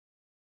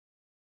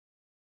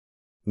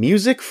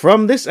Music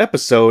from this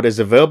episode is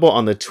available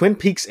on the Twin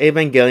Peaks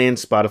Evangelion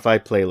Spotify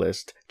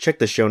playlist. Check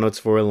the show notes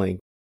for a link.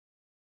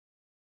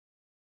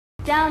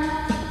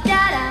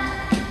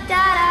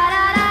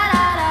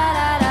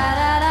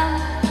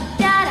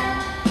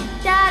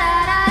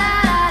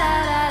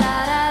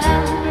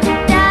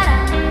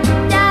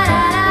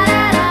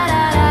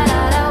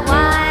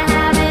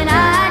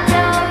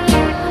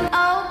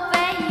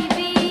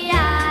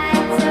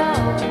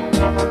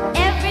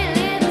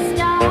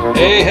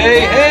 Hey, hey,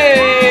 hey!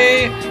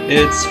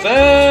 It's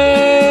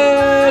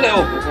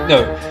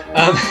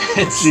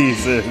it's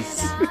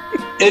Jesus.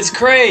 It's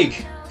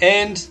Craig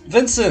and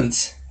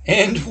Vincent.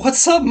 And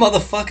what's up,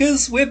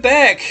 motherfuckers? We're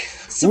back.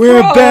 Surprise!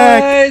 We're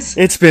back.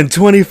 It's been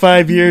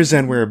 25 years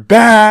and we're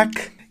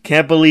back.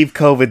 Can't believe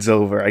COVID's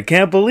over. I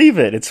can't believe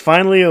it. It's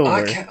finally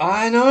over.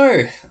 I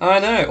know.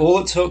 All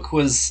it took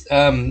was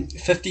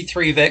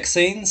 53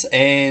 vaccines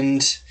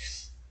and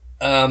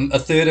a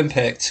third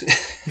impact.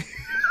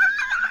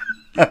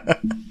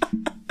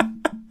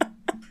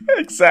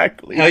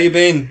 Exactly. How you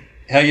been,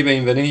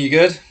 Vinny? You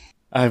good?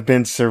 I've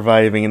been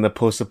surviving in the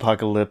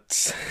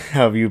post-apocalypse.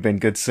 How have you been,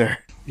 good sir?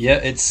 Yeah,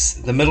 it's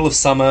the middle of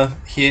summer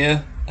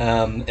here.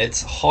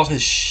 It's hot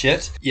as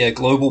shit. Yeah,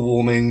 global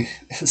warming,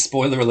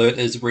 spoiler alert,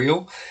 is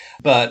real.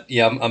 But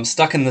yeah, I'm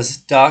stuck in this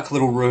dark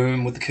little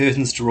room with the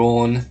curtains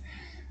drawn,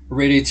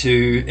 ready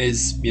to,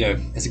 as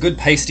a good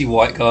pasty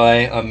white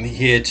guy, I'm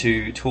here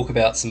to talk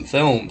about some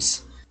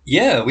films.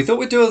 Yeah, we thought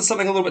we'd do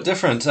something a little bit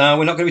different.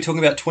 We're not going to be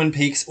talking about Twin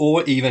Peaks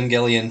or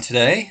Evangelion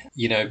today,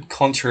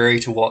 contrary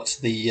to what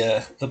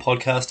the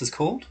podcast is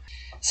called.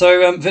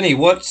 So, Vinny,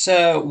 what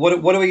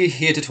are we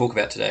here to talk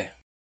about today?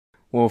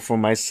 Well, for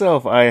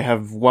myself, I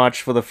have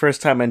watched for the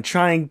first time and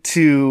trying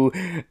to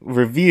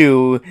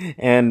review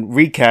and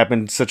recap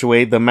in such a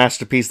way the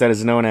masterpiece that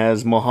is known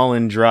as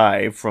Mulholland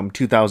Drive from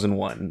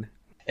 2001.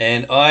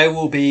 And I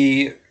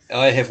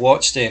have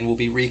watched and will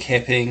be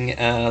recapping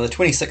the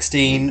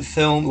 2016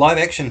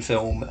 live-action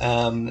film,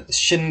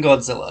 Shin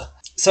Godzilla.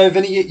 So,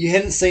 Vinny, you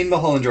hadn't seen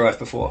Mulholland Drive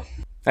before?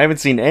 I haven't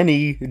seen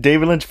any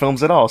David Lynch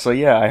films at all, so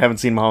yeah, I haven't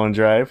seen Mulholland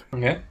Drive.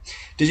 Okay.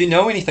 Did you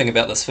know anything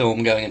about this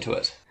film going into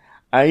it?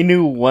 I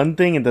knew one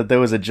thing, and that there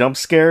was a jump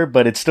scare,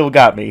 but it still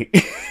got me.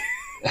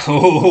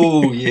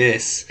 Oh,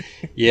 yes.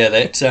 Yeah,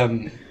 that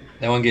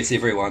one gets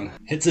everyone.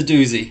 It's a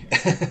doozy.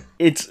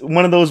 It's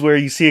one of those where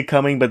you see it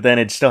coming, but then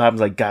it still happens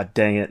like, God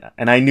dang it.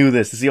 And I knew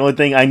this. It's the only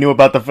thing I knew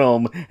about the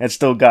film, and it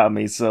still got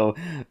me. So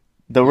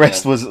the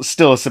rest was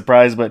still a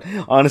surprise. But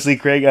honestly,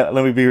 Craig,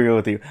 let me be real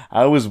with you.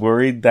 I was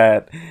worried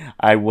that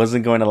I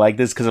wasn't going to like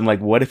this because I'm like,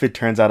 what if it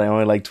turns out I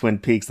only like Twin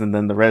Peaks and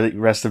then the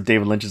rest of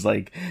David Lynch is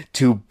like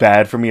too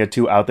bad for me or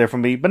too out there for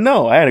me? But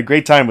no, I had a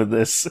great time with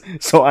this.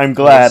 So I'm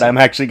glad I'm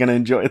actually going to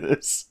enjoy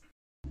this.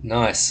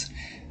 Nice.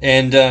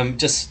 And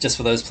just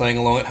for those playing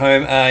along at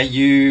home,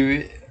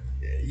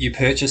 you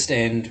purchased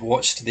and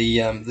watched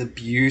the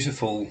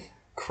beautiful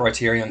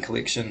Criterion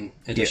Collection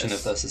edition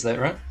of this. Is that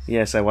right?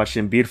 Yes, I watched it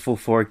in beautiful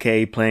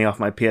 4K, playing off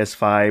my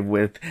PS5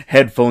 with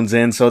headphones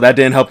in, so that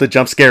didn't help the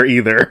jump scare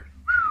either.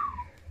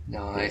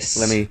 Nice.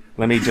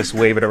 Let me just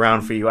wave it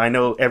around for you. I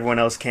know everyone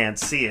else can't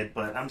see it,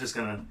 but I'm just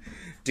gonna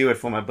do it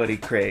for my buddy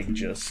Craig.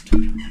 Just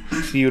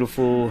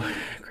beautiful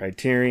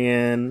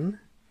Criterion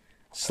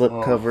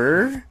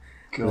slipcover.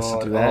 God. Listen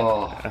to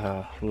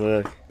that.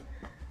 Look.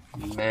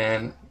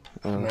 Man,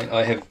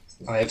 I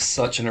have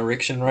such an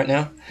erection right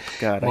now.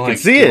 God, I can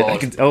see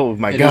it. Oh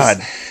my God.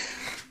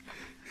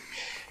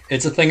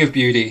 It's a thing of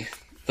beauty.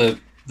 The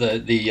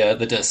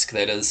disc,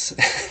 that is.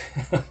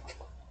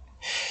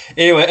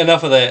 Anyway,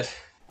 enough of that.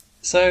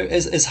 So,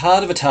 as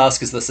hard of a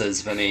task as this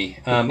is, Vinny,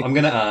 I'm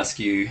going to ask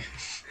you,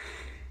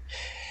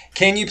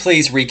 can you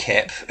please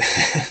recap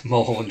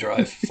Mulholland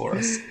Drive for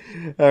us?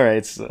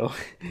 Alright, so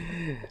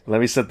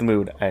let me set the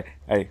mood.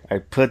 I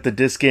put the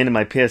disc in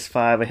my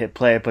PS5, I hit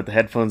play, I put the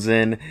headphones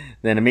in,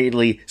 then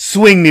immediately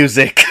swing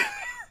music!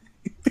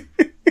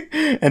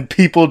 And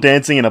people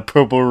dancing in a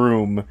purple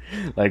room.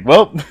 Like,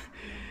 well,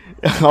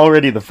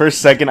 already the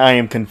first second I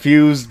am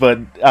confused, but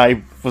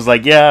I was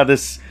like, yeah,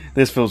 this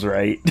feels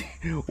right.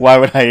 Why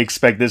would I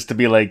expect this to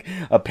be like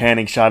a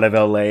panning shot of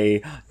LA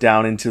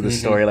down into the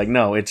story? Like,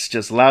 no, it's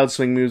just loud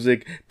swing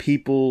music,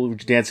 people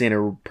dancing in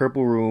a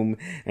purple room,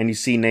 and you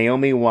see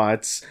Naomi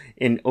Watts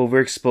in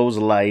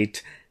overexposed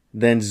light,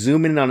 then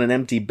zoom in on an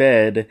empty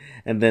bed,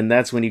 and then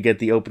that's when you get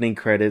the opening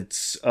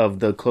credits of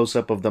the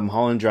close-up of the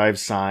Mulholland Drive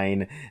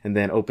sign, and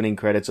then opening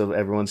credits of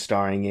everyone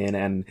starring in,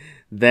 and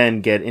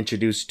then get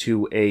introduced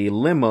to a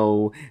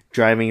limo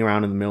driving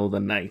around in the middle of the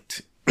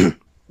night.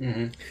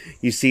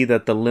 You see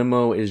that the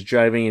limo is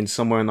driving in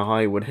somewhere in the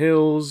Hollywood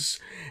Hills,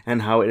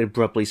 and how it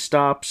abruptly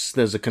stops.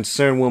 There's a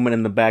concerned woman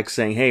in the back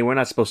saying, hey, we're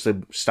not supposed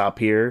to stop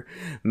here.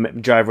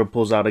 Driver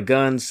pulls out a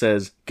gun,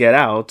 says, get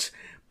out.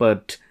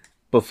 But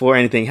before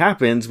anything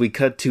happens, we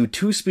cut to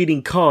two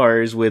speeding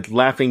cars with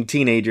laughing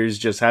teenagers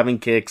just having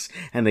kicks,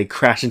 and they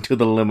crash into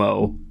the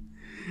limo.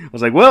 I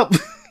was like, well,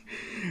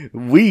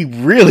 we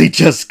really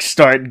just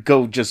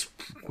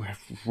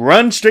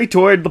run straight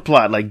toward the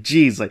plot. Like,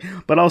 geez, like,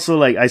 but also,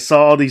 like, I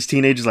saw all these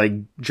teenagers, like,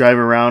 drive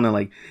around and,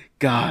 like,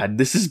 God,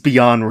 this is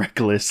beyond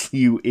reckless,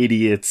 you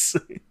idiots.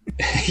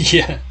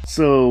 Yeah.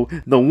 So,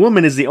 the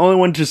woman is the only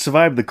one to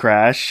survive the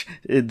crash.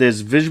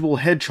 There's visual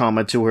head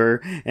trauma to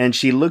her, and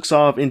she looks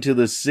off into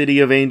the city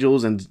of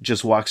angels and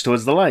just walks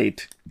towards the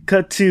light.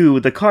 Cut to,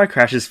 the car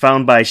crash is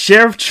found by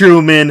Sheriff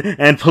Truman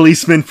and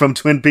policemen from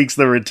Twin Peaks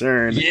The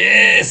Return.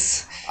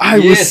 Yes! I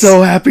was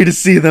so happy to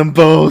see them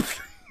both.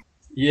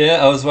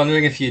 Yeah, I was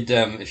wondering if you'd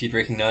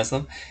recognize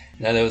them.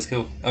 No, that was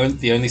cool.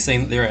 The only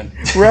scene that they're in.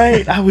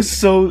 Right?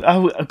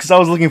 Because I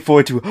was looking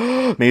forward to,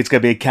 maybe it's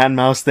going to be a cat and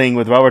mouse thing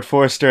with Robert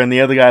Forster and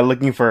the other guy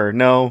looking for her.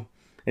 No,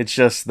 it's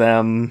just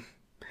them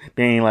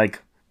being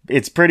like,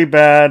 it's pretty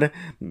bad,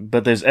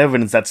 but there's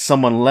evidence that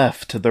someone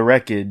left the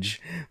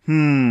wreckage.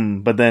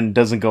 But then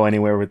doesn't go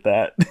anywhere with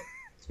that.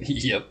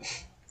 Yep.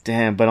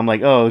 Damn, but I'm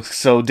like, oh,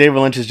 so David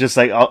Lynch is just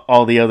like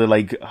all the other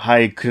like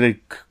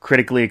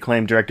critically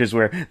acclaimed directors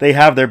where they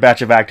have their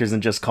batch of actors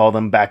and just call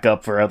them back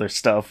up for other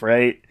stuff,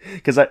 right?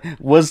 Because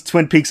was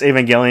Twin Peaks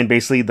Evangelion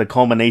basically the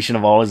culmination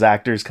of all his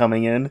actors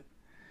coming in?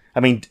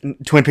 I mean,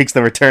 Twin Peaks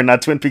The Return,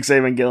 not Twin Peaks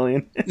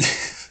Evangelion.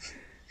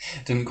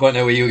 Didn't quite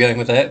know where you were going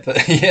with that,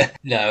 but yeah.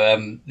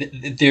 No,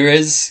 there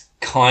is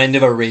kind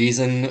of a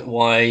reason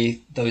why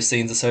those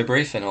scenes are so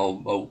brief, and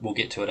we'll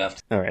get to it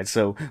after. Alright,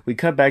 so we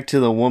cut back to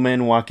the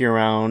woman walking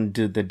around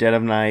the dead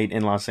of night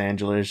in Los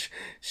Angeles.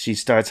 She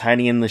starts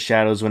hiding in the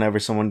shadows whenever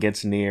someone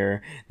gets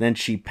near. Then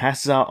she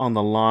passes out on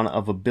the lawn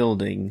of a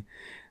building.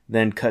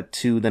 Then cut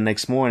to the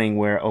next morning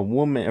where a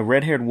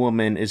red-haired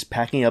woman is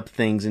packing up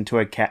things into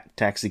a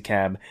taxi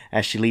cab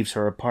as she leaves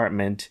her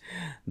apartment.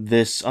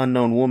 This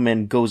unknown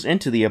woman goes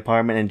into the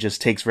apartment and just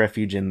takes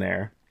refuge in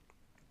there.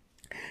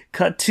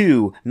 Cut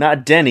to,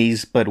 not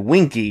Denny's, but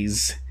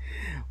Winky's,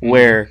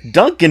 where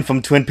Duncan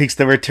from Twin Peaks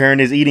The Return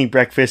is eating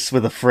breakfast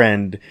with a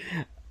friend.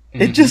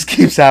 It just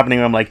keeps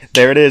happening. I'm like,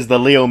 there it is, the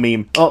Leo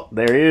meme. Oh,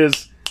 there he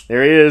is.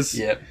 There he is.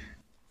 Yep.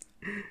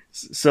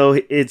 So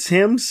it's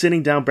him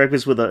sitting down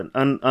breakfast with an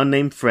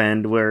unnamed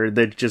friend where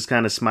they're just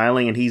kind of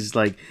smiling, and he's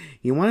like,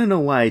 you want to know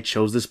why I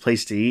chose this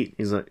place to eat?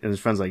 He's like, and his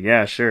friend's like,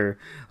 yeah, sure.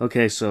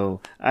 Okay,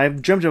 so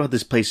I've dreamt about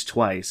this place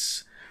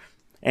twice.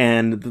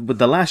 And with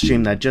the last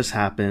stream that just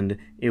happened,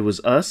 it was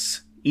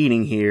us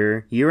eating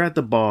here, you're at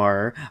the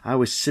bar, I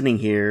was sitting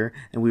here,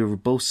 and we were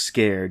both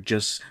scared.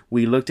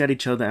 We looked at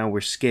each other and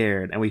we're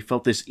scared, and we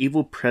felt this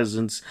evil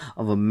presence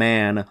of a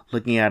man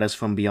looking at us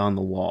from beyond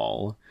the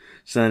wall.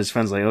 So then his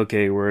friend's like,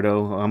 okay,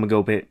 weirdo, I'm gonna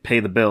go pay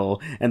the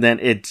bill. And then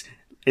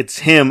it's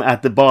him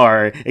at the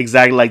bar,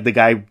 exactly like the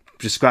guy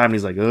described.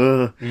 He's like,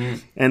 ugh.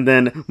 And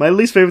then my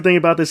least favorite thing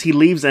about this, he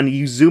leaves and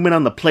you zoom in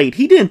on the plate.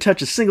 He didn't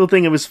touch a single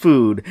thing of his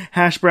food.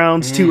 Hash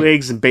browns, 2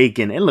 eggs, and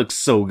bacon. It looks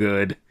so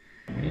good.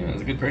 Yeah, it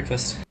was a good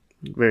breakfast.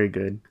 Very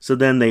good. So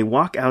then they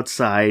walk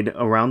outside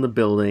around the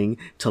building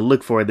to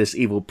look for this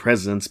evil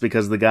presence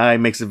because the guy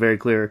makes it very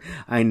clear,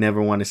 I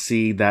never want to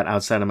see that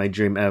outside of my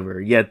dream ever.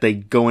 Yet they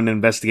go and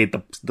investigate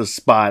the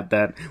spot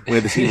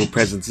where this evil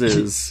presence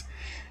is.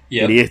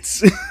 Yep.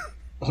 Idiots.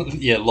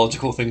 Yeah,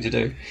 logical thing to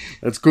do.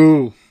 Let's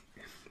go.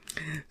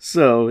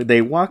 So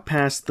they walk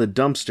past the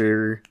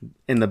dumpster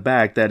in the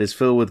back that is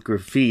filled with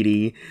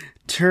graffiti,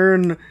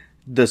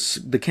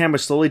 the camera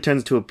slowly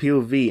turns to a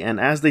POV, and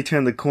as they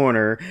turn the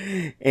corner,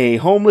 a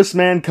homeless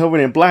man covered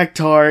in black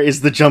tar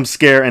is the jump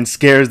scare and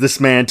scares this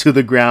man to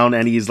the ground,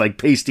 and he's like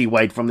pasty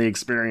white from the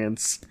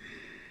experience.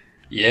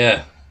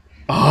 Yeah.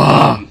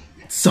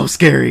 It's so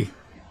scary.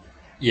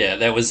 Yeah,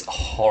 that was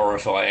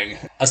horrifying.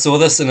 I saw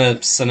this in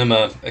a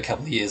cinema a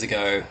couple of years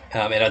ago.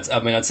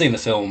 I'd seen the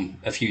film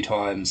a few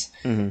times,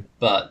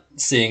 but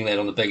seeing that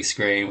on the big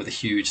screen with a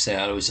huge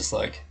sound, it was just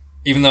like,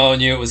 even though I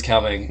knew it was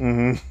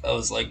coming, I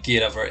was like,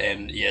 get over it,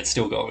 and yeah, it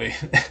still got me.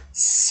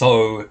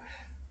 So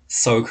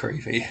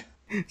creepy.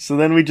 So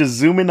then we just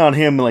zoom in on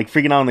him, like,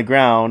 freaking out on the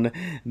ground.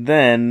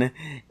 Then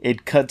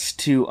it cuts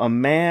to a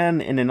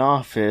man in an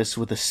office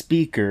with a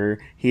speaker.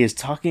 He is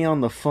talking on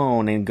the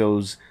phone and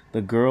goes,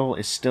 the girl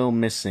is still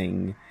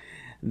missing.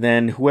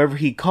 Then whoever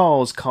he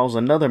calls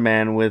another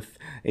man with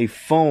a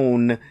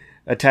phone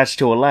attached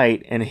to a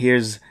light, and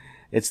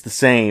it's the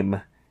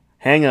same.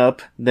 Hang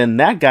up. Then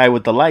that guy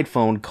with the light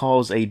phone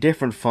calls a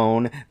different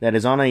phone that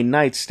is on a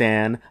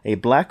nightstand, a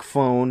black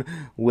phone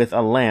with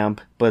a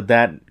lamp, but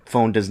that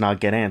phone does not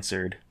get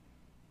answered.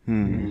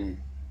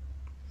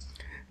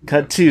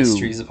 Cut to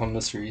mysteries upon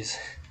mysteries.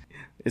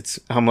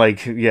 I'm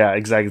like, yeah,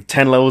 exactly.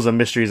 10 levels of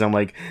mysteries. I'm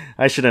like,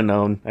 I should have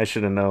known.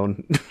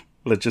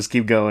 Let's just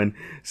keep going.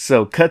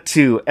 So, cut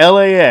to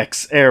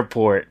LAX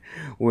airport,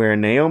 where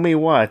Naomi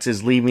Watts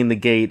is leaving the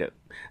gate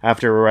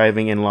after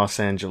arriving in Los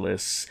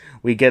Angeles.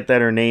 We get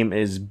that her name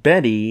is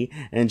Betty,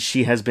 and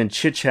she has been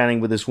chit-chatting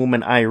with this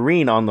woman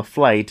Irene on the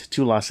flight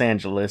to Los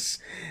Angeles,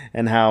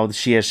 and how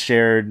she has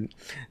shared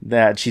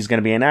that she's going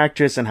to be an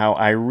actress, and how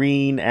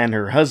Irene and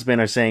her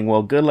husband are saying,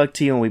 well, good luck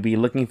to you, and we'll be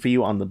looking for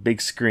you on the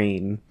big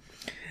screen.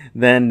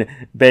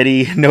 Then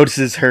Betty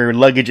notices her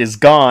luggage is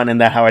gone,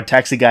 and that how a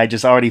taxi guy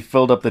just already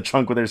filled up the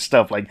trunk with her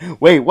stuff. Like,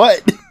 wait,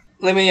 what?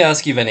 Let me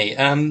ask you, Vinny,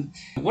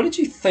 what did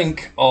you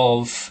think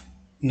of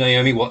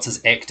Naomi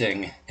Watts'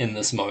 acting in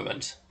this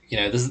moment? You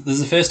know, this is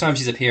the first time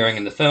she's appearing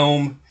in the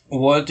film.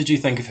 What did you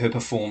think of her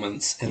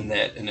performance in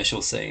that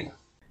initial scene?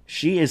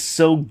 She is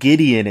so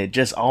giddy in it,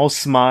 just all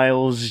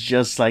smiles,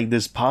 just like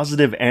this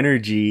positive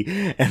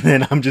energy. And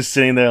then I'm just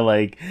sitting there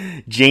like,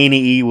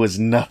 Janie E was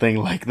nothing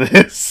like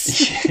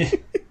this.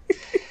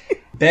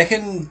 Back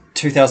in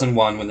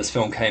 2001, when this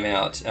film came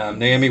out,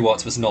 Naomi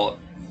Watts was not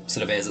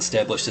sort of as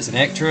established as an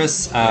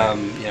actress.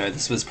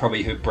 This was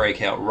probably her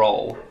breakout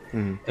role.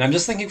 And I'm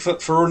just thinking,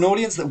 for an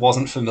audience that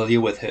wasn't familiar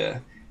with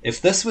her,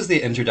 if this was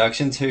their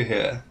introduction to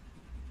her,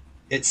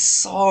 it's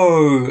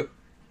so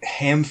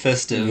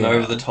ham-fisted and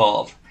over the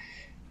top.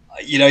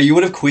 You know, you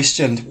would have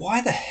questioned,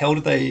 why the hell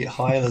did they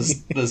hire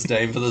this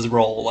dame for this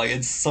role? Like,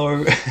 it's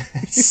so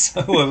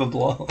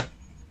overblown.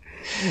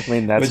 I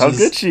mean, that's how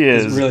good she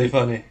is. It's really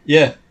funny.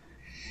 Yeah.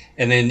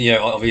 And then,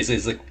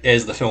 obviously,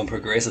 as the film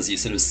progresses, you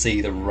sort of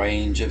see the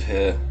range of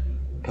her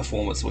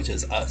performance, which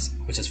is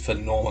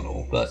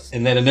phenomenal. But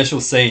in that initial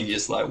scene, you're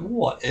just like,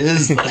 what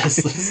is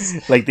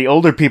this? Like the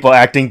older people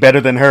acting better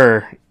than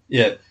her.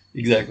 Yeah,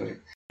 exactly.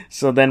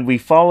 So then we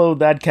follow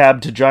that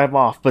cab to drive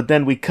off, but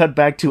then we cut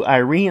back to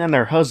Irene and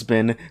her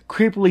husband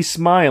creepily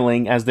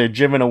smiling as they're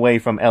driven away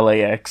from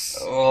LAX.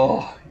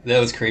 Oh,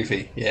 that was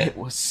creepy, yeah. It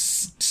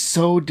was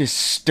so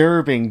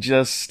disturbing,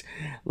 just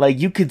like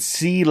you could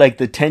see like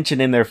the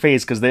tension in their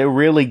face because they're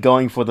really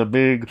going for the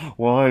big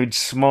wide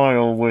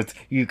smile with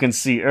you can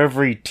see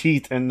every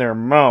teeth in their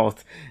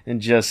mouth and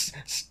just...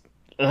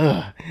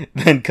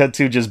 Then cut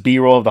to just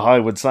B-roll of the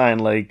Hollywood sign,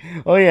 like,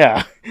 oh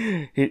yeah,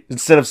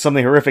 instead of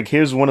something horrific,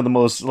 here's one of the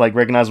most like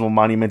recognizable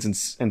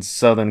monuments in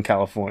Southern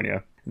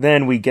California.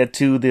 Then we get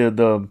to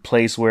the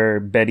place where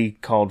Betty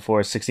called for,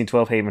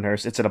 1612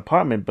 Havenhurst. It's an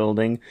apartment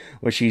building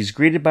where she's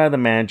greeted by the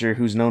manager,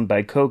 who's known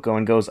by Coco,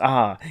 and goes,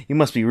 "Ah, you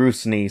must be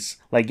Ruth's niece."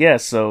 Like,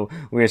 yes, so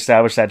we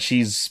established that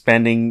she's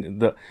spending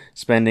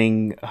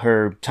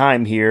her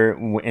time here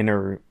in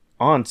her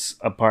aunt's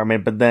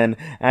apartment, but then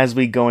as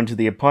we go into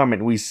the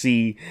apartment, we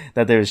see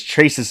that there's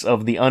traces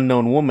of the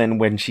unknown woman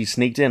when she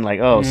sneaked in, like,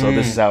 oh, so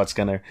this is how it's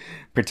gonna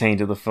pertain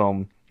to the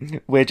film.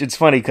 Which, it's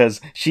funny,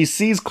 because she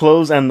sees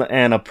clothes and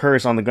a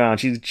purse on the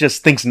ground, she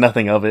just thinks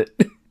nothing of it.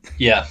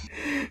 Yeah.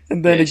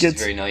 And then she's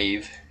very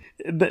naive.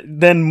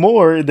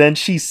 Then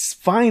she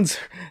finds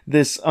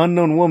this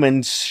unknown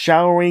woman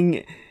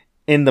showering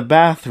in the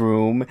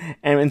bathroom,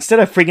 and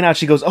instead of freaking out,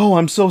 she goes, "Oh,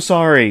 I'm so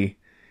sorry."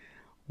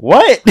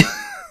 What?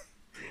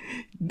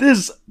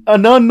 There's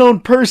an unknown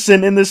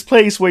person in this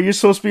place where you're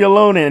supposed to be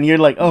alone in, and you're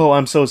like, "Oh,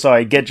 I'm so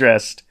sorry, get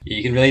dressed." Yeah,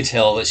 you can really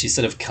tell that she's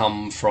sort of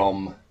come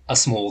from a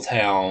small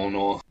town,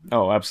 or...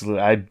 Oh,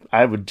 absolutely.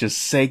 I would just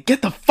say,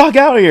 get the fuck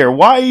out of here!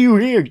 Why are you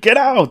here? Get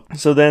out!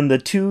 So then the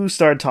two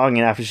start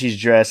talking after she's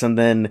dressed, and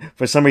then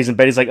for some reason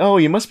Betty's like, "Oh,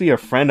 you must be a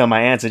friend of my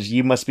aunt's, and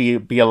you must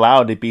be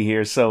allowed to be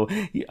here, so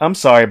I'm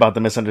sorry about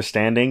the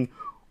misunderstanding."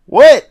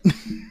 What?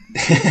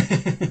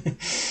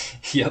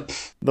 Yep.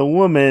 The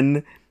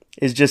woman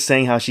is just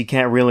saying how she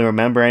can't really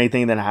remember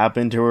anything that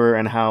happened to her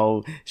and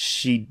how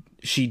she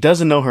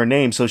doesn't know her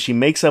name, so she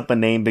makes up a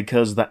name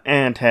because the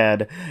aunt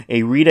had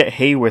a Rita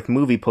Hayworth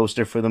movie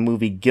poster for the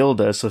movie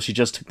Gilda, so she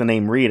just took the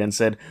name Rita and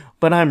said,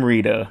 "But I'm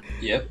Rita."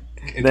 Yep.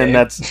 Okay. Then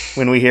that's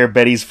when we hear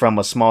Betty's from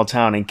a small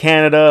town in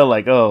Canada,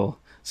 like, oh,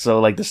 so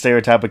like the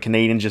stereotype of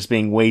Canadians just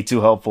being way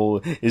too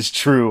helpful is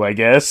true, I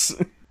guess.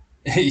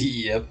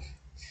 Yep.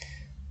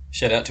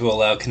 Shout out to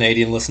all our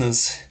Canadian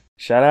listeners.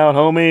 Shout out,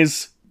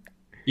 homies.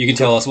 You can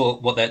tell us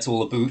what that's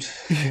all about.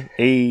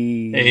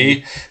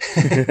 Hey.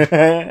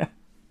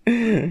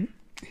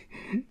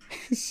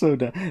 So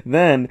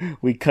then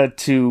we cut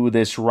to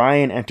this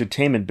Ryan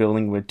Entertainment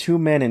building where two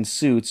men in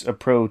suits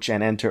approach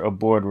and enter a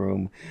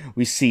boardroom.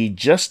 We see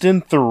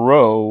Justin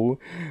Theroux,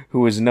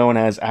 who is known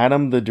as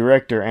Adam the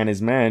director, and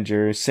his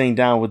manager sitting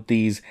down with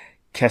these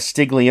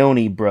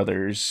Castiglione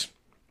brothers,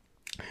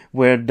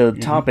 where the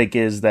topic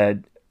is that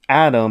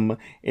Adam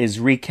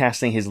is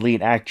recasting his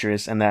lead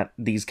actress and that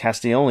these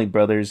Castiglione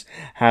brothers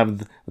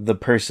have the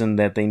person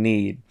that they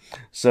need.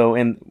 So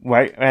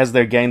right as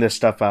they're getting their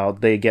stuff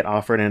out, they get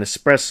offered an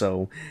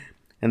espresso.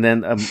 And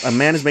then a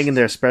man is making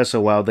their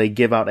espresso while they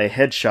give out a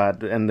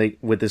headshot and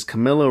with this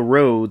Camilla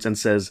Rhodes and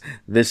says,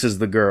 "This is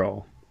the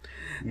girl."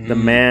 The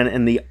man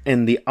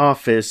in the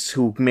office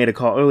who made a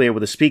call earlier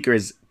with a speaker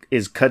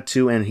is cut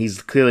to, and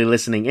he's clearly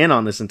listening in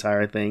on this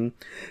entire thing.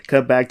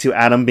 Cut back to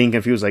Adam being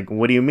confused, like,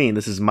 "What do you mean?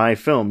 This is my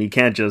film. You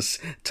can't just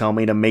tell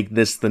me to make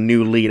this the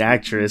new lead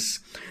actress."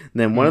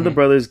 Then one of the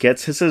brothers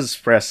gets his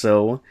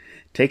espresso,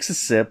 takes a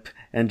sip,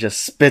 and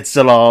just spits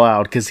it all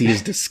out because he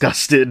is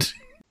disgusted.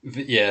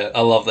 Yeah,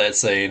 I love that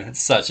scene.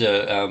 It's such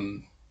a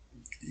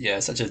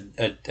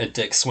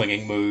dick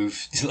swinging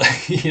move.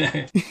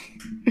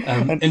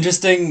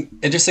 Interesting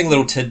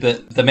little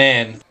tidbit. The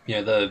man,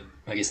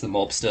 I guess the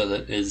mobster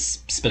that is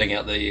spitting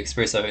out the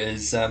espresso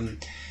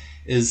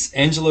is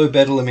Angelo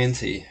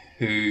Badalamenti,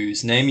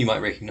 whose name you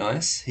might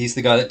recognise. He's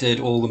the guy that did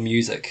all the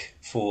music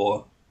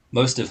for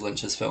most of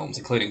Lynch's films,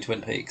 including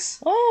Twin Peaks.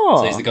 Oh.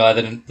 So he's the guy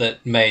that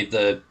made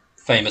the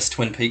famous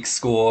Twin Peaks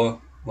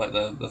score, like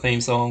the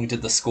theme song,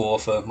 did the score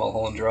for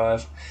Mulholland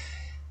Drive.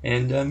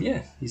 And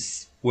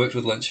he's worked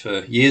with Lynch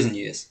for years and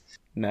years.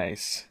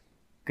 Nice.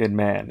 Good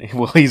man.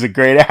 Well, he's a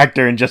great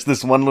actor in just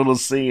this one little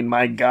scene.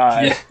 My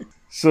God. Yeah.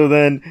 So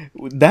then,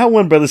 that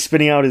one brother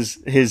spitting out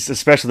his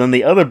special. Then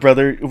the other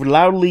brother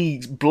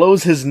loudly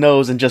blows his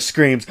nose and just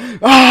screams,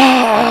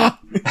 "Ah!"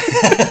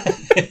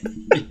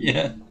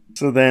 Yeah.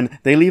 So then,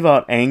 they leave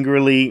out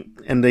angrily,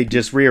 and they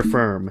just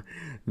reaffirm,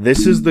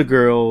 this is the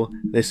girl,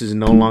 this is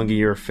no longer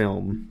your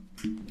film.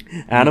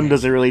 Adam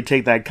doesn't really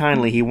take that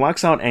kindly. He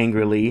walks out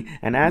angrily,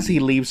 and as he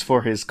leaves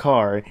for his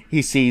car,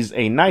 he sees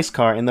a nice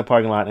car in the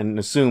parking lot and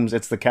assumes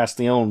it's the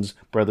Castellone's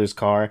brother's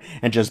car,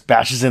 and just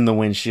bashes in the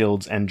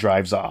windshields and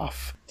drives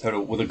off.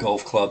 Total with a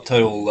golf club.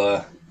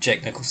 Total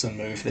Jack Nicholson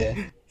move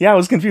there. Yeah, I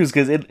was confused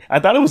because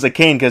I thought it was a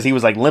cane because he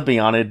was like limping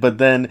on it, but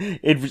then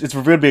it's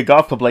revealed to be a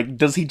golf club. Like,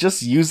 does he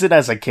just use it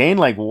as a cane?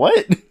 Like,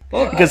 what?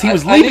 Well, because he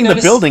was leaving the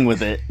building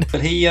with it.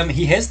 But he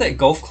has that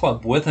golf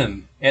club with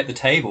him at the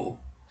table,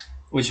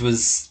 which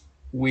was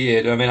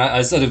weird. I mean,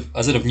 I sort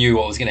of knew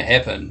what was going to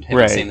happen,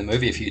 having seen the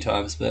movie a few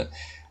times, but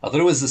I thought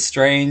it was a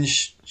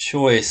strange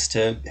choice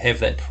to have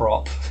that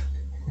prop.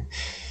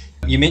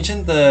 You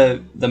mentioned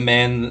the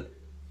man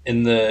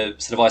in the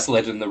sort of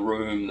isolated in the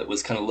room that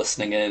was kind of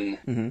listening in.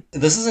 Mm-hmm.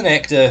 This is an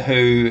actor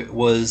who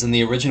was in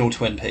the original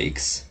Twin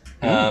Peaks.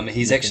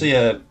 He's actually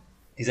a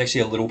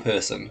little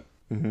person.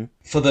 Mm-hmm.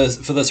 For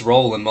this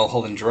role in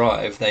Mulholland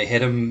Drive, they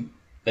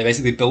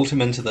basically built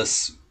him into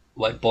this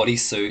like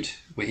bodysuit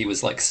where he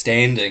was like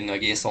standing, I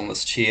guess, on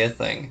this chair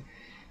thing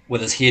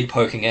with his head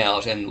poking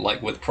out and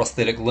like with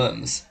prosthetic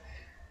limbs.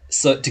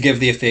 So to give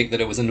the effect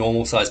that it was a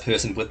normal sized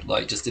person with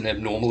like just an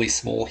abnormally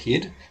small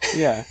head.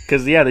 Yeah,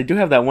 because they do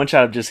have that one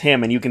shot of just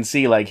him, and you can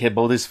see like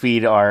both his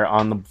feet are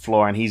on the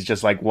floor, and he's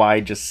just like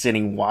wide, just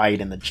sitting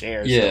wide in the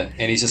chair. Yeah, so,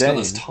 and he's just got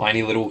this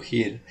tiny little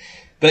head.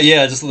 But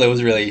yeah, I just thought that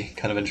was really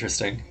kind of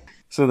interesting.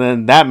 So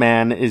then that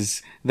man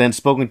is then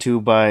spoken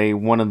to by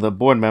one of the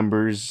board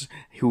members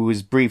who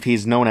is briefed.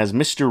 He's known as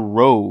Mr.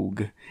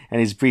 Rogue. And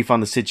he's brief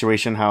on the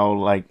situation, how,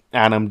 like,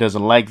 Adam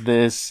doesn't like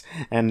this.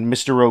 And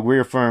Mr. Rogue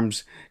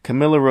reaffirms,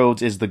 Camilla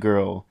Rhodes is the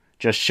girl.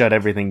 Just shut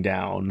everything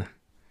down.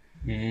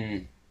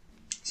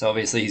 So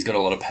obviously he's got a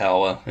lot of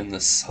power in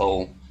this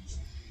whole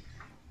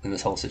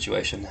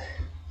situation.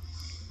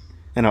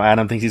 I know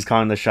Adam thinks he's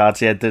calling the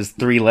shots, yet there's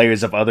 3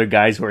 layers of other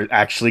guys who are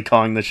actually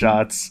calling the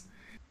shots.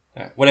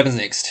 Alright, what happens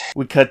next?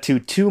 We cut to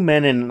 2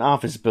 men in an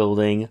office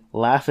building,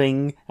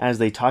 laughing as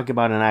they talk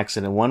about an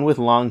accident. One with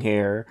long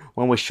hair,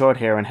 one with short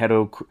hair, and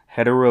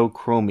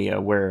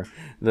heterochromia, where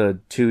the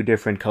 2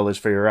 different colors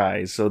for your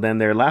eyes. So then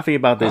they're laughing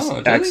about this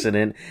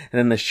accident, and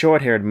then the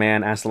short-haired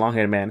man asks the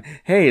long-haired man,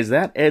 "Hey, is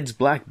that Ed's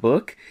black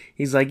book?"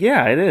 He's like,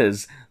 "Yeah, it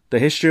is. The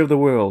history of the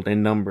world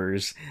in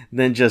numbers."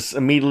 Then just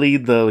immediately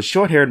the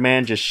short-haired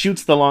man just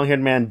shoots the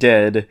long-haired man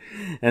dead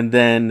and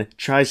then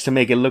tries to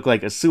make it look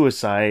like a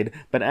suicide.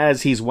 But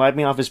as he's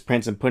wiping off his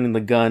prints and putting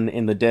the gun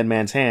in the dead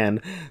man's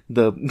hand,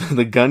 the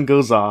gun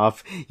goes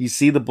off. You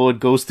see the bullet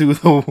goes through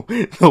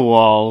the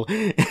wall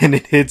and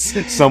it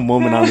hits some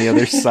woman on the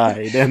other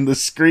side. And the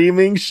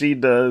screaming she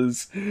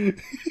does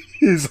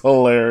is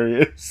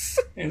hilarious.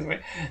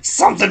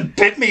 Something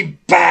bit me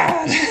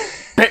bad.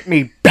 Bit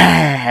me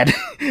bad.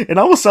 It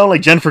almost sounded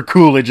like Jennifer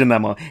Coolidge in that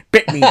moment.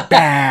 Bit me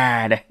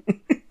bad.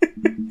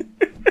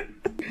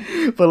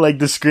 But like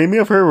the screaming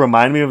of her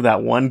reminded me of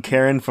that one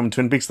Karen from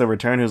Twin Peaks: The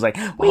Return who's like,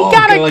 "We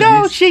gotta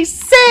go. She's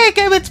sick.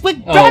 It's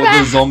with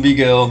the zombie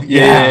girl."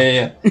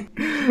 Yeah.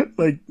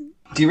 Like,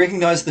 do you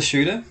recognize the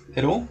shooter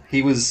at all?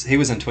 He was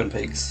in Twin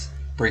Peaks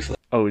briefly.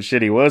 Oh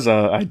shit, he was.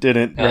 I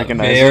didn't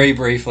recognize very him.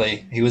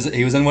 Briefly. He was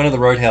in one of the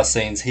Roadhouse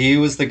scenes. He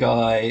was the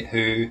guy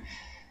who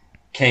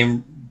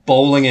came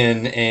bowling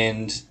in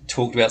and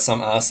talked about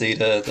some arse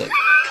eater that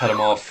cut him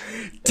off.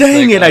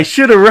 Dang it, I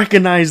should have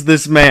recognized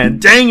this man.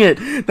 Dang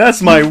it,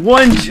 that's my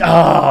one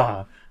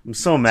job. I'm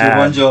so mad. So your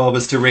one job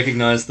is to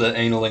recognize the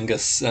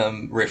analingus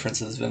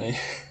references, Vinny.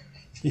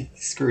 You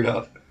screwed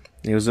up.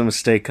 It was a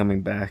mistake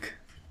coming back.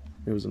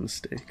 It was a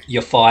mistake.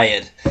 You're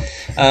fired.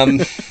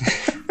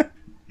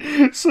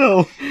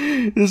 So,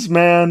 this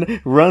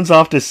man runs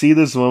off to see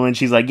this woman.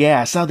 She's like,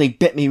 "Yeah, I saw they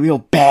bit me real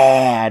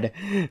bad."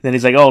 Then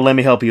he's like, "Oh, let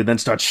me help you." Then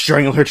starts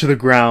strangling her to the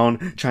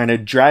ground, trying to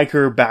drag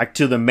her back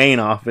to the main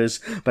office.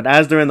 But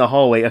as they're in the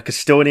hallway, a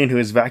custodian who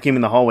is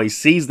vacuuming the hallway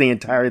sees the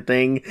entire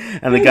thing,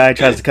 and the guy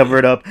tries to cover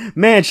it up.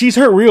 "Man, she's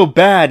hurt real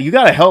bad. You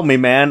gotta help me,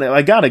 man.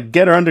 I gotta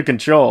get her under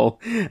control."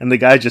 And the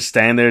guy just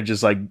stand there,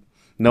 just like,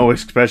 no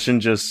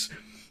expression, just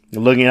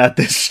looking at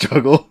this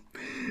struggle.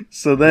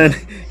 So then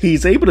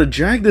he's able to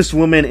drag this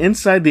woman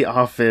inside the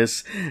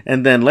office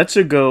and then lets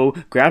her go,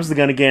 grabs the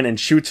gun again, and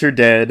shoots her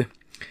dead.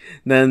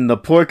 Then the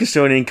poor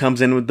custodian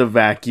comes in with the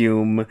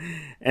vacuum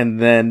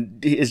and then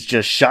is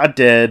just shot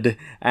dead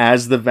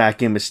as the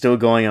vacuum is still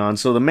going on.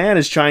 So the man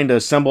is trying to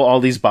assemble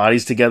all these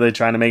bodies together,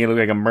 trying to make it look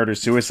like a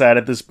murder-suicide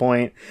at this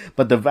point.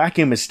 But the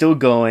vacuum is still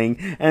going,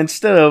 and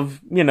instead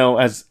of,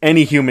 as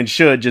any human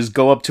should, just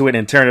go up to it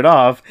and turn it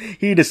off,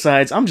 he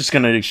decides, "I'm just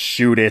gonna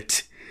shoot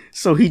it."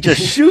 So he just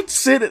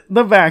shoots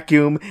the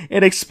vacuum,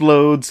 it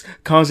explodes,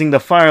 causing the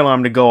fire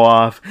alarm to go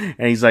off,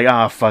 and he's like,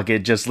 fuck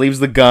it, just leaves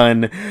the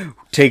gun,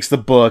 takes the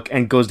book,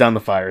 and goes down the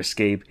fire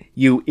escape.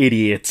 You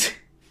idiot.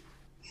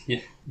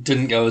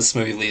 didn't go as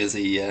smoothly as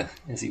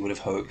he would have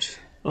hoped.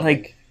 I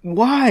Like, think.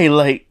 why?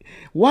 Like,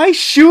 why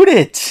shoot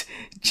it?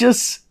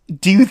 Just,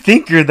 do you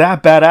think you're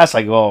that badass?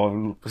 Like,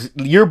 oh,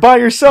 you're by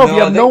yourself. You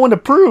No, have I no think one to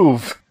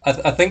prove.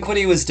 I think what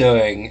he was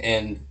doing,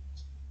 and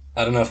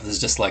I don't know if this is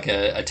just like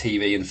a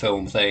TV and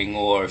film thing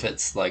or if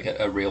it's like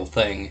a real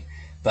thing,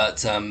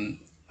 but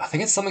I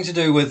think it's something to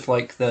do with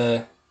like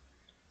the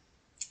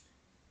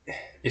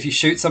if you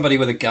shoot somebody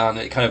with a gun,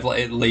 it kind of like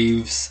it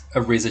leaves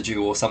a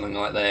residue or something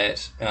like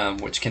that,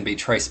 which can be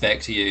traced back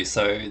to you.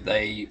 So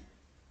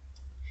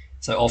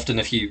often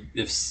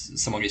if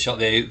someone gets shot,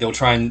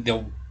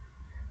 they'll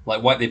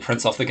like wipe their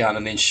prints off the gun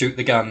and then shoot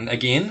the gun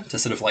again to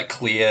sort of like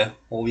clear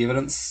all the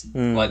evidence,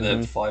 like the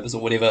Mm-hmm. fibers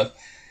or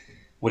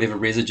whatever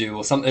residue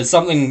or something. It's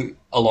something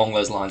along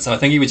those lines. So I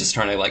think he was just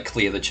trying to like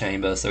clear the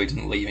chamber so he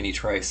didn't leave any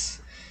trace.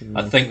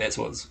 I think that's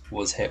what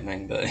was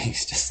happening, but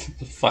he's just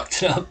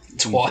fucked it up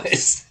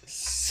twice.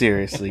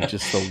 Seriously,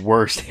 just the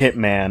worst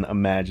hitman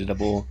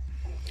imaginable.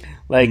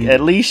 Like, Mm.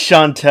 at least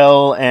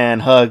Chantel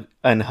and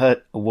Hutch.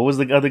 What was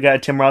the other guy?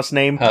 Tim Roth's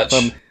name? Hutch.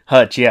 From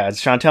Hutch. Yeah,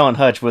 it's Chantel and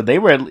Hutch. But they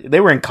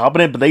were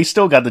incompetent, but they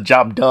still got the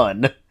job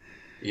done.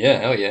 Yeah,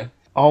 hell yeah.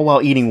 All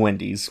while eating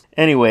Wendy's.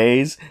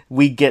 Anyways,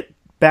 we get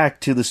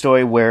back to the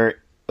story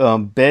where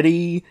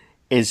Betty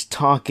is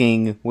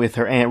talking with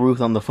her Aunt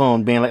Ruth on the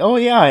phone, being like, "Oh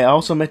yeah, I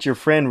also met your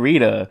friend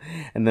Rita,"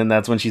 and then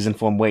that's when she's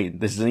informed, "Wait,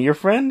 this isn't your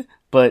friend?"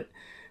 But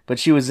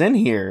she was in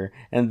here,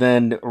 and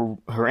then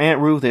her Aunt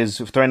Ruth is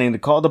threatening to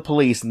call the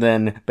police, and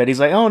then Betty's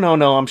like, "Oh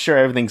no, I'm sure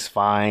everything's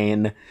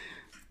fine."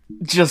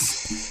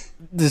 Just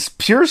this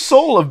pure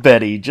soul of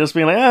Betty, just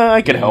being like,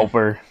 I could help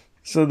her.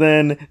 So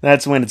then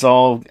that's when it's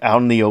all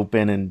out in the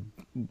open, and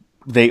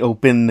they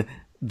open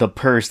the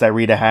purse that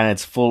Rita had, and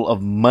it's full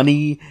of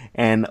money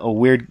and a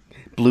weird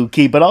blue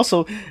key. But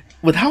also,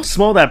 with how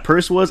small that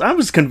purse was, I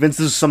was convinced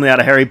this was something out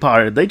of Harry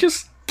Potter. They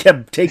just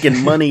kept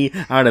taking money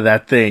out of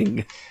that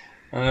thing.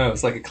 I know,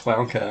 it's like a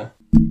clown car.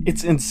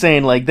 It's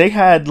insane. Like, they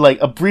had, like,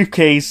 a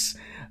briefcase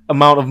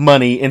amount of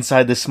money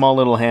inside this small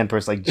little hand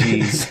purse. Like,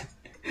 jeez.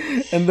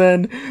 And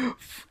then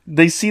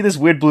they see this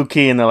weird blue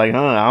key, and they're like,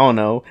 I don't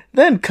know.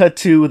 Then cut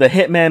to the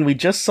hitman we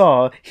just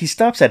saw. He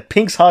stops at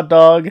Pink's Hot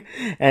Dog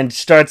and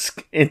starts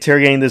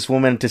interrogating this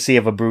woman to see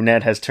if a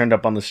brunette has turned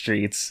up on the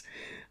streets.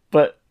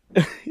 But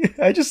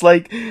I just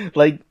like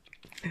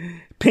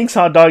Pink's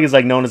Hot Dog is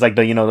like known as like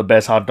the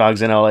best hot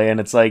dogs in LA, and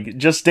it's like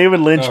just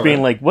David Lynch Oh, being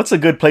right. like, what's a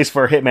good place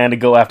for a hitman to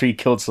go after he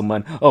killed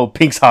someone? Oh,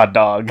 Pink's Hot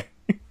Dog.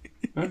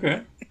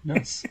 Okay,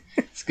 nice.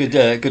 It's good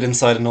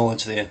insider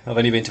knowledge there. I've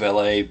only been to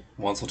LA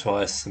once or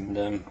twice, and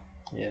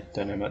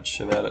don't know much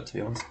about it, to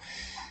be honest.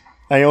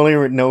 I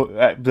only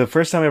know the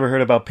first time I ever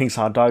heard about Pink's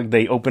Hot Dog.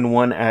 They opened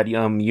one at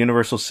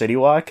Universal City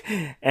Walk,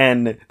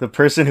 and the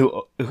person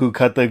who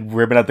cut the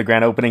ribbon at the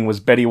grand opening was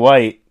Betty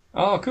White.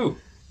 Oh, cool.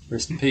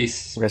 Rest in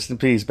peace. Rest in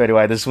peace, Betty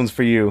White. This one's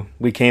for you.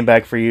 We came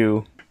back for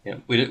you. Yeah,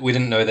 we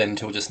didn't know that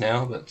until just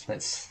now, but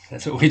that's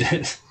what we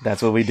did.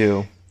 That's what we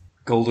do.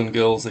 Golden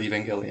Girls of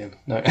Evangelion.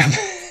 No.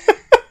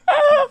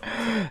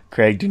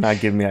 Craig, do not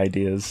give me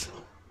ideas.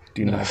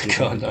 Do No, not give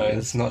God, me no, ideas.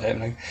 it's not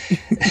happening.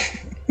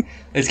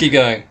 Let's keep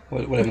going.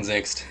 What happens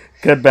next?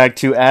 Cut back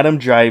to Adam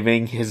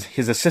driving.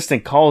 His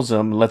assistant calls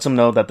him, lets him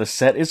know that the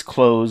set is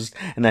closed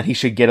and that he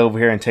should get over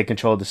here and take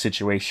control of the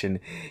situation.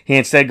 He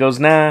instead goes,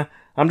 nah,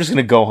 I'm just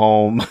gonna go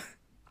home.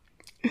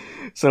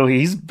 So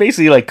he's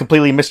basically like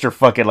completely Mr.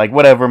 Fuck it, like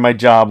whatever, my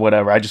job,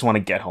 whatever, I just want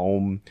to get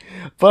home.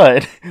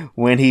 But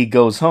when he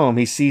goes home,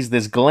 he sees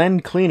this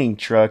Glen cleaning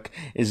truck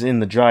is in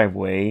the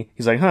driveway.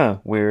 He's like, huh,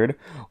 weird.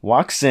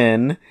 Walks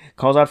in,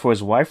 calls out for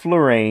his wife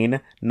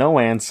Lorraine, no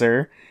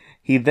answer.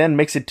 He then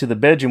makes it to the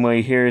bedroom where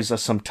he hears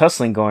some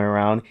tussling going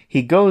around.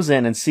 He goes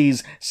in and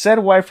sees said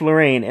wife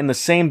Lorraine in the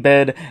same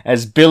bed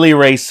as Billy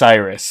Ray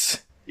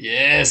Cyrus.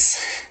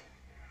 Yes.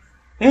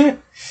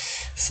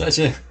 Such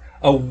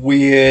a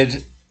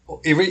weird.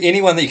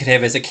 Anyone that you could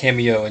have as a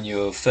cameo in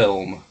your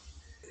film,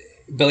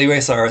 Billy Ray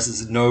Cyrus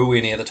is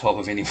nowhere near the top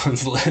of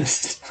anyone's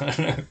list. I don't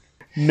know.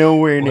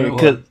 Nowhere near.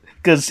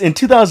 Because in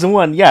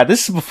 2001, yeah,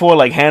 this is before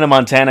like Hannah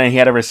Montana, and he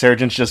had a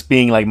resurgence just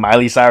being like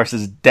Miley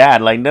Cyrus's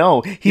dad. Like,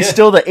 no, he's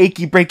still the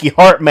achy breaky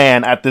heart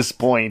man at this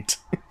point.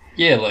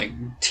 Yeah, like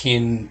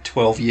 10,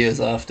 12 years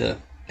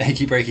after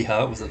Achy Breaky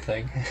Heart was a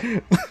thing.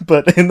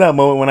 But in that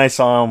moment when I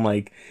saw him,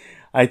 like,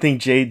 I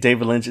think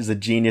David Lynch is a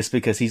genius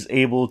because he's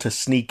able to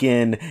sneak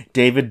in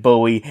David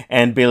Bowie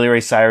and Billy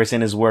Ray Cyrus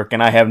in his work,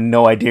 and I have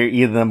no idea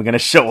either of them are going to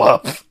show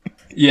up.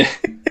 Yeah.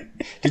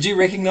 Did you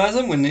recognize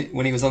him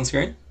when he was on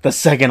screen? The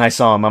second I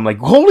saw him, I'm like,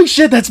 holy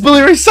shit, that's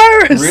Billy Ray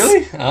Cyrus!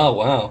 Really? Oh,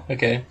 wow.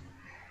 Okay.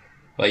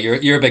 Well,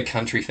 you're a big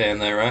country fan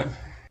though, right?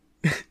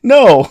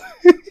 No.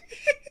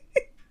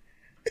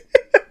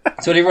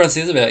 That's what everyone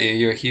says about you.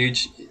 You're a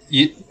huge...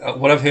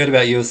 what I've heard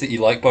about you is that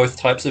you like both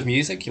types of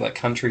music. You like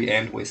country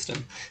and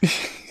western.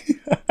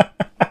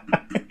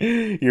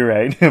 You're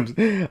right.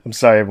 I'm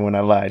sorry, everyone.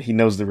 I lied. He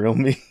knows the real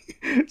me.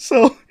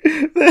 So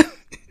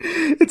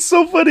it's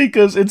so funny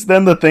because it's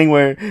then the thing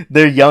where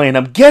they're yelling at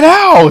him, "Get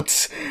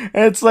out!"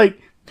 And it's like,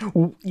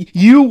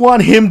 You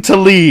want him to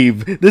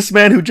leave. This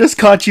man who just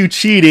caught you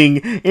cheating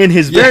in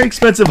his very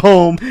expensive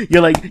home.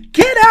 You're like,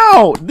 get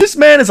out. This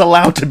man is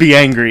allowed to be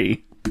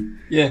angry.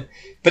 Yeah.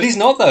 But he's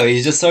not, though.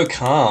 He's just so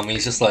calm.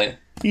 He's just like...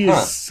 He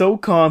is so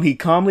calm. He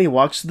calmly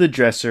walks to the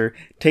dresser,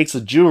 takes a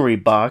jewelry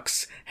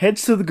box,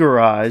 heads to the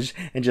garage,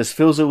 and just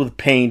fills it with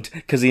paint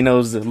because he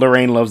knows that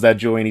Lorraine loves that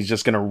jewelry and he's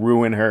just going to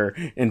ruin her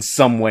in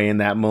some way in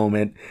that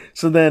moment.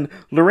 So then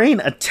Lorraine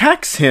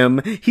attacks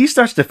him. He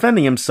starts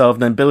defending himself.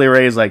 Then Billy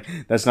Ray is like,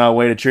 that's not a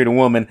way to treat a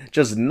woman.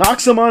 Just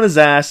knocks him on his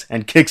ass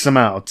and kicks him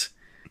out.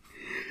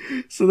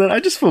 So then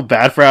I just feel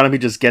bad for Adam. He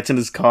just gets in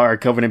his car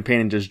covered in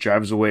paint and just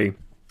drives away.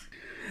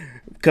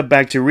 Cut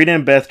back to Rita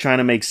and Beth trying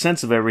to make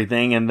sense of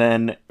everything, and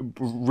then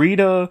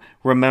Rita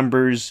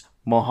remembers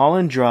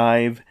Mulholland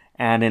Drive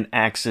and an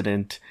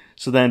accident.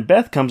 So then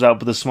Beth comes out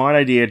with a smart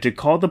idea to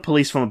call the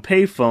police from a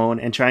payphone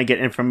and try and get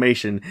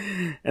information.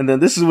 And then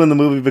this is when the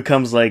movie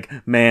becomes like,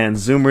 man,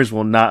 Zoomers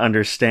will not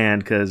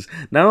understand, because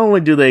not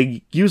only do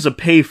they use a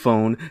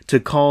payphone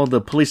to call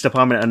the police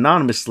department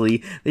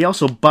anonymously, they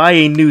also buy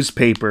a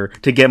newspaper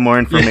to get more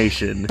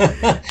information.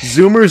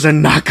 Zoomers are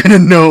not going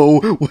to know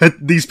what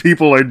these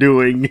people are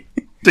doing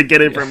to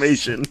get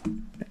information.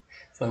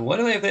 So why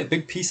do they have that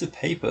big piece of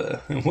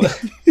paper?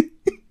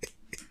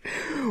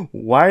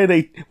 Why do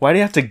they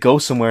have to go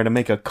somewhere to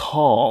make a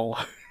call?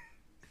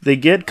 They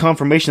get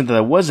confirmation that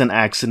it was an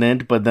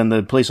accident, but then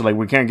the police are like,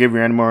 we can't give you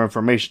any more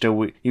information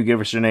till you give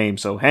us your name.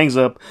 So hangs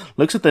up,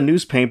 looks at the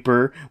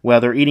newspaper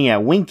while they're eating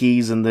at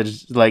Winky's, and they're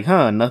just like,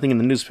 nothing in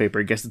the newspaper.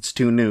 I guess it's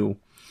too new.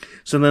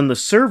 So then the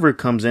server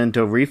comes in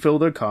to refill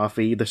their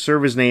coffee. The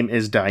server's name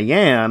is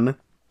Diane,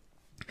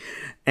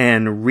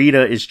 and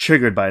Rita is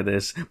triggered by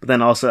this. But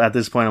then also at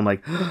this point, I'm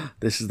like,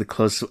 this is the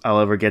closest I'll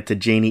ever get to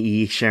Janie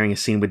E sharing a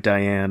scene with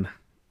Diane.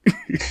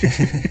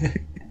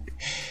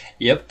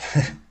 Yep.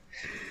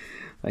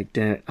 Like,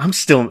 damn, I'm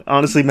still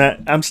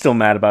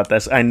mad about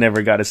this. I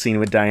never got a scene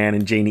with Diane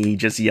and Janie E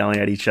just yelling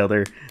at each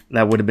other.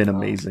 That would have been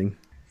amazing.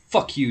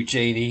 Fuck you,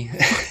 Janie.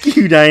 Fuck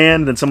you,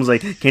 Diane. Then someone's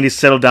like, can you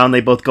settle down?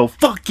 They both go,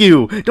 fuck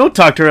you. Don't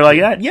talk to her like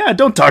that. Yeah,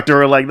 don't talk to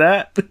her like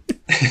that.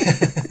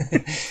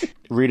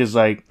 Rita's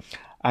like,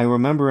 I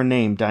remember her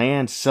name,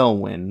 Diane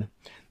Selwyn.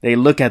 They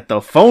look at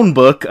the phone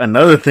book,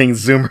 another thing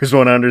Zoomers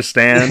won't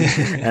understand,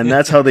 and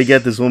that's how they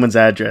get this woman's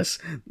address.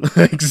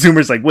 Like,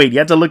 Zoomers like, wait, you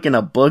have to look in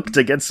a book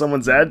to get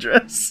someone's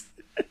address?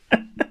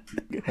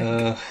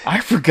 I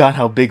forgot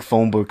how big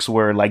phone books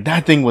were. Like,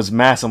 that thing was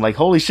massive. I'm like,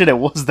 holy shit, it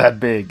was that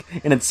big.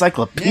 An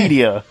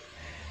encyclopedia. Yeah.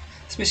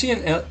 Especially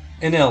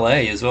in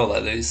LA as well,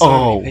 like, there's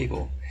so many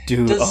people.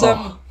 Dude,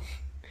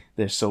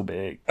 they're so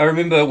big. I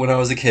remember when I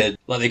was a kid,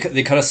 like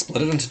they kind of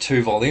split it into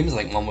two volumes.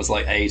 Like one was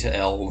like A to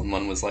L, and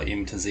one was like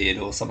M to Z,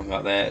 or something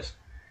like that.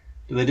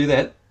 Did they do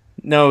that?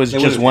 No, it was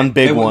just one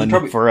big one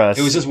for us.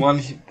 It was just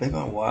one big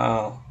one.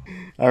 Wow.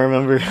 I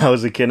remember I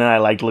was a kid and I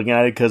liked looking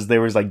at it because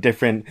there was like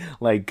different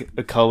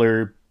like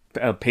color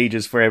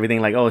pages for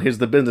everything. Like, oh, here's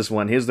the business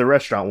one, here's the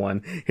restaurant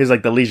one, here's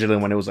like the leisurely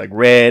one. It was like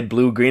red,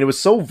 blue, green. It was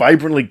so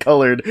vibrantly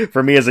colored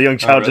for me as a young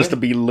child just to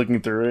be looking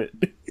through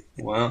it.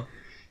 Wow.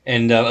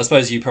 And I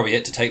suppose you probably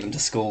had to take them to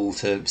school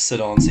to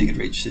sit on so you could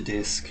reach the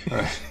desk.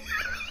 Right.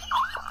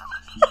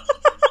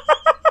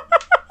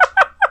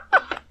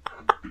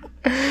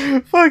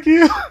 Fuck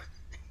you.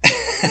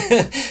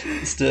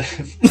 Mr.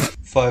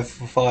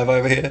 5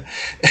 over here.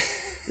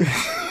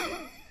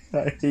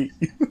 I hate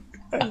you.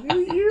 I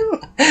hate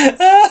you.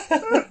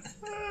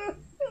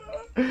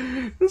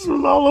 This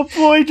was all a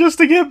ploy just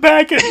to get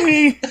back at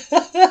me.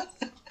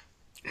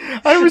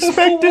 I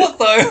respect it. What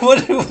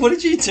though? What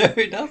did you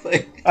do?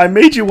 Nothing. I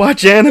made you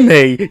watch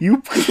anime.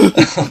 You.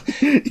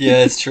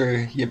 Yeah, it's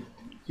true.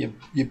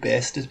 You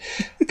bastard.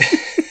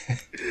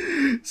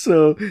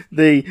 So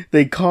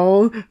they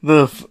call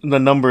the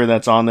number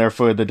that's on there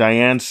for the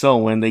Diane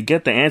Selwyn. They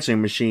get the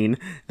answering machine.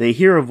 They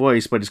hear a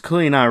voice, but it's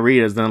clearly not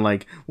Rita's. Then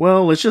like,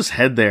 well, let's just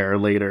head there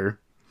later.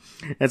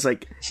 It's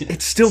like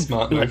it's still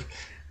smart move.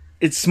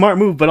 It's smart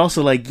move, but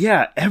also like,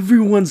 yeah,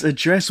 everyone's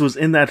address was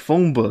in that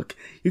phone book.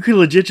 You could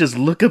legit just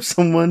look up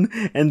someone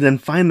and then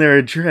find their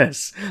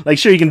address. Like,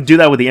 sure, you can do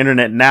that with the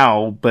internet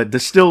now, but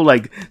there's still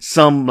like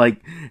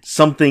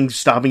something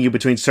stopping you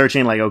between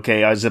searching. Like,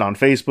 okay, is it on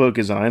Facebook?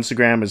 Is it on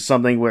Instagram? Is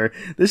something where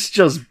this is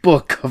just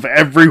book of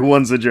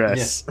everyone's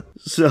address. Yeah.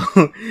 So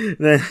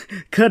then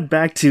cut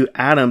back to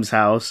Adam's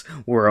house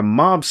where a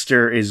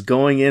mobster is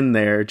going in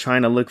there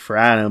trying to look for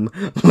Adam.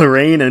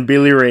 Lorraine and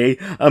Billy Ray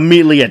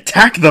immediately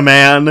attack the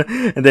man,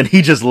 and then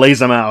he just lays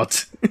them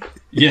out.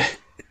 Yeah.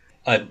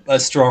 I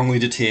strongly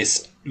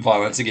detest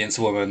violence against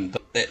women.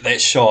 That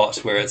shot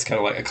where it's kind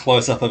of like a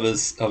close up of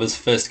his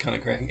fist kind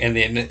of cracking, and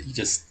then it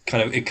just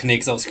kind of it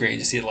connects off screen.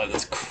 You see it like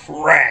this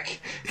crack.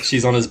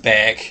 She's on his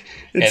back.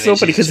 It's so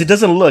funny because it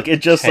doesn't look.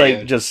 It just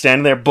like just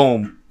standing there,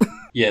 boom.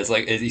 Yeah, it's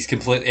like he's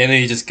complete, and then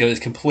he just goes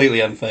completely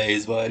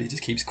unfazed by it. He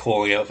just keeps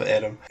calling out for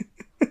Adam.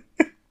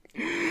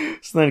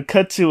 So then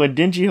cut to a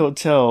dingy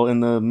hotel in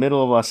the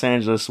middle of Los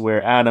Angeles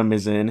where Adam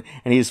is in,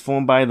 and he's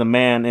informed by the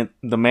man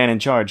in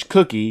charge,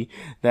 Cookie,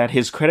 that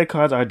his credit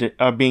cards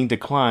are being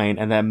declined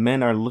and that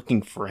men are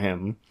looking for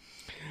him.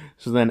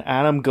 So then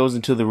Adam goes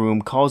into the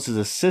room, calls his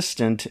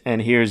assistant,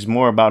 and hears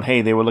more about,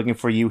 hey, they were looking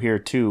for you here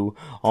too.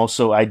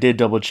 Also, I did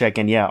double check,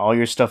 and yeah, all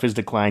your stuff is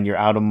declined. You're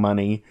out of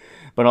money.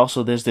 But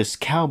also, there's this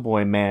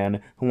cowboy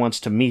man who wants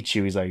to meet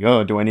you. He's like,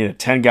 oh, do I need a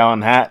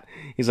 10-gallon hat?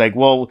 He's like,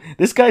 well,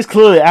 this guy's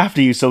clearly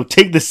after you, so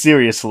take this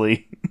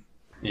seriously.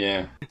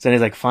 Yeah. So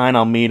he's like, fine,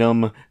 I'll meet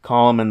him,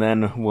 call him, and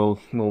then we'll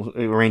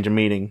arrange a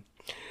meeting.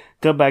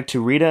 Go back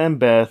to Rita and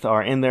Beth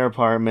are in their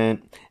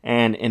apartment,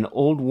 and an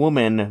old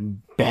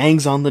woman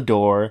bangs on the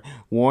door,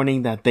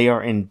 warning that they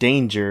are in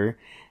danger,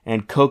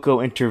 and Coco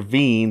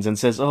intervenes and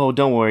says, oh,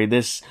 don't worry,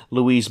 this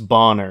Louise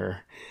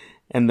Bonner.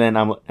 And then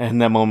I'm in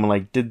that moment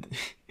like,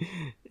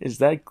 is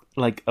that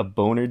like a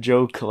boner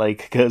joke? Like,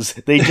 because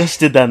they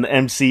just did that in the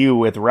MCU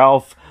with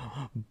Ralph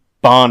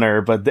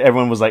Bonner, but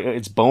everyone was like,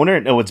 it's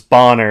Boner? No, it's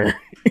Bonner.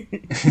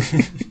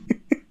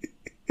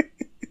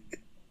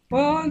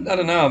 Well, I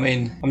don't know. I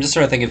mean, I'm just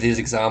trying to think of these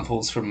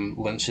examples from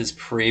Lynch's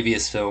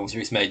previous films where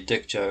he's made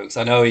dick jokes.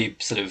 I know he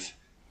sort of,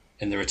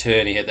 in The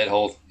Return, he had that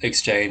whole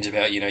exchange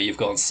about, you've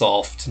gone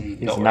soft and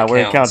not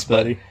where it counts,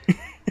 buddy.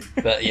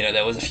 But,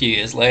 that was a few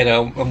years later.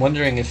 I'm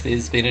wondering if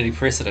there's been any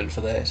precedent for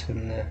that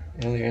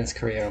earlier in his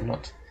career. I'm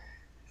not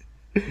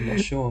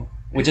sure.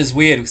 Which is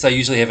weird, because I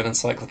usually have an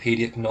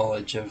encyclopedic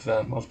knowledge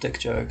of dick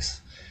jokes.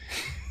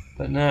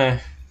 But no,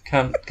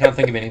 can't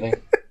think of anything.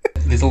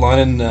 There's a line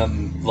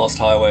in Lost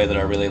Highway that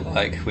I really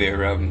like where,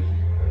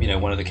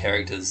 one of the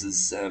characters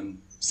is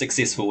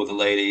successful with the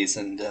ladies,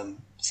 and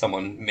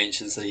someone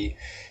mentions he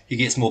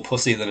gets more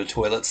pussy than a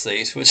toilet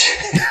seat, which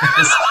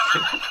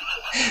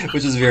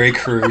is very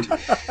crude.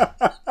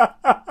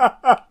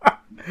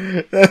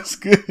 That's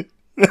good.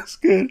 That's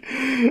good.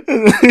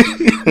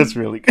 That's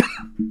really good.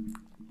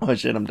 Oh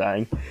shit, I'm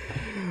dying.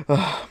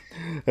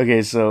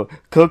 Okay, so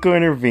Coco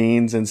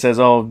intervenes and says,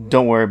 oh,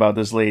 don't worry about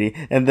this lady,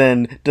 and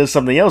then does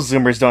something else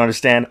Zoomers don't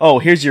understand. Oh,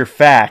 here's your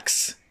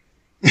fax.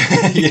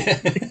 Yeah.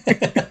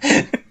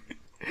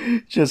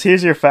 Just,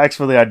 here's your fax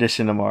for the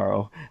audition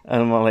tomorrow.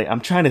 And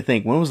I'm trying to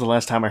think, when was the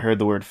last time I heard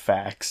the word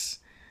fax?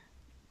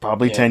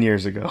 Probably 10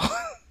 years ago.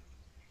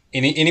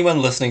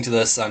 Anyone listening to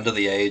this under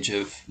the age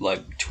of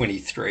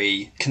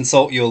 23,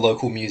 consult your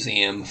local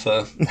museum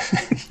for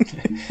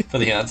for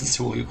the answers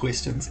to all your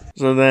questions.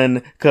 So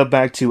then cut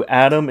back to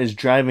Adam is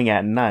driving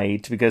at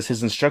night because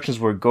his instructions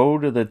were go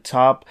to the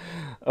top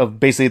of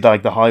basically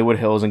the Hollywood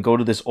Hills and go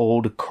to this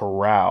old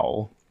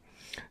corral.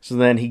 So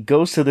then he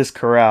goes to this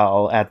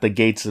corral at the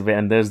gates of it,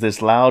 and there's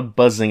this loud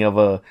buzzing of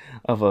a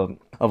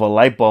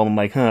light bulb. I'm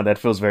like, that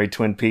feels very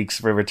Twin Peaks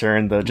for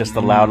Return.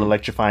 The loud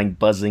electrifying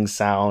buzzing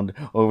sound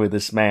over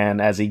this man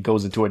as he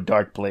goes into a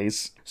dark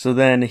place. So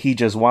then he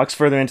just walks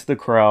further into the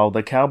corral.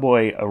 The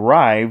cowboy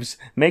arrives,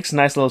 makes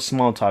nice little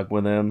small talk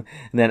with him,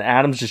 and then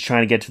Adam's just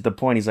trying to get to the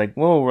point. He's like,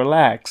 whoa,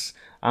 relax.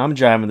 I'm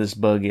driving this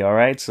buggy, all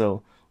right?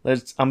 So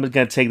I'm going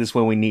to take this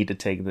where we need to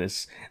take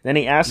this. Then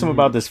he asks him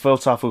about this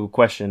philosophical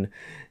question.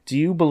 Do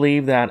you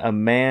believe that a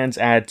man's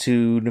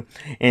attitude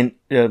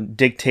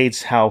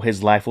dictates how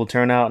his life will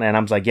turn out? And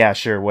I'm like, yeah,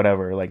 sure,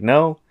 whatever. Like,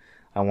 no,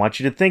 I want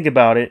you to think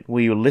about it.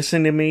 Will you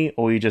listen to me,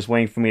 or are you just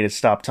waiting for me to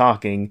stop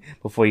talking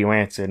before you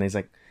answer? And he's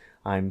like,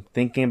 I'm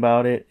thinking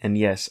about it, and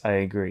yes, I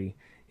agree.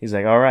 He's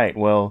like, all right,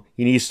 well,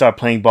 you need to start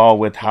playing ball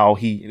with how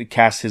he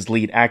casts his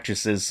lead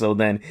actresses. So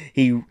then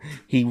he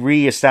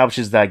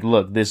reestablishes that,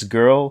 look, this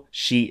girl,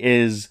 she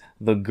is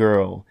the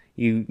girl.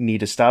 You need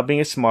to stop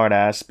being a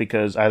smartass,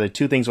 because either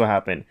two things will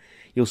happen.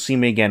 You'll see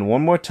me again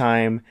one more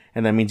time,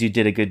 and that means you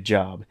did a good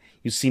job.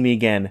 You see me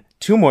again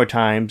 2 more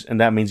times, and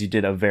that means you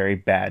did a very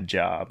bad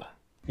job.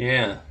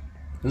 Yeah.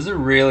 This is a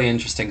really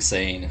interesting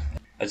scene.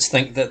 I just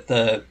think that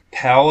the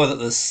power that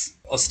this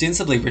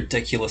ostensibly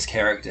ridiculous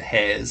character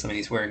has, I mean,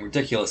 he's wearing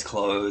ridiculous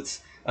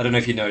clothes. I don't know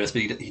if you noticed,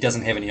 but he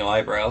doesn't have any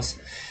eyebrows.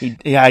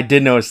 Yeah, I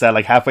did notice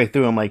that. Halfway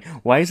through, I'm like,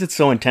 why is it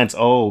so intense?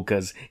 Oh,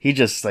 because he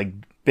just,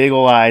 big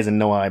ol' eyes and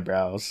no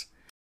eyebrows.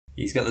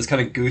 He's got this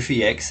kind of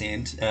goofy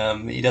accent.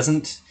 He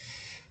doesn't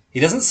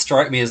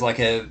strike me as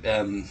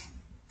an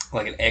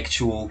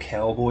actual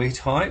cowboy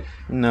type.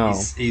 No,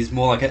 he's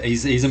more like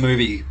he's a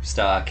movie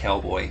star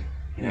cowboy.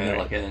 Right.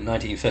 Like a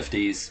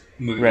 1950s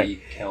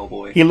movie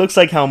cowboy. He looks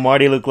like how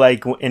Marty looked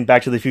like in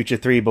Back to the Future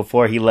 3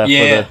 before he left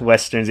for the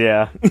westerns.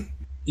 Yeah.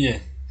 Yeah.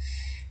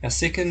 Our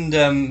second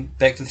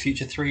Back to the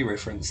Future 3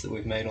 reference that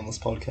we've made on this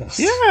podcast.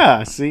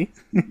 Yeah, see?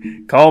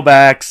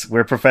 Callbacks.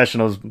 We're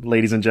professionals,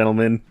 ladies and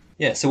gentlemen.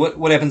 Yeah, so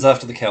what happens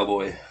after the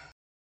cowboy?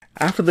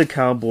 After the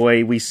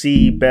cowboy, we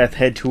see Beth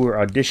head to her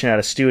audition at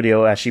a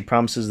studio as she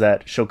promises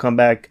that she'll come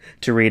back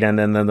to Rita and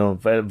then they'll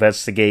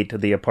investigate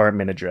the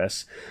apartment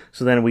address.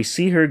 So then we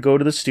see her go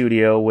to the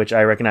studio, which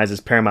I recognize as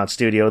Paramount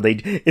Studio.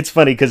 It's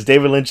funny because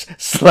David Lynch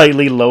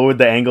slightly lowered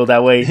the angle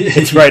that way.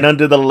 It's right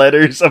under the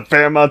letters of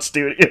Paramount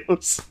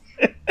Studios.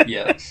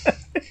 Yeah.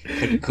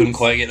 Couldn't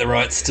quite get the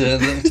rights to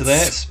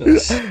that.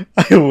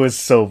 But It was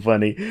so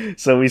funny.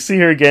 So we see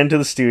her again to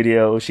the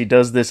studio. She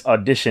does this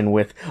audition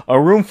with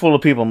a room full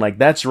of people. I'm like,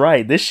 that's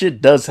right. This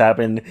shit does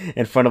happen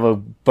in front of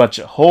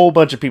a whole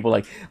bunch of people.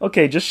 Like,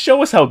 okay, just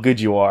show us how good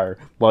you are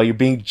while you're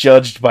being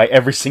judged by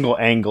every single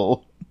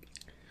angle.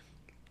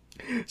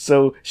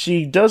 So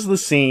she does the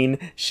scene.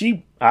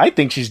 I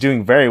think she's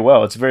doing very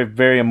well. It's a very,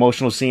 very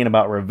emotional scene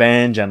about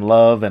revenge and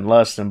love and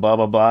lust and blah,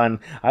 blah, blah. And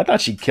I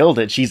thought she killed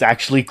it. She's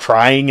actually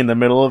crying in the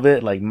middle of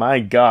it. Like, my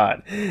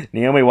God.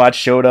 Naomi Watts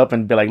showed up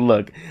and be like,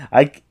 look,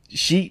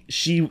 she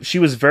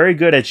was very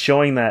good at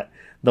showing that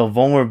the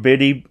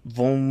vulnerability,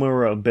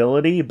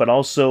 but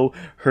also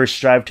her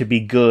strive to be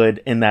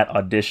good in that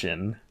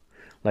audition.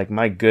 Like,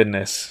 my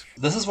goodness.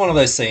 This is one of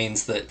those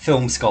scenes that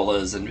film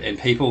scholars and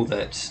people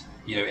that,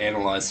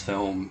 analyze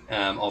film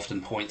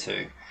often point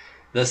to.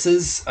 This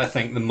is, I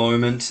think, the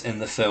moment in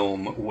the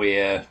film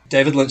where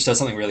David Lynch does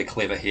something really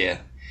clever here.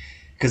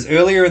 Because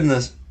earlier in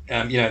the,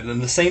 in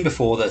the scene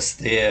before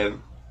this,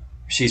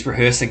 she's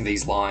rehearsing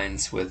these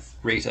lines with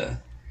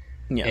Rita.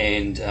 Yeah.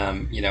 And,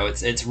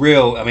 it's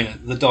real. I mean,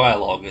 the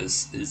dialogue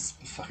is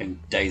fucking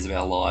Days of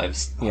Our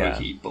Lives,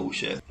 hokey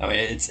bullshit. I mean,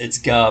 it's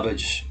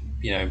garbage,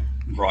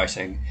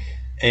 writing.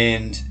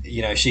 And,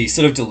 she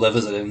sort of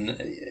delivers it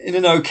in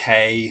an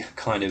okay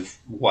kind of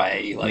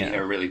way, like,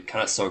 really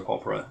kind of soap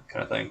opera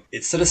kind of thing.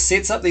 It sort of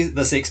sets up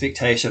this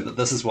expectation that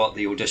this is what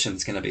the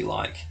audition's going to be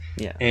like.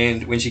 Yeah.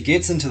 And when she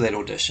gets into that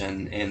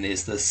audition and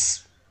there's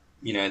this,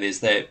 there's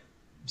that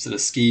sort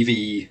of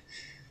skeevy,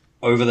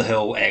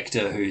 over-the-hill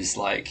actor who's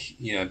like,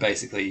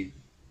 basically,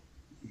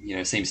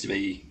 seems to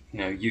be,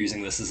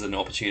 using this as an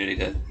opportunity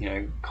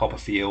to, cop a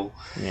feel.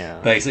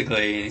 Yeah.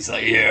 Basically, and he's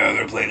like, yeah, I'm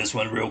going to play this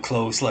one real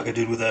close like I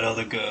did with that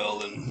other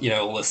girl, and,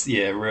 all this,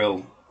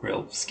 real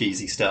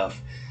skeezy stuff.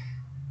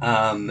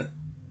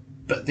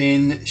 But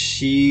then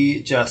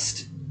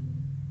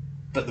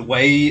but the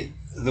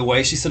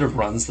way she sort of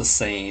runs the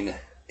scene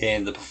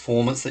and the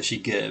performance that she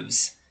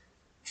gives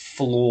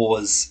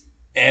floors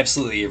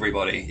absolutely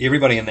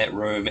everybody in that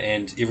room,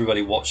 and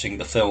everybody watching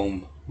the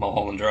film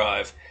Mulholland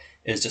Drive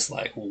is just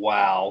like,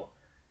 wow.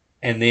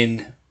 And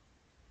then,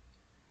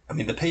 and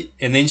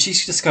then she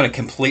just kind of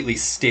completely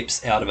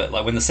steps out of it.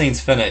 Like when the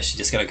scene's finished, she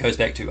just kind of goes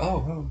back to,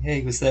 oh,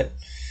 hey,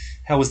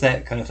 how was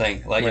that kind of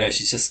thing? Like, right.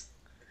 She's just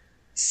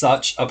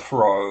such a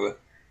pro,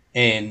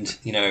 and,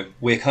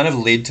 we're kind of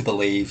led to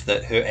believe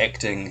that her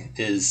acting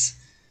is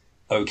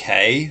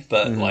okay,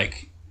 but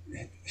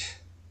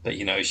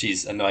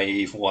she's a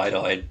naive,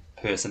 wide-eyed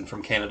person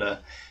from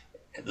Canada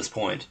at this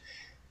point.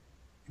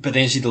 But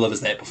then she delivers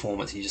that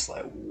performance, and you're just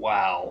like,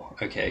 wow,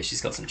 okay,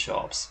 she's got some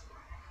chops.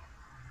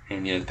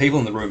 And, the people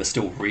in the room are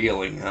still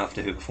reeling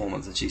after her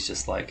performance, and she's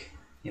just like,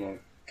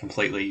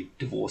 completely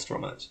divorced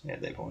from it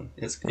at that point.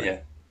 It's,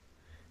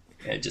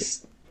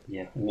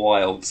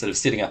 wild, sort of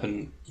setting up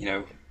an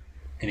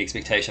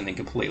expectation and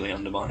completely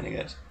undermining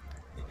it.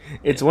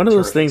 It's one of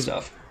those things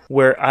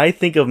where I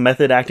think of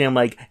method acting. I'm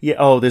like,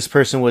 this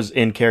person was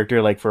in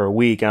character like for a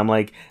week. I'm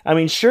like, I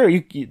mean,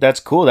 sure, that's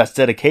cool, that's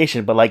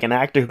dedication, but like an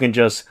actor who can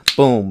just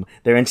boom,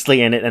 they're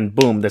instantly in it, and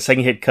boom, the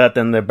second hit cut,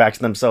 then they're back to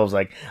themselves.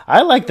 Like,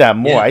 I like that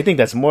more. I think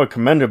that's more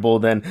commendable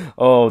than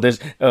there's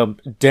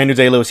Daniel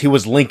Day-Lewis. He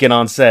was Lincoln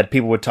on set.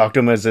 People would talk to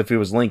him as if he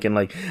was Lincoln.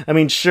 Like, I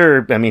mean,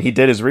 sure, he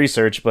did his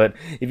research, but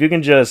if you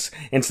can just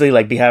instantly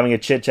like be having a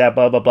chit chat,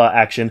 blah blah blah,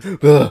 action,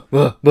 blah,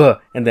 blah, blah,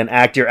 and then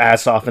act your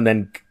ass off, and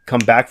then come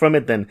back from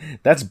it, then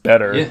that's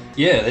better.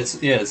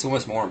 It's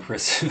almost more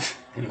impressive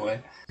in a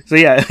way. So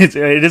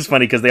it is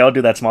funny because they all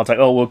do that small talk.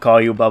 Oh, we'll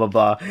call you, blah blah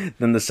blah.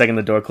 Then the second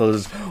the door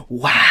closes,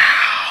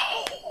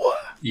 wow.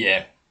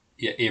 Yeah,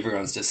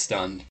 everyone's just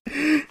stunned.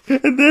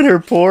 And then her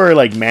poor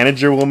like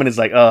manager woman is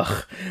like,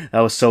 ugh, that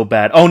was so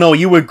bad. Oh no,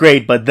 you were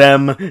great, but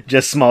them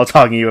just small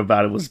talking you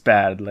about it was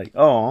bad. Like,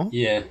 oh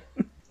yeah.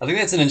 I think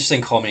that's an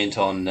interesting comment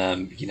on,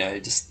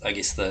 just, I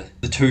guess, the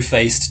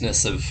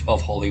two-facedness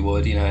of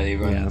Hollywood.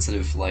 Everyone sort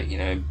of, like,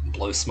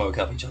 blows smoke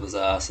up each other's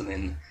ass and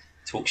then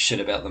talk shit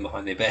about them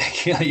behind their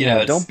back.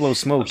 Don't blow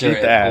smoke, eat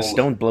the ass.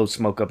 Don't blow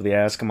smoke up the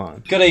ass, come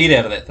on. Gotta eat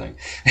out of that thing.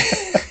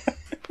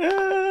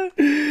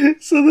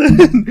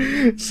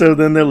 So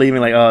then they're leaving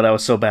like, oh, that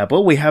was so bad,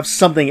 but we have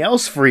something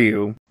else for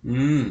you.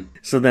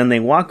 So then they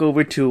walk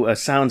over to a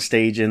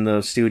soundstage in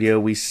the studio.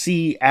 We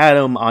see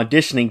Adam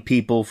auditioning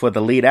people for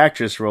the lead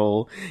actress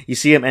role. You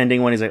see him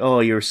ending when he's like,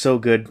 oh, you're so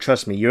good,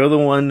 trust me, you're the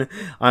one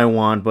I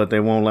want, but they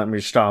won't let me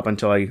stop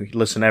until I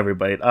listen to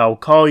everybody. I'll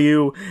call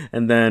you,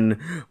 and then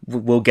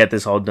we'll get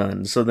this all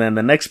done. So then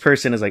the next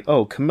person is like,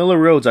 oh, Camilla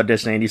Rhodes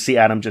auditioning, and you see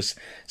Adam just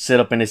sit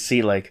up in his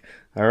seat like,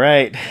 all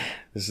right,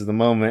 this is the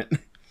moment.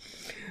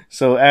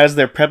 So as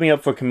they're prepping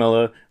up for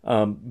Camilla,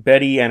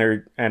 Betty and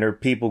her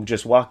people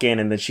just walk in,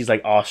 and then she's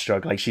like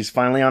awestruck. Like, she's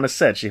finally on a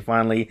set. She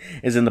finally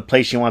is in the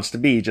place she wants to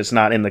be, just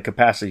not in the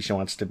capacity she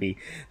wants to be.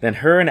 Then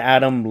her and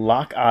Adam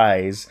lock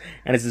eyes,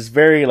 and it's this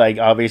very, like,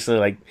 obviously,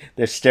 like,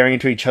 they're staring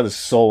into each other's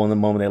soul in the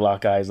moment they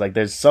lock eyes. Like,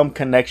 there's some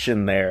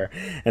connection there.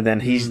 And then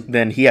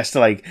he has to,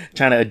 like,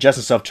 trying to adjust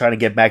himself, trying to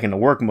get back into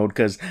work mode,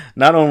 because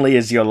not only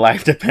is your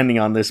life depending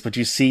on this, but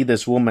you see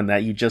this woman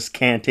that you just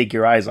can't take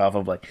your eyes off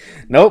of. Like,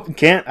 nope,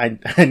 can't. I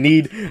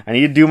need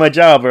to do my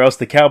job, or else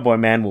the cowboy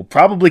man will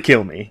probably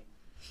kill me.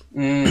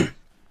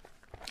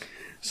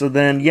 So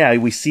then,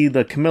 we see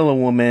the Camilla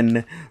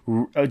woman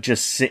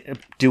just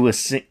do a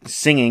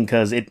singing,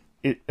 because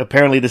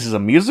apparently this is a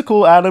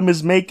musical Adam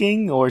is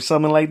making or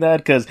something like that,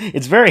 because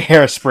it's very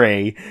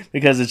Hairspray,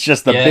 because it's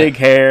just the big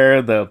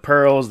hair, the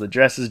pearls, the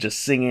dresses, just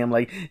singing. I'm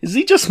like, is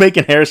he just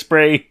making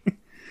Hairspray?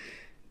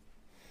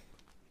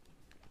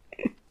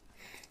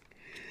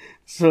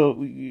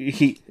 So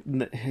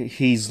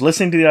he's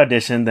listening to the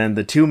audition. Then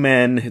the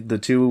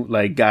two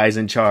like guys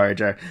in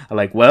charge are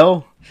like,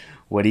 well,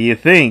 what do you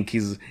think? He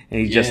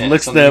just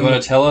looks at them. You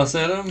want to tell us,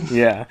 Adam?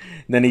 Yeah.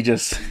 Then he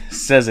just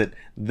says it.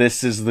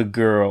 This is the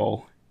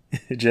girl.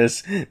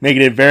 Just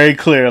making it very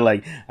clear,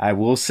 like, I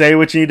will say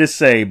what you need to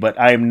say, but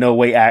I am no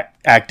way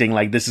acting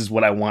like this is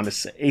what I want to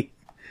say.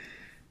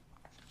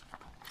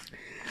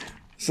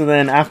 So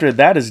then after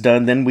that is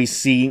done, then we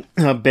see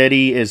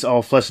Betty is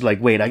all flustered,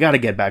 like, wait, I gotta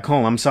get back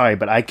home. I'm sorry,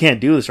 but I can't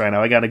do this right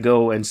now. I gotta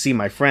go and see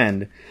my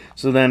friend.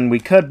 So then we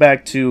cut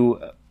back to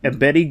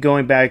Betty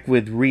going back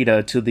with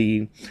Rita to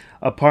the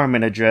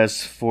apartment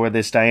address for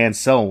this Diane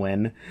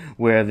Selwyn,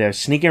 where they're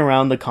sneaking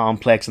around the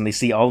complex and they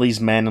see all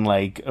these men in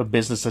like a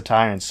business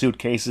attire and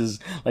suitcases.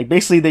 Like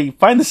basically they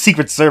find the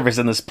Secret Service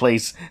in this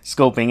place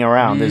scoping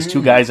around. There's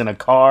two guys in a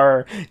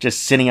car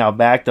just sitting out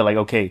back. They're like,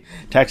 okay,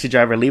 taxi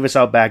driver, leave us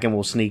out back and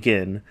we'll sneak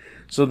in.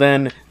 So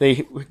then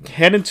they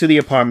head into the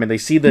apartment. They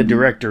see the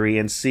directory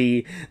and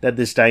see that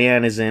this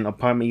Diane is in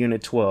apartment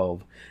unit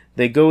 12.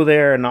 They go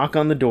there, knock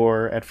on the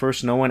door. At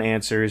first, no one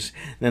answers.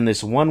 Then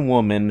this one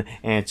woman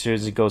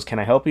answers. It goes, "Can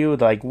I help you?"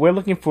 They're like, "We're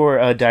looking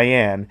for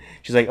Diane."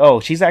 She's like, "Oh,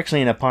 she's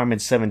actually in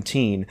apartment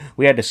 17.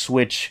 We had to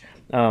switch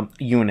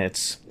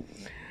units."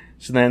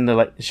 So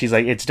then she's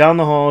like, "It's down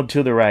the hall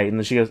to the right." And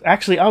then she goes,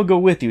 "Actually, I'll go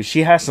with you.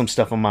 She has some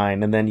stuff of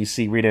mine." And then you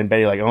see Rita and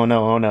Betty like, "Oh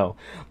no, oh no."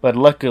 But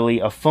luckily,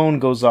 a phone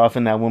goes off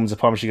in that woman's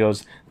apartment. She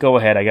goes, "Go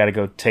ahead, I gotta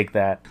go take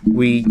that."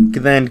 We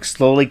then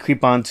slowly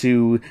creep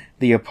onto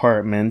the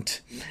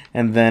apartment.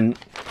 And then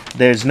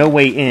there's no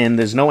way in.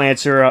 There's no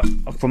answer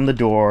from the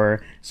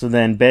door. So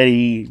then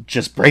Betty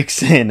just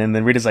breaks in. And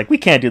then Rita's like, "We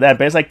can't do that."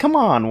 Betty's like, "Come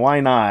on, why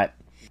not?"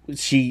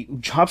 She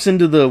hops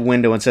into the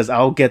window and says,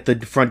 "I'll get the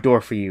front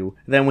door for you."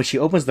 Then when she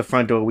opens the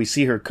front door, we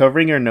see her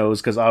covering her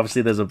nose because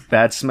obviously there's a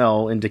bad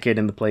smell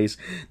indicating the place.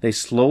 They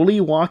slowly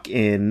walk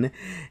into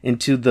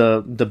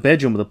the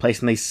bedroom of the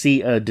place, and they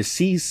see a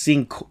deceased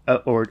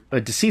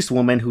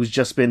woman who's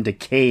just been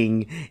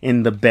decaying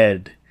in the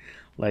bed.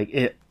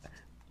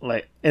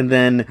 And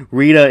then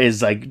Rita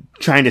is like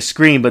trying to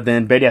scream, but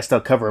then Betty has to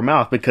cover her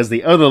mouth because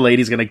the other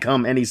lady's gonna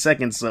come any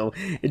second. So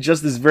it's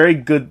just this very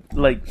good,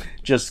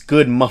 just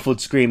good muffled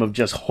scream of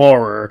just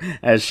horror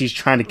as she's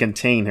trying to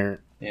contain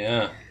her.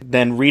 Yeah.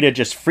 Then Rita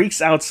just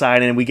freaks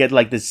outside, and we get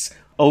like this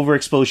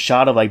overexposed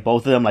shot of like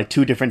both of them, like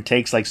two different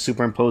takes, like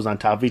superimposed on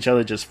top of each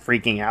other, just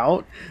freaking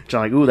out. Which I'm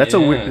like, ooh,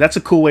 that's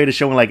a cool way to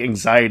show like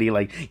anxiety.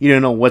 Like you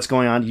don't know what's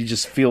going on, you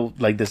just feel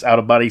like this out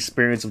of body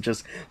experience of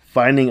just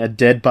finding a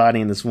dead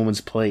body in this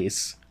woman's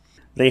place.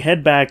 They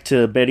head back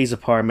to Betty's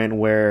apartment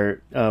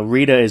where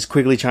Rita is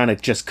quickly trying to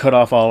just cut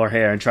off all her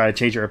hair and try to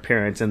change her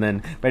appearance. And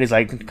then Betty's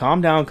like, calm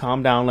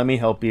down, let me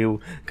help you,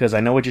 because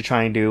I know what you're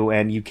trying to do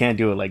and you can't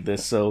do it like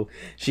this. So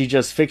she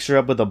just fixes her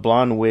up with a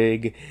blonde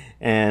wig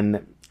and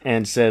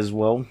says,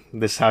 well,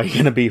 this is how you're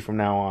going to be from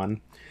now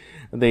on.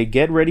 They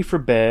get ready for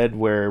bed,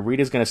 where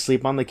Rita's going to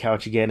sleep on the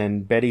couch again,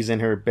 and Betty's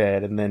in her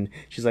bed. And then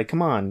she's like,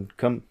 come on,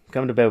 come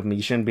to bed with me.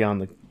 You shouldn't be on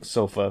the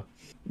sofa.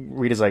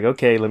 Rita's like,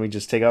 okay, let me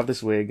just take off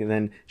this wig. And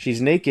then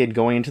she's naked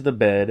going into the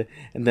bed,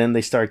 and then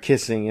they start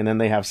kissing, and then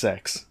they have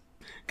sex.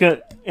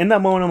 In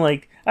that moment, I'm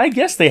like, I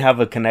guess they have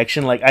a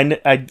connection. Like,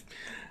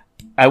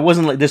 I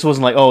wasn't like, this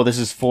wasn't like, oh, this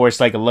is forced,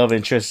 like a love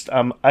interest.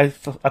 I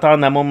thought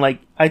in that moment, like,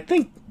 I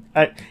think,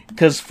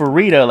 because for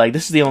Rita, like,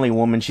 this is the only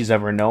woman she's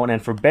ever known,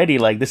 and for Betty,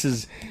 like, this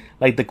is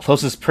like the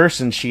closest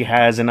person she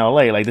has in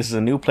LA. Like, this is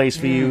a new place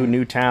for you,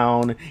 new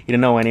town, you don't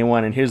know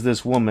anyone, and here's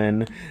this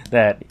woman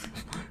that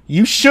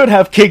you should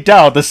have kicked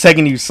out the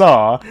second you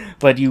saw,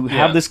 but you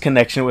have this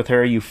connection with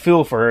her, you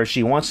feel for her,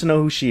 she wants to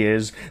know who she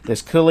is,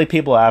 there's clearly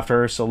people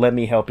after her, so let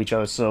me help each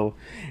other. So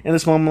in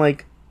this moment,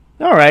 like,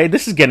 alright,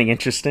 this is getting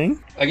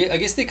interesting. I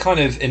guess they're kind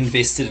of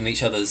invested in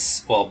each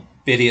other's, well,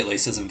 Betty at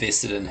least is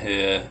invested in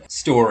her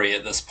story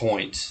at this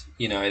point.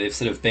 You know, they've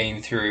sort of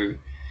been through,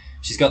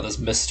 she's got this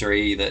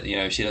mystery that, you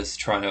know, she is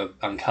trying to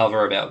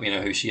uncover about, you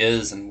know, who she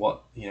is and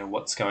what, you know,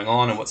 what's going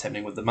on and what's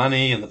happening with the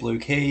money and the blue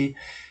key.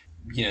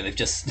 You know, we've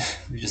just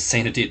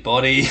seen a dead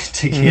body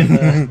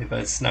together. They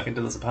both snuck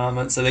into this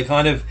apartment, so they're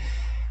kind of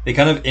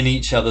in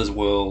each other's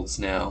worlds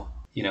now.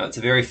 You know, it's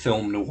a very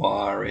film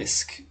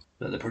noir-esque.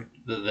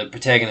 The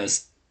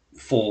protagonist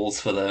falls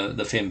for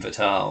the femme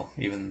fatale,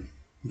 even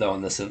though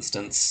in this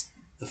instance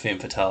the femme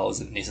fatale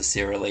isn't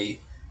necessarily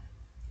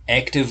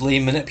actively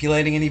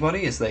manipulating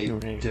anybody as they do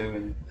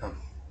in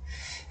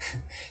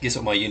guess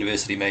what my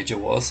university major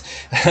was.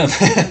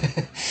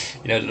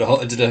 You know,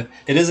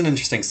 it is an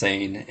interesting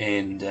scene,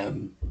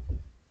 and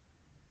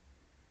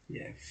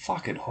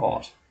fucking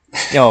hot.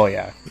 Oh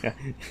yeah.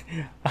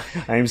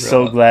 I'm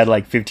so glad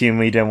like 15 of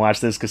me didn't watch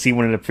this, because he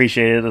wouldn't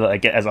appreciate it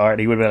like as art.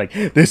 He would have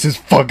been like, this is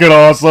fucking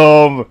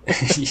awesome.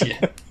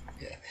 yeah.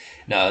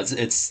 No,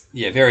 it's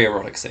very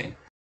erotic scene.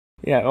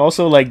 Yeah,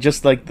 also like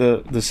just like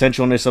the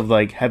sensualness of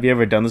like, have you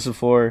ever done this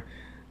before?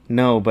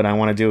 No, but I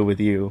want to do it with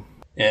you.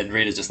 And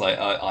Rita's just like,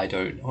 I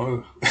don't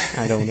know.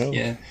 I don't know.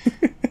 Yeah,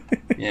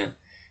 yeah.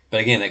 But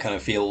again, that kind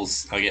of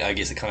feels. I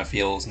guess it kind of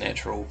feels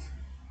natural.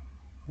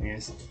 I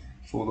guess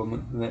for them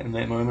in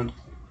that moment.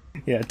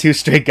 Yeah, two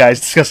straight guys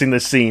discussing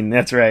this scene.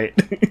 That's right.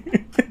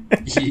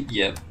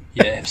 Yeah,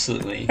 yeah,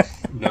 absolutely.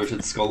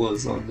 Noted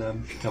scholars on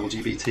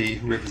LGBT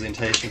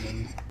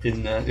representation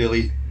in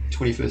early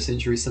 21st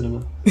century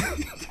cinema.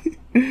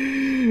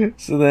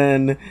 So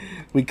then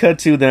we cut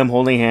to them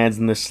holding hands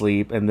in their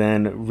sleep, and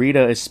then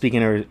Rita is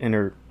speaking in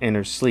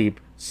her sleep.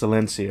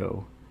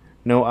 Silencio,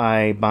 no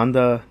hay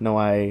banda, no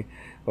hay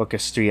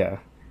orquestra,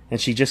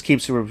 and she just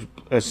keeps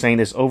saying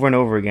this over and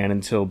over again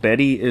until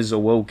Betty is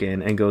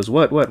awoken and goes,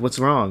 what's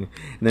wrong?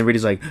 And then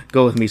Rita's like,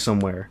 go with me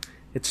somewhere.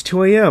 It's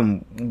 2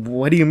 a.m.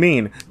 What do you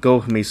mean? Go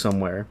with me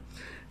somewhere.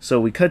 So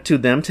we cut to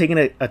them taking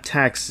a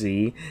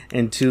taxi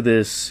into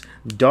this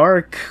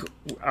dark,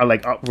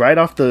 right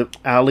off the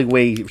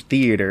alleyway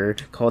theater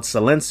called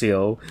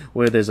Silencio,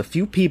 where there's a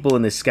few people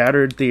in this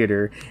scattered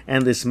theater,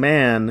 and this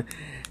man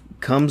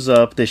comes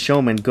up. The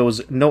showman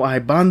goes, "No hay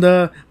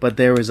banda, but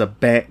there is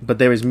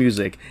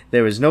music.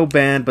 There is no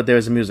band, but there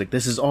is music.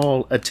 This is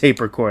all a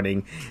tape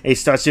recording." And he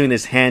starts doing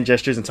this hand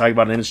gestures and talking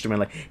about an instrument.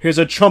 Like, here's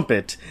a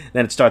trumpet.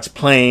 Then it starts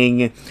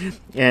playing,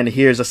 and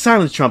here's a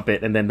silent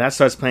trumpet, and then that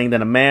starts playing.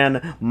 Then a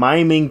man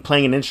miming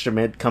playing an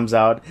instrument comes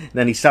out. And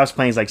then he stops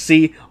playing. He's like,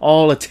 "See,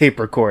 all a tape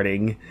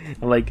recording."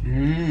 I'm like,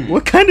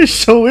 what kind of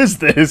show is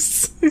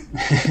this?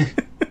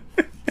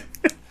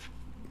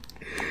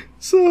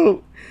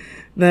 So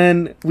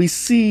then we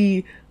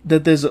see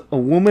that there's a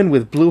woman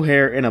with blue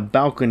hair in a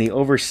balcony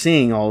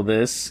overseeing all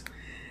this.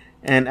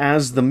 And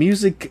as the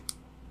music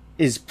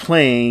is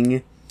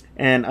playing,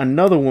 and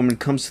another woman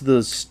comes to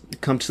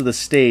the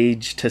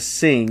stage to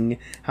sing,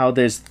 how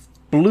there's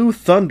blue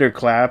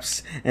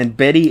thunderclaps, and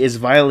Betty is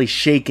violently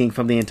shaking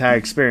from the entire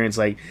experience.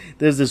 Like,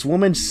 there's this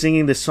woman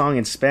singing this song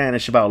in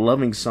Spanish about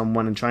loving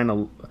someone and trying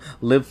to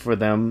live for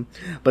them,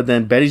 but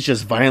then Betty's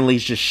just violently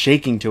just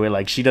shaking to it,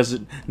 like she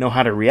doesn't know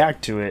how to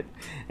react to it.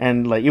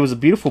 And like, it was a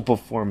beautiful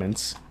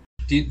performance.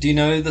 Do you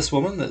know this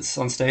woman that's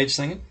on stage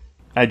singing?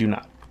 I do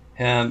not.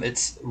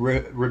 It's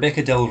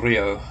Rebecca Del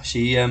Rio.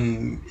 She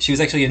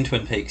was actually in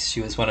Twin Peaks. She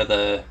did one of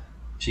the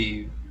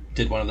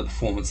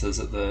performances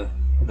at the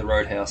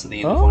Roadhouse at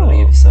the end of one of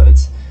the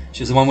episodes.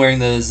 She was the one wearing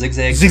the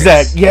zigzag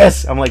dress.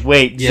 Yes, I'm like,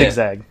 wait, yeah.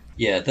 Zigzag.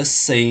 Yeah, this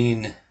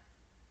scene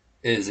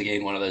is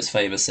again one of those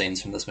famous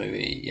scenes from this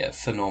movie. Yeah,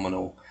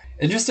 phenomenal.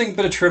 Interesting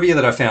bit of trivia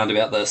that I found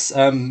about this.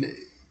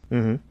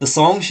 The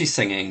song she's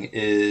singing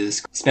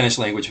is Spanish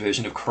language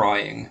version of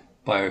 "Crying"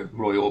 by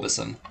Roy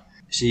Orbison.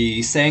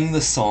 She sang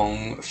the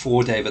song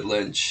for David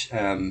Lynch.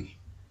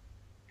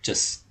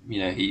 Just,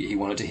 he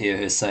wanted to hear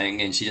her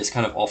sing, and she just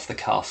kind of off the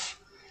cuff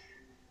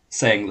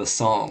sang the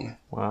song.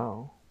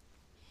 Wow.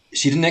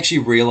 She didn't actually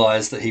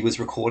realize that he was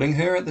recording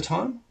her at the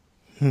time.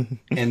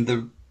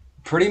 And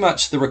pretty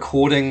much the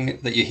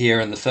recording that you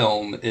hear in the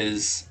film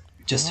is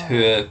just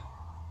her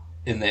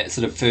in that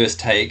sort of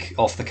first take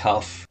off the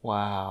cuff.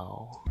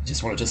 Wow.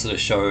 Just wanted to sort of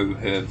show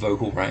her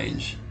vocal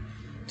range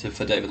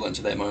for David Lynch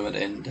at that moment,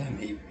 and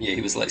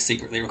he was like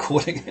secretly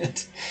recording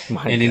it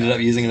ended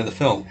up using it in the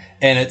film,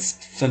 and it's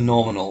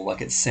phenomenal.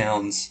 Like, it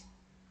sounds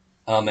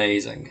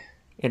amazing.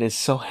 It is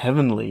so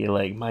heavenly,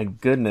 like, my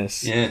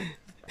goodness. Yeah.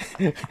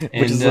 Which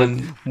is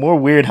like more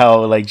weird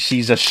how like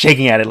she's just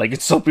shaking at it, like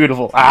it's so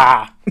beautiful.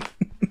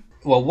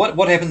 Well,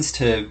 what happens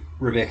to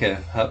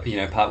Rebecca,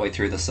 partway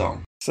through the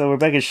song? So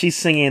Rebecca, she's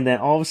singing, and then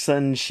all of a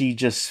sudden she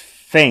just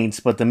faints,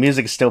 but the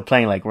music is still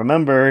playing. Like,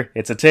 remember,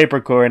 it's a tape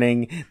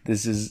recording.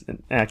 This is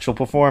an actual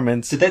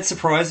performance. Did that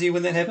surprise you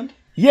when that happened?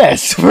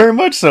 Yes, very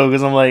much so,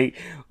 because I'm like,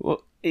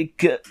 well,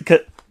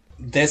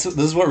 this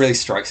is what really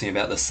strikes me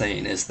about this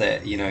scene, is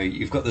that,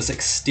 you've got this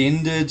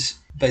extended,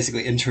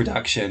 basically,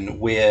 introduction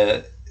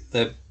where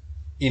the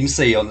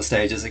MC on the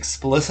stage is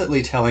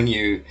explicitly telling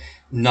you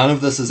none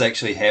of this is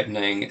actually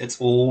happening. It's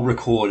all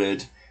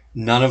recorded.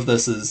 None of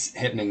this is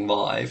happening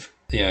live.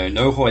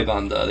 No hoy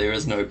banda. There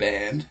is no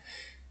band.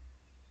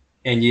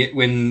 And yet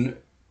when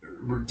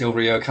Del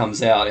Rio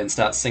comes out and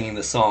starts singing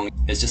the song,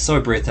 it's just so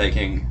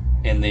breathtaking.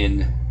 And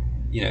then,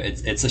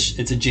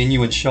 it's a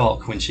genuine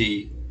shock when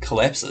she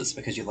collapses,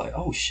 because you're like,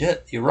 oh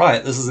shit, you're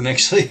right. This isn't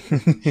actually.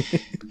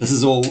 This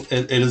is all.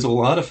 It is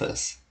all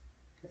artifice.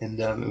 And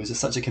it was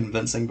just such a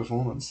convincing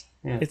performance.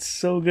 Yeah. It's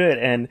so good.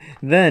 And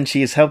then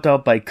she is helped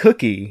out by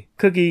Cookie.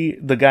 Cookie,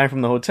 the guy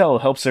from the hotel,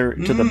 helps her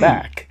to the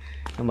back.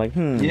 I'm like,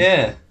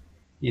 Yeah,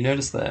 you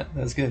noticed that.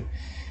 That was good.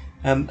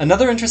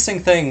 Another interesting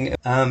thing,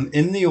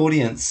 in the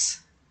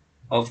audience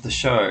of the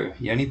show,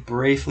 you only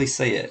briefly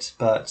see it,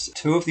 but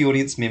two of the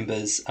audience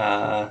members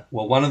are,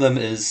 one of them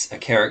is a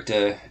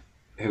character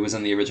who was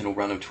in the original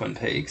run of Twin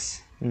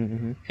Peaks.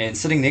 Mm-hmm. And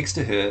sitting next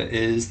to her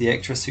is the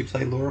actress who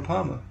played Laura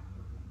Palmer.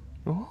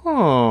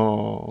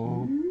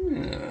 Oh.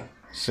 Yeah.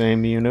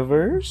 Same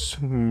universe?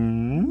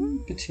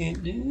 Maybe.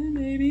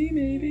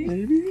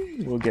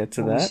 Maybe. We'll get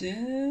to that.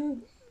 Yeah.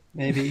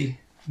 Maybe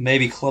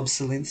Maybe Club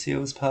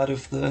Silencio is part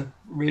of the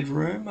Red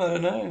Room. I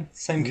don't know.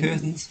 Same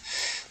curtains.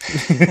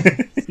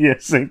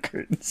 Yes, same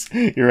curtains.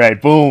 You're right.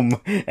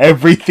 Boom.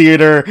 Every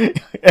theater,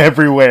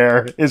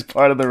 everywhere is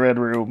part of the Red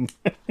Room.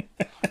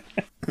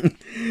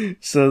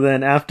 So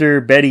then, after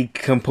Betty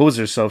composes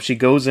herself, she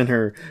goes in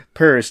her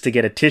purse to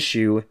get a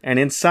tissue, and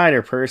inside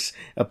her purse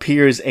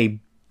appears a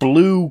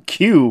blue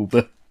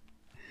cube.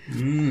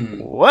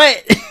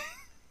 What?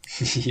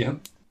 Yep.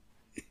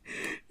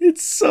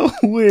 It's so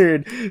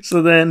weird.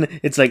 So then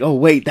it's like, oh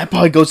wait, that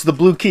probably goes to the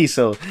blue key.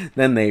 So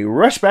then they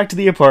rush back to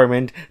the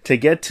apartment to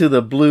get to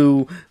the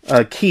blue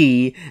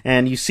key,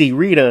 and you see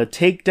Rita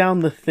take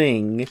down the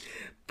thing,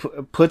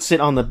 puts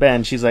it on the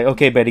bed. She's like,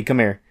 okay, Betty, come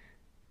here.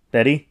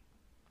 Betty?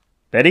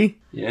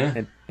 Yeah.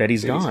 And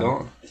Betty's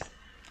gone.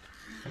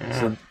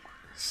 So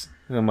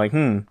I'm like,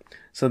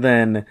 So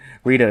then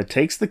Rita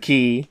takes the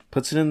key,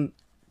 puts it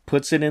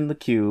in the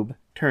cube,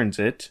 turns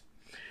it.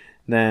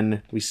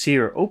 Then we see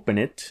her open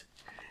it,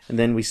 and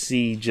then we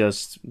see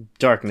just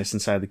darkness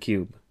inside the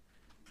cube.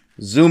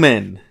 Zoom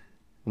in.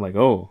 I'm like,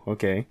 oh,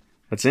 okay.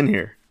 What's in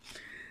here?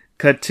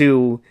 Cut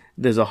to,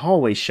 there's a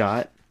hallway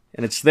shot,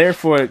 and it's there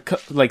for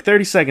like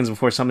 30 seconds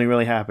before something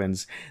really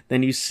happens.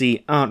 Then you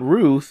see Aunt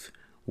Ruth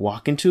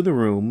walk into the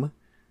room.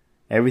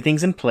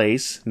 Everything's in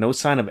place. No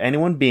sign of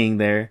anyone being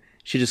there.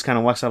 She just kind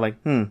of walks out like,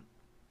 And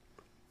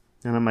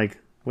I'm like,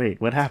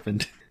 wait, what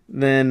happened?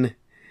 Then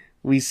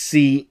we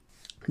see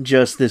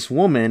just this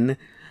woman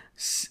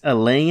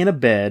laying in a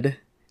bed,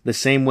 the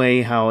same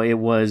way how it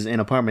was in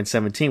apartment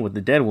 17 with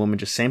the dead woman,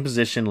 just same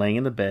position, laying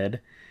in the bed.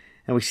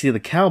 And we see the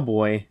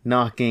cowboy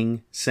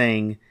knocking,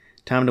 saying,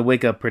 time to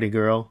wake up, pretty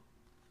girl.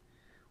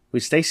 We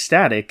stay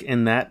static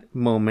in that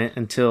moment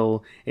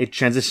until it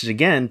transitions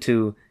again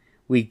to,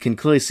 we can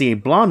clearly see a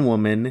blonde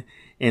woman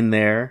in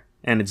there,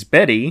 and it's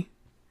Betty,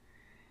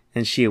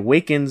 and she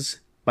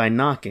awakens by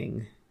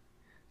knocking.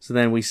 So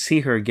then we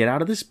see her get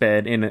out of this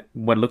bed in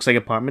what looks like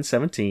apartment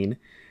 17.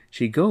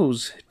 She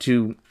goes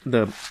to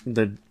the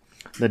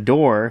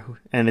door,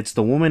 and it's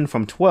the woman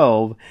from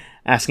 12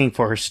 asking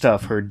for her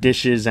stuff, her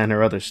dishes and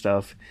her other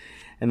stuff.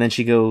 And then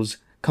she goes,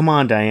 come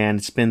on, Diane,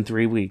 it's been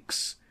 3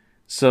 weeks.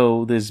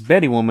 So this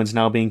Betty woman's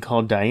now being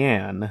called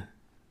Diane.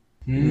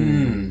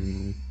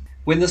 When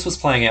this was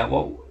playing out,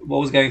 what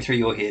was going through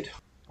your head?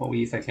 What were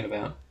you thinking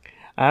about?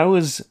 I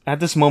was, at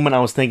this moment, I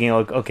was thinking,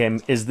 like, okay,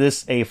 is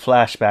this a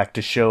flashback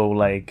to show,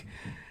 like,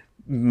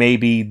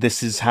 maybe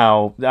this is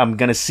how I'm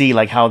gonna see,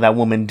 like, how that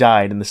woman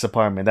died in this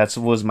apartment. That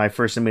was my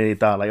first immediate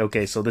thought. Like,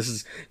 okay, so this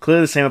is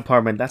clearly the same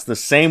apartment. That's the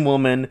same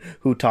woman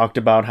who talked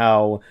about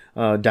how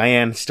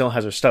Diane still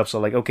has her stuff. So,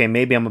 like, okay,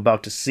 maybe I'm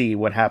about to see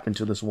what happened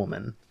to this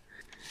woman.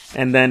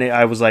 And then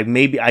I was like,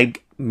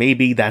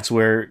 maybe that's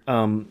where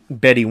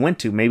Betty went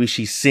to. Maybe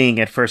she's seeing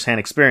it firsthand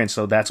experience,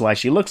 so that's why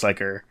she looks like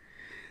her.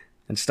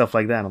 And stuff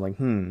like that. I'm like,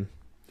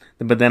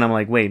 But then I'm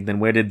like, wait, then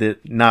where did the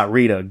not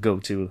Rita go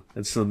to?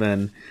 And so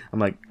then I'm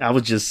like, I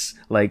was just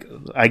like,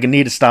 I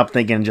need to stop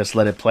thinking and just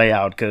let it play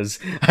out, because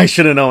I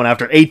should have known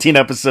after 18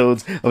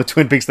 episodes of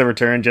Twin Peaks: The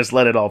Return, just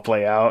let it all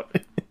play out.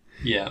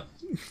 Yeah.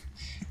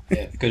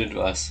 Yeah, good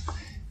advice.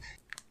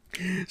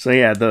 So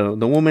yeah, the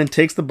woman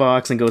takes the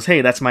box and goes, hey,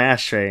 that's my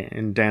ashtray.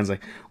 And Dan's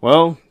like,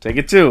 well, take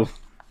it too.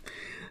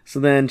 So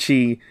then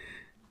she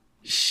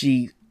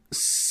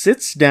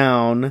sits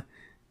down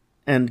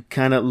and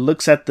kind of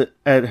looks at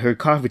her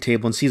coffee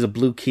table and sees a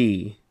blue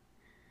key.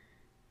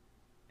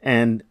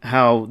 And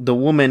how the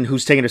woman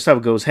who's taking her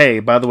stuff goes, hey,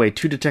 by the way,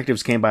 2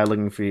 detectives came by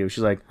looking for you.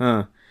 She's like,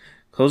 huh.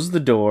 Closes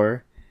the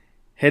door,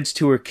 heads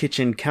to her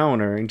kitchen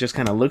counter, and just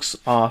kind of looks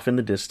off in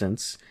the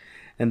distance.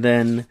 And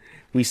then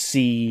we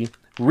see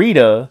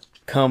Rita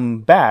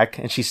come back,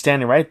 and she's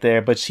standing right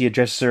there, but she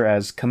addresses her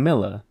as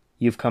Camilla.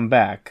 You've come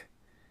back.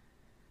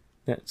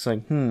 It's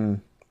like,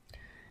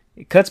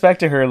 It cuts back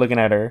to her looking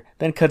at her,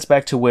 then cuts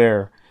back to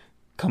where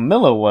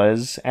Camilla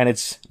was, and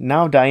it's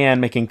now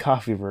Diane making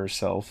coffee for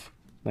herself.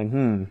 Like,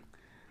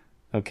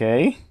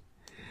 okay.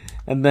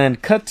 And then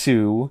cut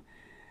to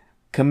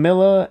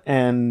Camilla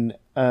and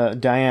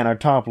Diane are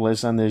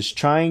topless, and they're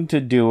trying to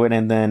do it,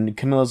 and then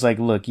Camilla's like,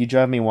 look, you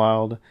drive me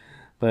wild,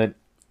 but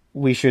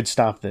we should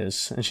stop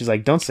this. And she's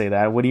like, don't say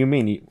that. What do you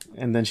mean?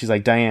 And then she's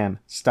like, Diane,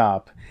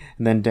 stop.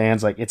 And then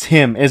Diane's like, it's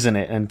him, isn't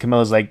it? And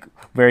Camilla's like,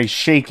 very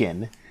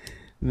shaken.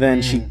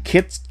 Then she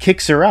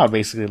kicks her out,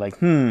 basically, like,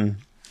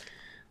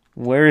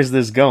 where is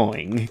this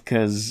going?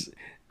 Because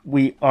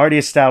we already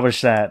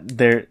established that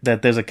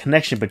there's a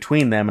connection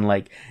between them, and,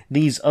 like,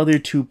 these other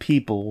 2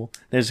 people,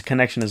 there's a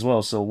connection as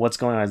well. So what's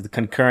going on? Is the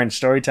concurrent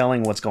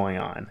storytelling? What's going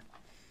on?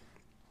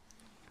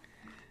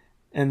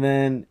 And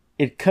then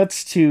it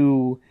cuts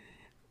to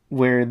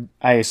where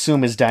I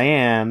assume is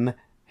Diane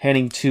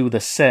heading to the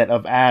set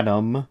of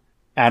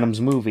Adam's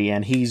movie,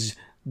 and he's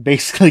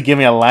basically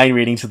giving a line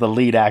reading to the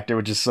lead actor,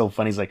 which is so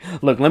funny. He's like,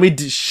 look, let me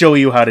show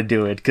you how to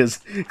do it, because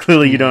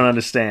clearly you don't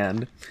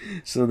understand.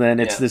 So then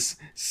it's this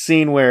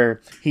scene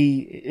where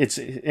it's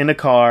in a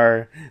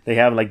car, they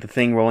have like the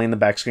thing rolling in the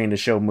back screen to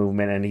show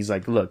movement, and he's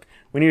like, look,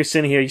 when you're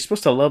sitting here, you're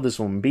supposed to love this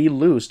woman. Be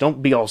loose.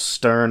 Don't be all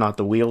stern off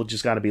the wheel.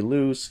 Just got to be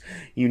loose.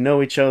 You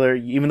know each other.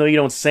 Even though you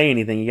don't say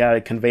anything, you got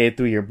to convey it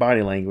through your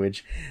body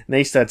language. And then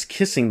he starts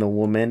kissing the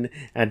woman,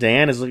 and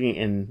Diana's looking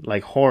in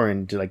like horror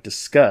and like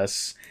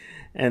disgust.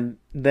 And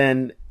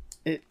then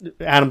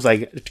Adam's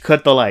like,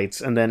 cut the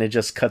lights, and then it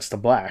just cuts to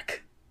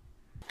black.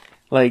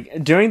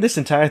 Like, during this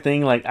entire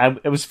thing, like,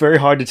 it was very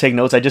hard to take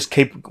notes. I just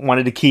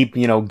wanted to keep,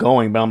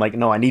 going, but I'm like,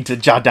 no, I need to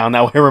jot down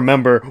that way I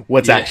remember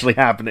what's actually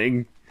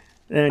happening.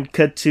 And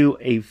cut to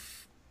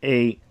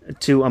a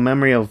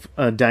memory of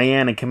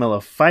Diane and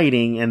Camilla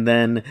fighting, and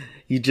then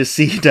you just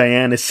see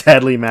Diane is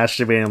sadly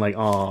masturbating, like,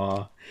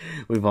 aw,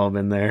 we've all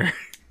been there.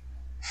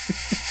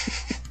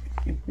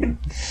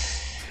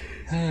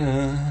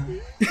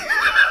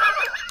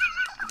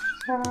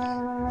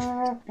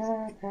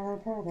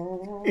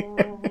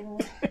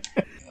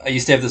 I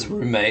used to have this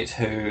roommate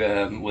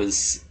who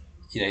was,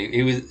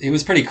 he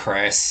was pretty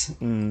crass.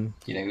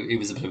 He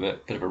was a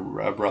bit of a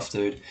rough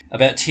dude.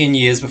 About 10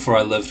 years before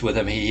I lived with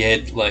him,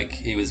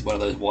 he was one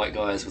of those white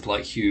guys with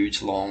like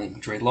huge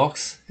long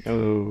dreadlocks.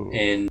 Oh.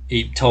 And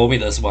he told me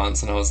this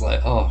once, and I was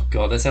like, oh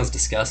god, that sounds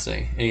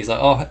disgusting. And he's like,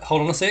 oh,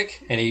 hold on a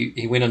sec. And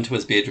he went into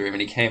his bedroom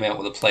and he came out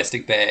with a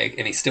plastic bag,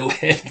 and he still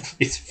had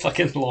these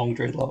fucking long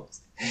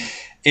dreadlocks.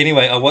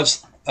 Anyway, I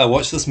watched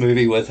this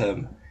movie with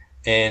him,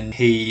 and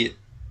he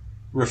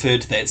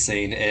referred to that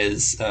scene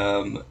as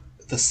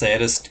the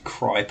saddest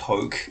cry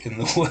poke in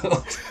the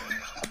world.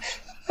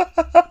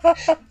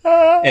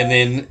 and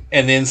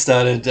then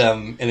started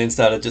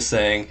just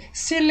saying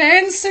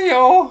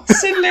silencio,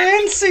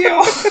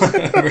 silencio.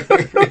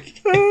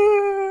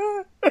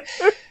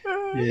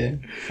 Yeah,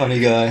 funny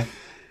guy.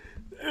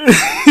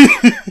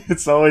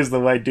 It's always the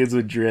white dudes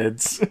with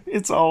dreads.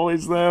 It's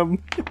always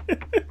them.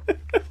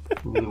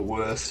 The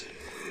worst.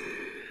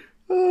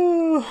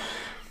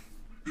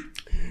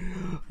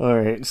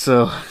 Alright,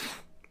 so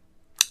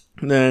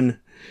then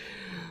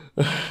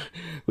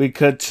we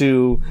cut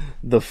to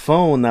the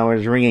phone that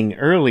was ringing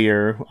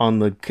earlier on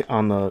the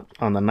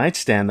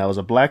nightstand. That was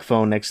a black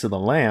phone next to the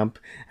lamp,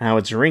 and how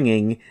it's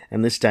ringing,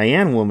 and this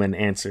Diane woman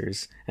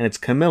answers, and it's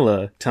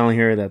Camilla telling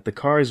her that the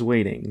car is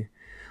waiting.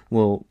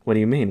 Well, what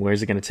do you mean?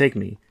 Where's it going to take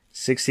me?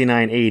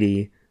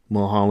 6980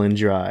 Mulholland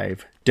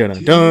Drive.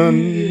 Dun-dun-dun!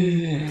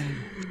 Yeah.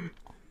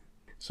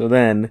 So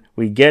then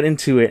we get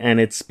into it, and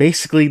it's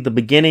basically the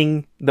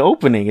beginning, the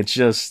opening. It's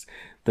just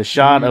the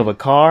shot of a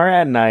car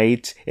at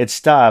night. It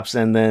stops,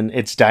 and then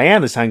it's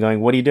Diane this time going,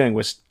 "What are you doing?"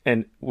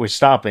 We're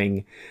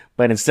stopping.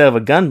 But instead of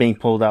a gun being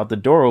pulled out, the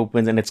door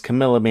opens, and it's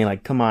Camilla being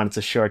like, "Come on, it's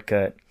a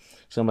shortcut."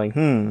 So I'm like,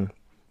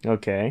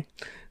 okay.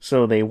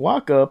 So they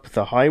walk up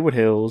the Hollywood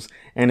Hills,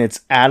 and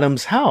it's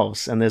Adam's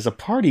house, and there's a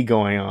party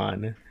going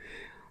on.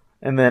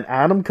 And then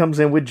Adam comes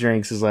in with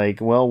drinks, is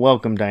like, "Well,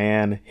 welcome,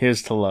 Diane.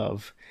 Here's to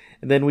love."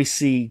 And then we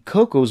see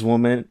Coco's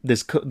woman,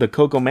 the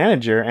Coco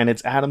manager, and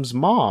it's Adam's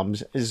mom,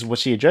 is what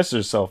she addresses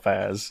herself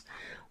as.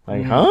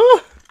 Like,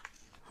 huh?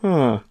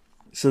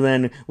 So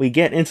then we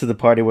get into the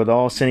party where they're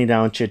all sitting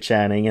down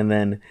chit-chatting, and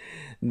then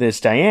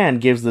this Diane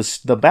gives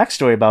the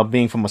backstory about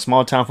being from a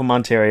small town from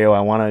Ontario.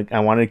 I wanted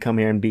to come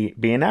here and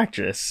be an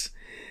actress.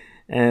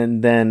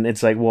 And then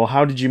it's like, well,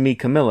 how did you meet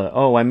Camilla?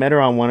 Oh, I met her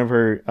on one of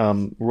her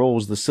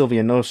roles, the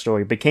Sylvia No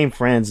story. Became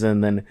friends,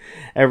 and then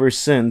ever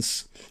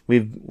since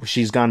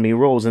she's gotten me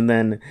roles. And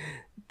then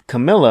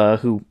Camilla,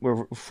 who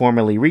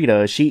formerly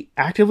Rita, she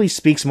actively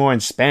speaks more in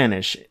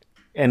Spanish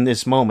in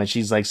this moment.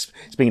 She's like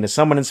speaking to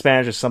someone in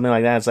Spanish or something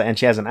like that. It's like, and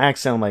she has an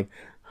accent. I'm like,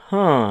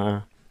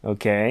 huh,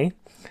 okay.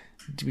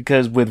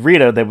 Because with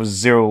Rita, there was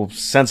zero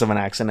sense of an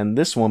accent. And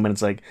this woman,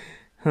 it's like,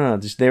 huh,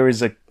 there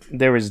is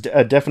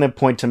a definite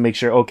point to make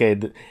sure, okay,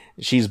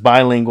 she's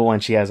bilingual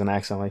and she has an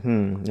accent.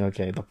 I'm like,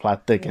 okay, the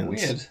plot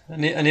thickens. Weird.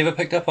 I never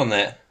picked up on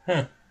that.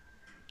 Huh.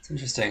 It's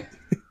interesting.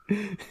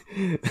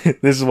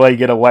 This is why you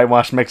get a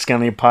whitewashed Mexican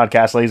on your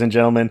podcast, ladies and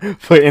gentlemen,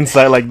 for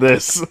insight like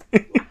this.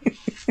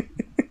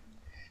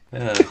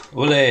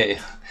 Ole.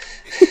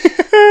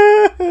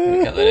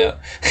 Cut that out.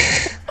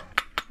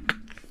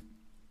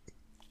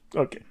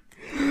 Okay.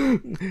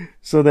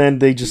 So then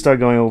they just start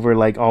going over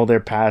like all their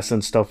past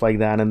and stuff like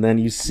that, and then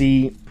you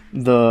see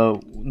the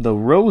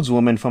Rhodes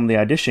woman from the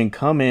audition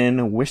come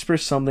in, whisper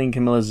something in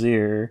Camilla's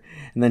ear,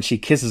 and then she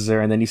kisses her,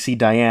 and then you see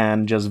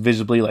Diane just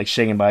visibly like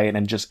shaken by it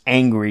and just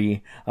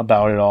angry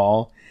about it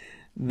all.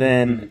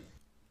 Then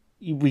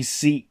we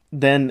see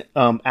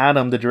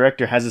Adam, the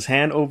director, has his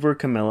hand over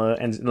Camilla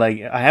and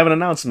like, I have an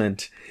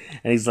announcement,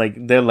 and he's like,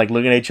 they're like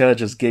looking at each other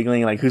just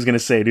giggling like, who's gonna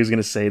say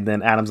it?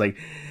 Then Adam's like,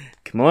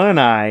 Camilla and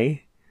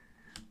I,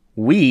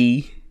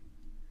 we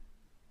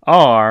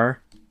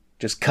are,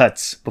 just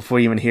cuts before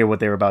you even hear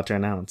what they were about to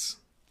announce.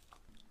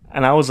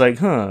 And I was like,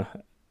 huh.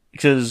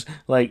 Because,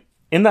 like,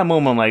 in that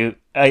moment, like,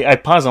 I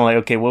paused and I'm like,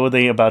 okay, what were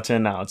they about to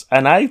announce?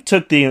 And I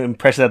took the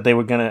impression that they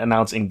were going to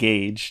announce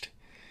engaged.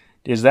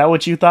 Is that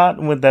what you thought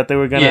that they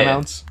were going to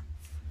announce?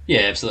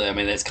 Yeah, absolutely. I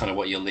mean, that's kind of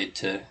what you're led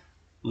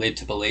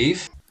to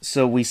believe.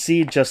 So we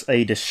see just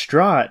a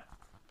distraught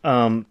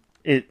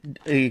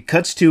it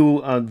cuts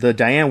to the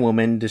Diane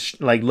woman,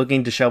 like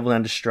looking disheveled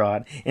and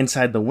distraught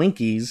inside the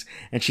Winkies,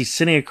 and she's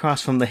sitting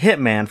across from the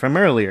hitman from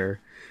earlier.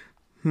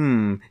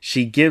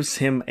 She gives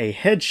him a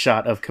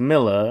headshot of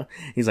Camilla.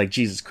 He's like,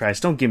 Jesus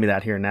Christ, don't give me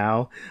that here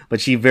now. But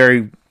she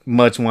very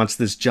much wants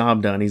this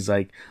job done. He's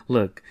like,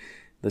 look,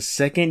 the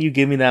second you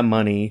give me that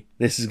money,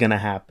 this is gonna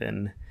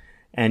happen,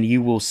 and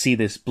you will see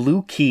this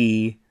blue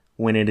key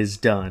when it is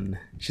done.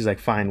 She's like,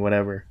 fine,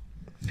 whatever.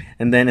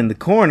 And then in the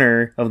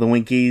corner of the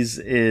Winkies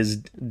is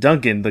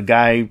Duncan, the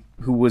guy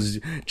who was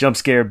jump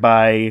scared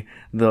by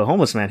the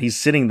homeless man. He's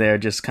sitting there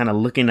just kind of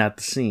looking at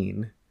the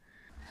scene.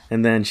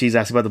 And then she's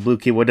asked about the blue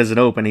key. What does it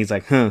open? He's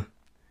like, huh.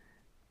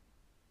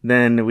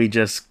 Then we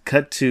just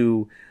cut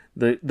to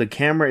the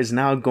camera is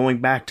now going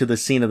back to the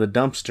scene of the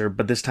dumpster,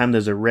 but this time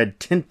there's a red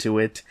tint to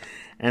it.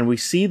 And we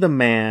see the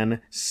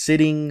man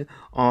sitting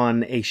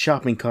on a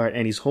shopping cart,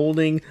 and he's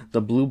holding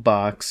the blue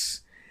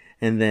box.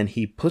 And then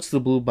he puts the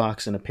blue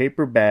box in a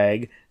paper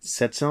bag,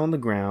 sets it on the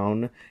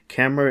ground.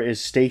 Camera is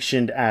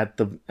stationed at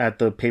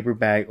the paper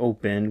bag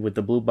open with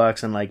the blue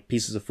box and like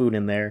pieces of food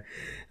in there.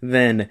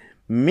 Then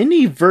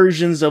many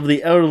versions of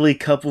the elderly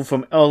couple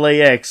from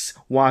LAX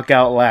walk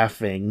out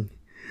laughing.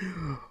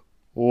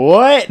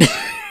 What?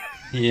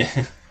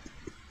 Yeah.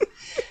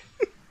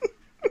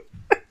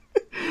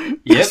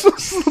 This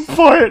was the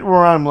part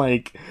where I'm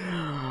like,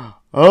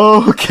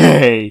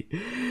 okay.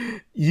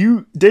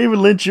 David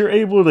Lynch, you're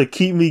able to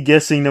keep me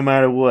guessing no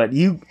matter what.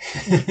 You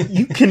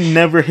can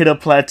never hit a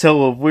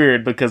plateau of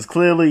weird, because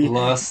clearly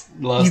last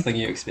thing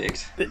you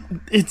expect.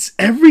 It's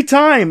every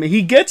time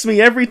he gets me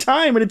every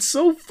time, and it's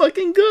so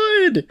fucking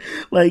good.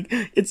 Like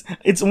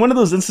it's one of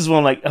those instances where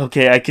I'm like,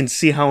 okay, I can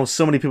see how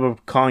so many people are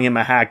calling him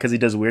a hack because he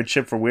does weird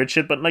shit for weird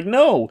shit, but like,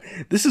 no,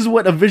 this is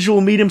what a visual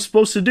medium's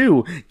supposed to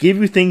do: give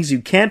you things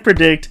you can't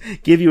predict,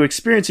 give you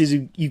experiences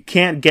you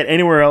can't get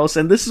anywhere else,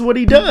 and this is what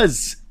he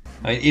does.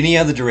 I mean, any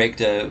other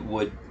director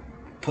would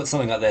put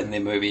something like that in their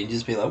movie and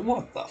just be like,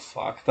 what the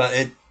fuck? But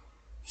it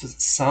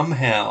just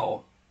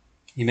somehow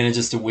he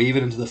manages to weave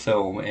it into the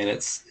film, and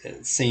it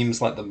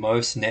seems like the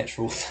most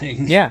natural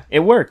thing. Yeah, it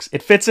works.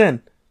 It fits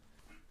in.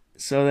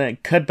 So then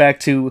cut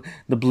back to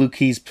the blue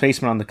key's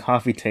placement on the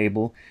coffee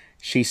table.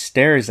 She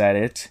stares at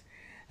it,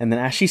 and then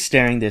as she's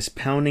staring, there's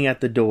pounding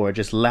at the door,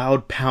 just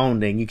loud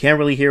pounding. You can't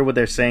really hear what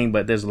they're saying,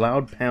 but there's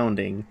loud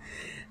pounding.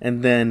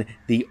 And then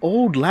the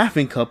old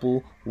laughing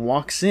couple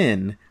walks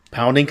in.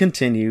 Pounding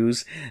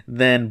continues.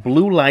 Then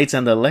blue lights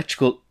and the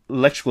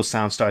electrical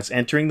sound starts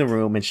entering the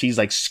room, and she's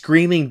like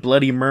screaming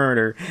bloody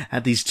murder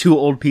at these two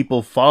old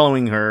people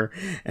following her.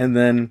 And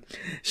then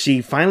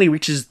she finally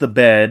reaches the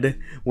bed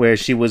where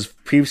she was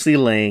previously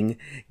laying,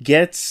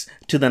 gets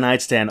to the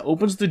nightstand,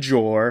 opens the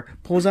drawer,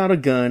 pulls out a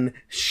gun,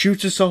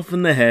 shoots herself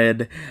in the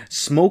head.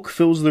 Smoke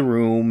fills the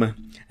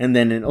room, and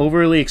then an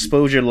overly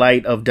exposure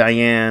light of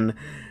Diane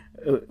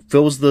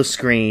fills the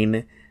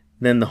screen.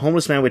 Then the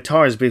homeless man with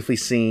tar is briefly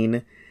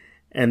seen,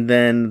 and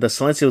then the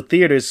Silencio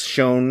Theater is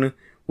shown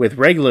with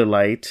regular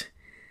light,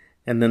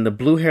 and then the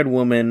blue-haired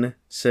woman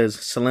says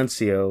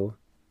Silencio,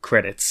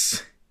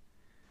 credits.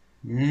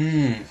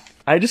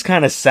 I just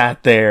kind of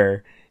sat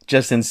there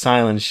just in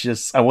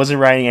silence. I wasn't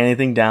writing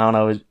anything down.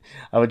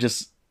 I would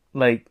just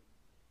like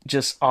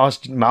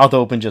mouth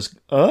open, just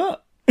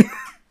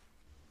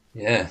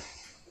Yeah.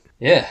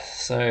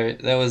 So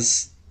that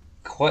was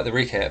quite the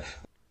recap.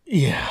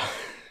 Yeah.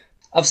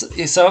 I've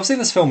seen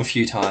this film a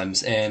few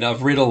times, and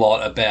I've read a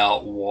lot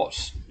about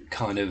what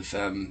kind of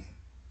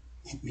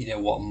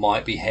what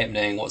might be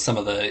happening, what some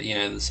of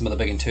the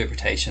big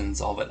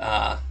interpretations of it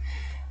are.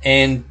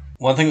 And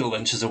one thing that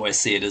Lynch has always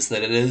said is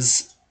that it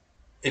is,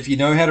 if you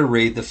know how to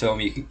read the film,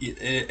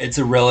 it's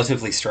a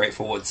relatively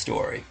straightforward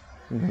story.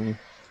 Mm-hmm.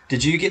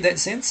 Did you get that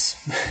sense?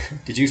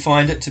 Did you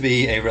find it to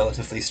be a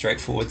relatively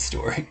straightforward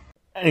story?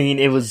 I mean,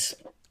 it was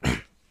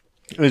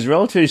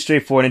relatively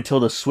straightforward until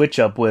the switch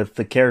up with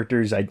the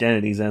characters'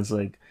 identities, and it's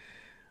like,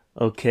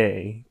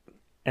 okay.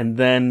 And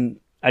then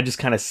I just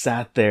kind of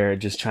sat there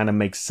just trying to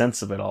make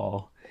sense of it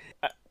all.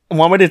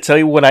 Want me to tell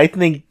you what I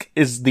think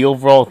is the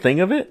overall thing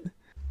of it?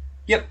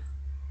 Yep.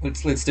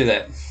 Let's do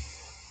that.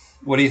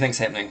 What do you think's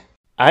happening?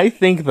 I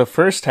think the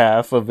first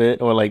half of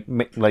it, or like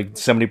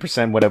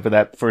 70%, whatever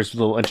that first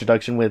little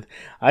introduction with,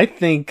 I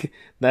think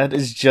that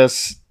is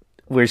just,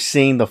 we're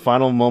seeing the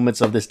final moments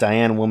of this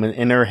Diane woman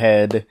in her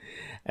head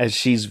as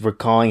she's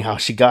recalling how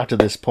she got to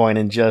this point,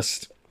 and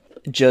just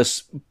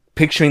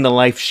picturing the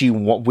life she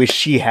wished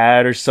she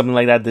had, or something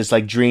like that. This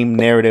like dream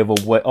narrative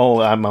of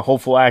I'm a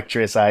hopeful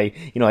actress. I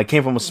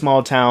came from a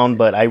small town,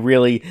 but I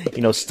really,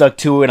 stuck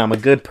to it. I'm a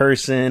good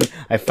person.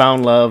 I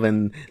found love,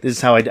 and this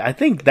is how I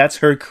think that's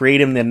her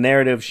creating the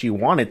narrative she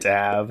wanted to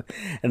have.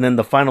 And then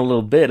the final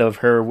little bit of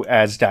her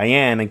as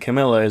Diane and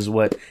Camilla is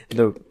what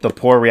the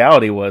poor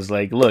reality was.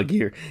 Like, look,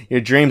 your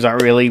dreams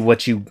aren't really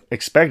what you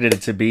expected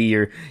it to be.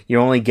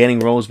 You're only getting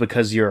roles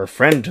because you're a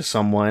friend to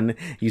someone.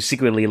 You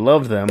secretly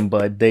love them,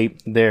 but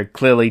they're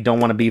clearly don't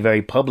want to be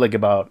very public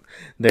about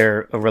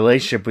their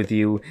relationship with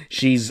you.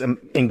 She's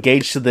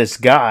engaged to this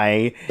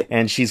guy,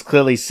 and she's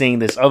clearly seeing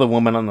this other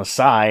woman on the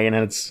side, and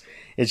it's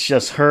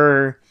just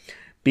her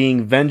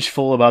being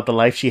vengeful about the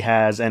life she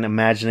has and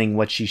imagining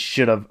what she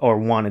should have or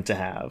wanted to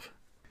have.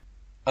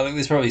 I think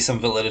there's probably some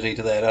validity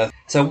to that.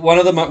 So one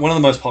of the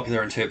most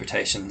popular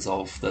interpretations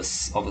of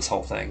this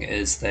whole thing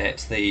is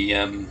that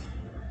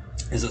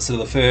is that sort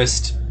of the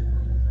first,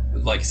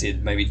 like I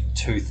said, maybe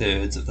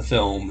 2/3 of the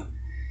film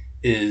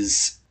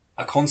is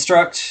a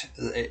construct,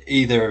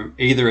 either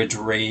a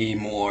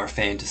dream or a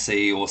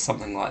fantasy or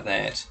something like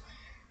that,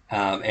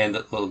 and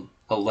that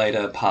the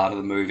later part of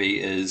the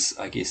movie is,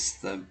 I guess,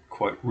 the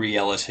quote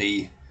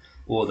reality,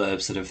 or the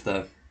sort of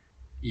the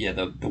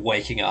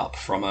waking up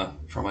from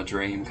a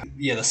dream.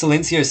 Yeah, the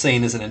Silencio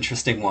scene is an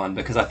interesting one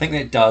because I think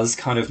that does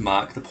kind of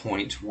mark the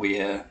point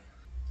where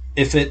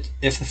if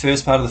the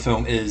first part of the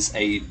film is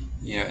a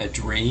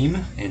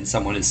dream and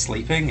someone is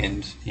sleeping,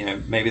 and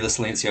maybe the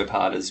Silencio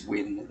part is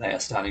when they are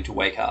starting to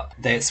wake up.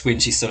 That's when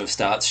she sort of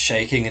starts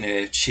shaking in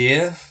her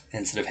chair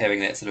and sort of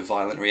having that sort of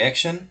violent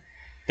reaction.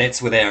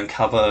 That's where they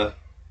uncover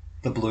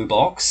the blue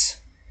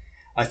box.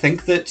 I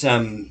think that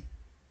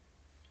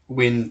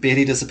when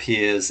Betty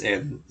disappears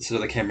and sort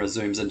of the camera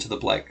zooms into the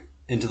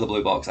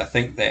blue box, I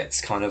think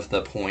that's kind of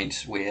the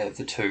point where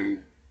the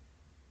two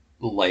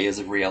layers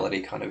of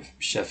reality kind of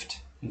shift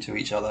into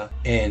each other.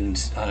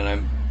 And I don't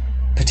know,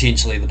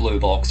 potentially the blue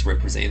box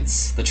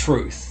represents the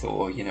truth,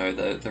 or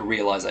the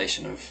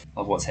realization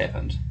of what's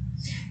happened.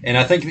 And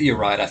I think that you're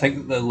right. I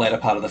think the latter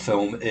part of the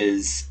film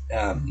is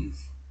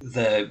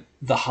the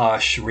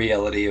harsh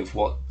reality of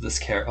what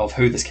of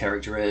who this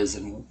character is,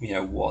 and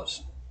what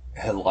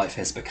her life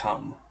has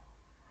become.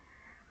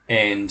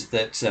 And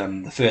that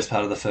the first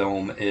part of the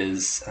film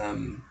is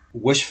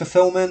wish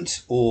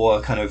fulfillment,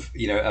 or kind of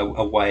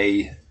a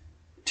way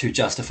to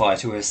justify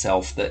to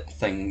herself that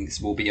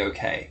things will be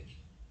okay.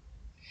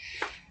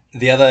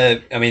 The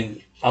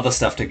other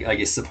stuff to, I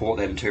guess, support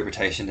that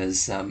interpretation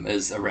is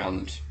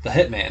around the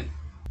hitman.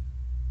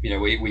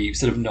 We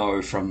sort of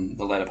know from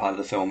the latter part of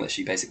the film that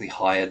she basically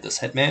hired this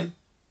hitman.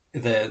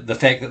 The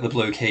fact that the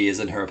blue key is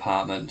in her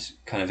apartment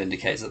kind of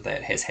indicates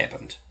that has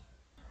happened.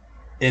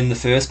 In the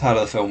first part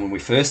of the film, when we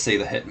first see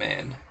the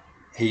hitman,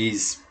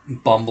 he's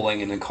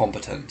bumbling and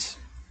incompetent,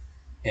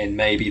 and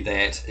maybe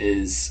that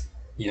is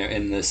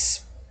in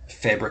this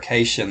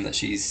fabrication that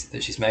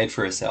she's made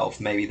for herself.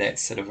 Maybe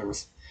that's sort of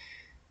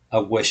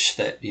a wish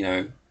that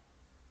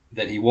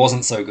that he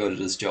wasn't so good at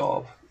his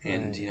job,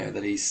 and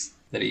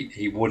that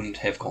he wouldn't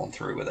have gone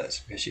through with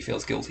it because she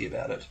feels guilty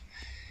about it.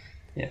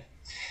 Yeah,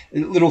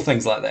 little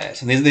things like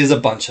that, and there's a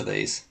bunch of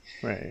these.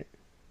 Right.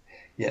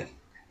 Yeah,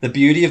 the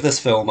beauty of this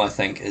film, I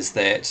think, is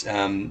that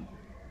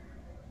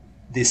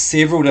there's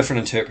several different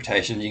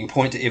interpretations. You can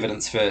point to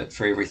evidence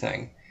for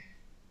everything.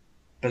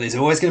 But there's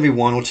always going to be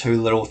one or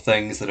two little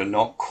things that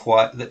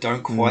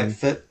don't quite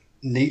fit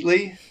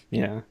neatly.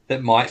 Yeah.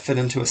 That might fit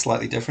into a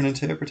slightly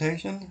different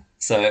interpretation.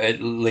 So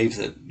it leaves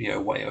it,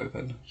 way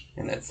open.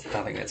 And I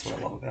think that's what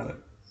I love about it.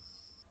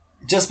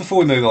 Just before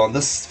we move on,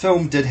 this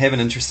film did have an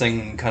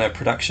interesting kind of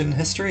production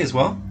history as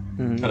well.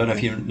 Mm-hmm. I don't know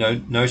if you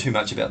know too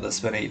much about this,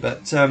 Vinny,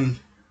 but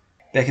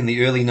back in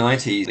the early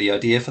 90s, the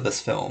idea for this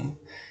film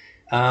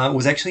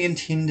was actually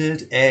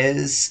intended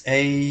as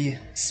a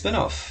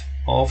spin-off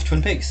of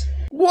Twin Peaks.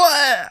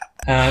 What?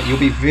 You'll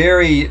be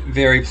very,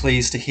 very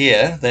pleased to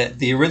hear that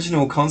the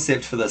original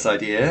concept for this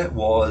idea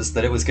was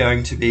that it was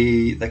going to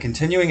be the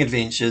continuing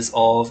adventures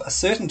of a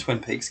certain Twin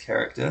Peaks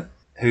character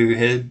who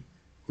had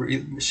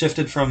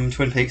shifted from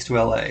Twin Peaks to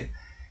LA.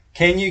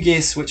 Can you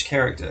guess which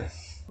character?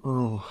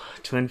 Oh,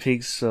 Twin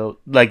Peaks. So,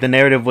 like, the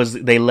narrative was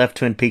they left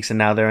Twin Peaks and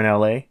now they're in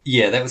LA?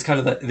 Yeah, that was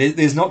kind of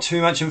there's not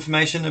too much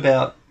information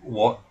about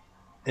what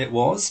it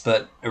was,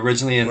 but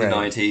originally in the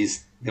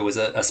 90s, there was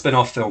a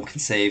spin-off film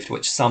conceived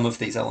which some of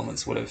these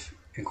elements would have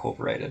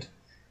incorporated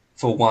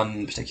for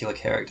one particular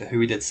character who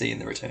we did see in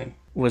The Return.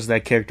 Was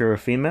that character a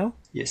female?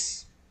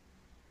 Yes.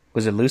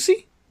 Was it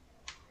Lucy?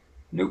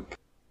 Nope.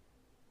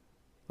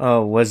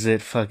 Oh, was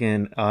it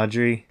fucking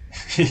Audrey?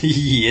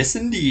 Yes,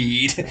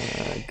 indeed.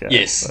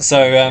 Yes.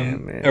 So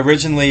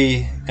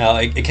originally,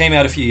 it came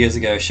out a few years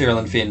ago.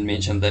 Sherilyn Fenn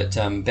mentioned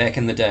that back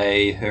in the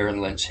day, her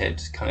and Lynch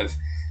had kind of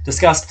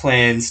discussed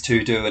plans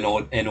to do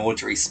an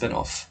Audrey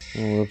spin-off.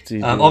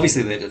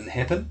 Obviously, that didn't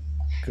happen.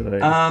 Good.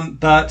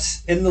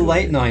 But in the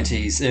late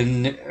 90s,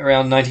 in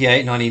around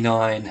 98,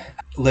 99,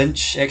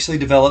 Lynch actually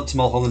developed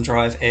Mulholland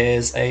Drive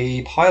as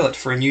a pilot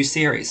for a new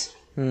series.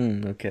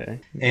 Okay.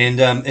 And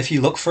if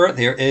you look for it,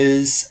 there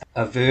is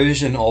a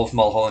version of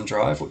Mulholland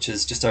Drive, which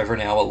is just over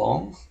an hour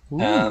long,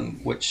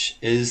 which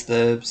is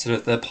the sort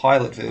of the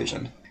pilot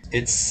version.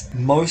 It's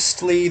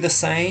mostly the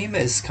same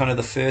as kind of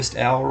the first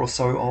hour or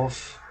so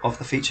of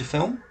the feature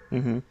film,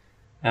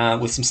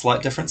 with some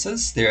slight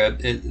differences. There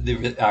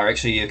are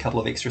actually a couple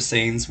of extra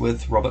scenes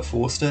with Robert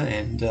Forster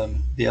and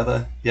the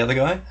other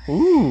guy.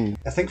 Ooh.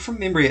 I think from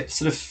memory it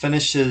sort of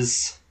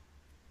finishes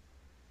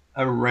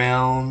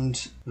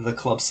around the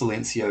Club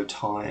Silencio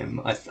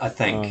time. I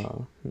think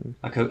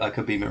I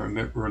could be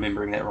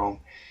remembering that wrong.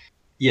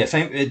 Yeah,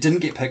 it didn't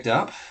get picked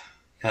up.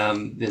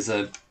 There's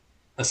a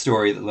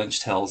story that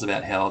Lynch tells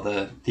about how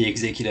the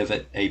executive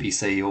at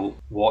ABC all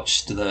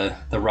watched the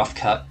rough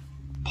cut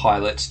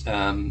pilot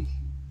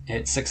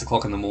at 6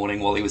 o'clock in the morning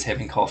while he was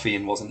having coffee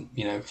and wasn't,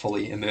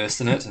 fully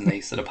immersed in it, and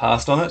they sort of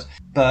passed on it.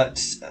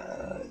 But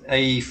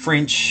a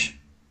French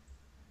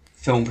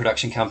film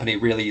production company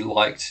really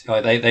liked,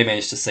 they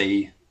managed to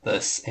see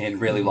this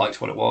and really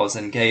liked what it was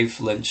and gave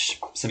Lynch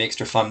some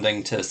extra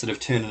funding to sort of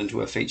turn it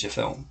into a feature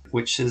film,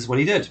 which is what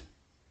he did.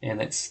 And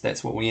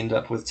that's what we end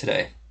up with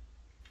today.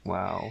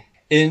 Wow.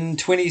 In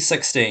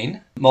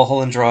 2016,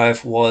 Mulholland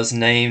Drive was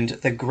named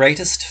the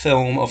greatest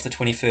film of the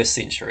 21st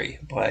century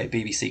by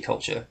BBC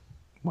Culture.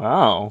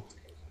 Wow.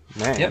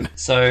 Man. Yep.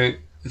 So,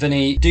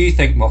 Vinny, do you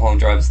think Mulholland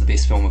Drive is the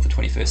best film of the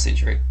 21st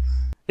century?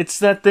 It's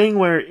that thing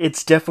where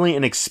it's definitely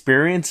an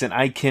experience, and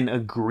I can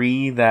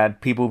agree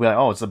that people will be like,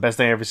 oh, it's the best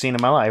thing I've ever seen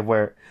in my life.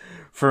 Where,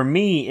 for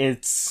me,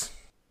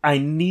 I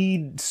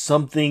need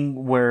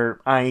something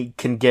where I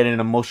can get an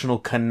emotional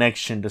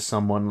connection to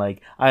someone.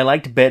 Like, I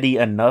liked Betty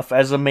enough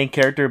as a main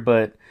character,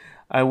 but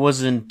I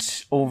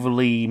wasn't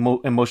overly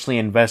emotionally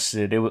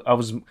invested. I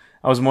was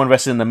more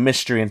invested in the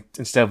mystery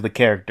instead of the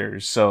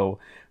characters. So,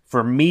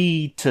 for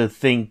me to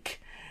think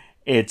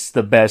it's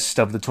the best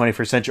of the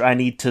 21st century, I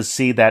need to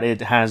see that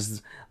it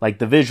has like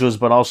the visuals,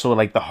 but also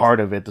like the heart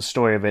of it, the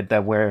story of it,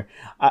 that where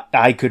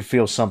I could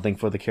feel something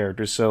for the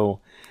characters. So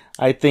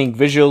I think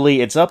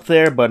visually it's up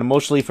there, but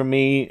emotionally for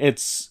me,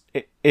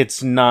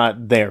 it's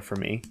not there for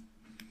me.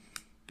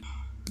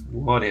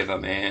 Whatever,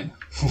 man.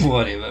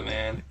 Whatever,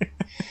 man.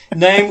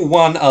 Name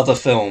one other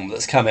film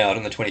that's come out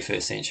in the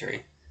 21st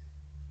century.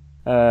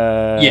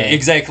 Yeah,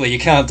 exactly. You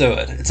can't do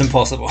it. It's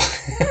impossible.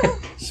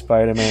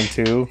 Spider-Man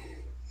 2.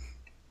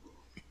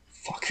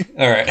 Fuck.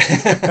 Alright.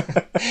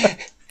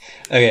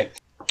 Okay.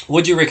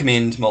 Would you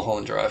recommend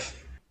Mulholland Drive?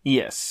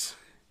 Yes.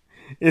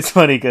 It's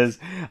funny because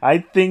I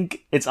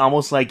think it's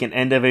almost like an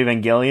end of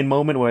Evangelion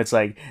moment where it's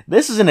like,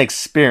 this is an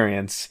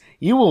experience.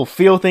 You will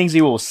feel things,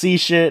 you will see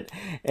shit,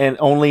 and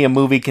only a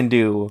movie can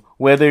do.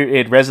 Whether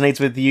it resonates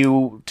with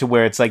you to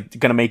where it's like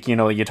gonna make,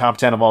 your top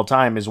 10 of all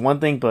time is one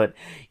thing, but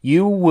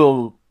you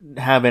will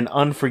have an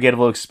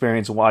unforgettable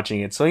experience watching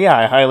it. So yeah,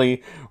 I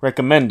highly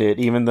recommend it,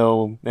 even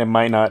though it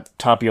might not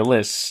top your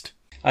list.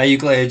 Are you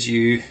glad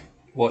you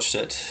watched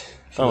it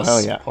for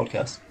this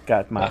podcast?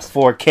 Got my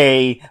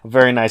 4K,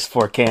 very nice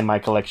 4K in my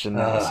collection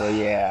now, so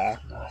yeah.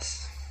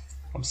 Nice.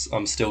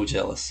 I'm still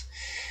jealous.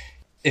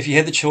 If you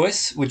had the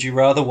choice, would you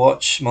rather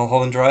watch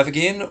Mulholland Drive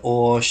again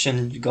or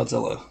Shin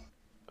Godzilla?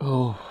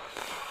 Oh,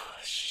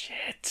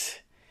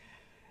 shit.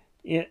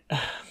 Yeah.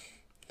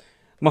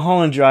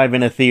 Mulholland Drive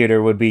in a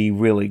theater would be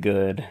really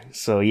good.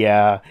 So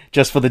yeah,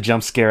 just for the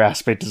jump scare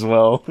aspect as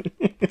well.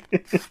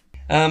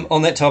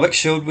 On that topic,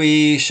 should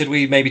we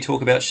maybe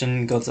talk about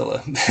Shin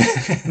Godzilla?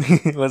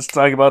 Let's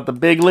talk about the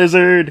big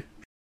lizard.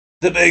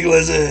 The big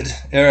lizard.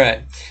 All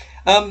right.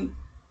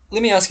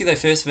 Let me ask you though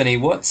first, Vinny.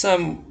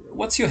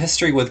 What's your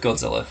history with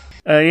Godzilla?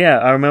 Yeah,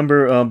 I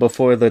remember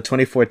before the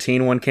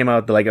 2014 one came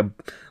out, I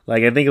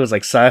think it was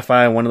like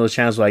Sci-Fi, one of those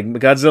channels like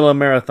Godzilla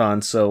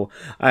Marathon. So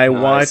I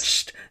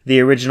watched the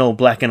original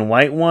black and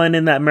white one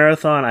in that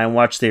marathon. I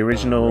watched the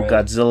original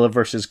Godzilla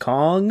vs.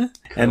 Kong,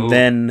 and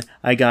then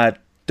I got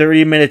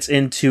 30 minutes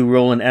into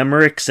Roland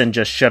Emmerich's and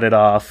just shut it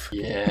off.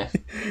 Yeah.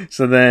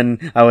 So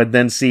then I would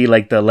then see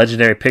like the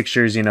legendary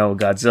pictures,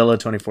 Godzilla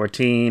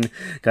 2014,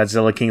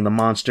 Godzilla King of the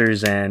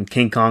Monsters, and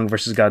King Kong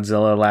versus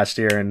Godzilla last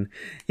year. And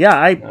yeah,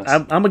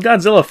 I'm a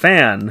Godzilla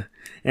fan,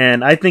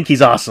 and I think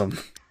he's awesome.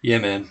 Yeah,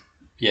 man.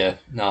 Yeah.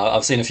 No,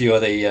 I've seen a few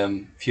of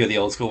the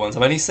old school ones.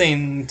 I've only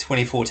seen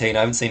 2014. I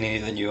haven't seen any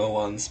of the newer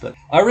ones, but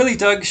I really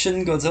dug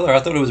Shin Godzilla. I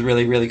thought it was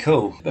really, really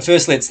cool. But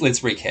first, let's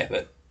recap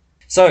it.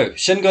 So,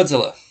 Shin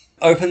Godzilla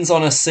opens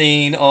on a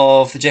scene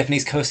of the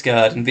Japanese Coast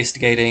Guard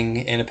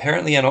investigating an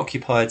apparently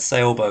unoccupied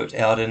sailboat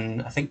out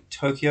in, I think,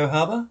 Tokyo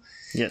Harbor.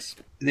 Yes.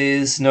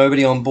 There's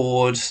nobody on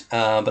board,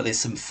 but there's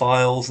some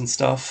files and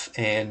stuff,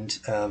 and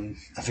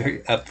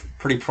a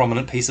pretty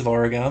prominent piece of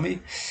origami.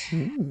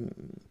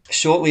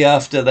 Shortly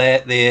after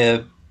that,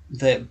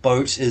 that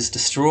boat is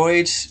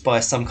destroyed by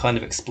some kind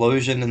of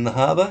explosion in the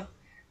harbor,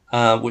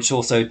 which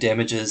also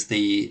damages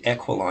the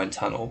Aqualine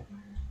tunnel.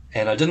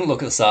 And I didn't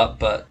look this up,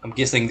 but I'm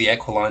guessing the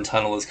Aqualine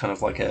tunnel is kind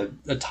of like a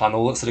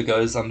tunnel that sort of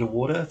goes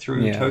underwater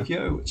through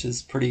Tokyo, which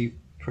is pretty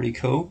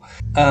cool.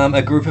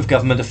 A group of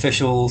government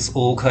officials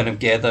all kind of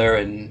gather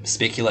and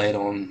speculate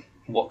on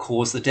what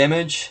caused the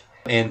damage,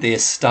 and they're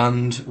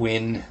stunned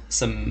when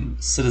some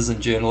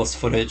citizen journalist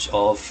footage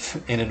of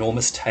an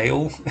enormous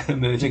tail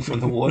emerging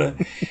from the water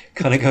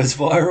kind of goes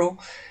viral.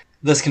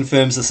 This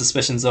confirms the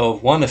suspicions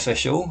of one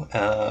official,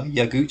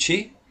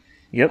 Yaguchi.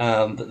 Yep.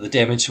 That the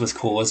damage was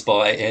caused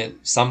by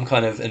some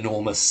kind of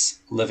enormous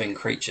living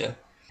creature.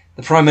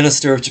 The Prime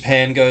Minister of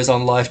Japan goes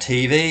on live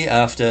TV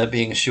after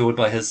being assured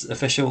by his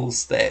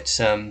officials that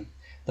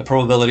the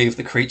probability of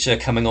the creature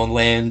coming on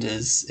land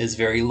is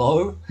very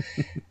low,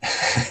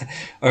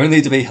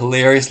 only to be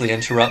hilariously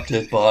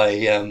interrupted by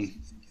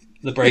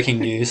the breaking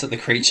news that the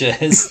creature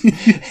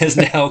has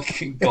now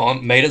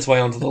made its way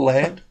onto the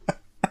land.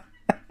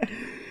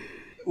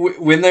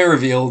 When they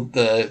revealed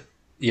that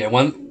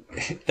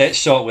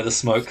shot where the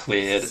smoke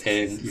cleared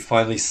and you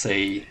finally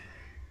see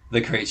the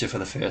creature for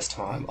the first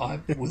time, I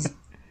was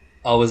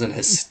I was in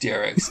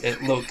hysterics.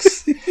 It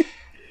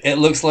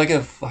looks like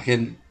a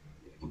fucking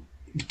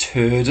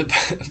turd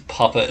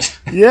puppet.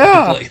 With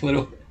Yeah. like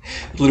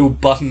little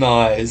button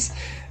eyes.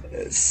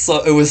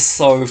 So it was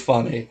so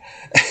funny.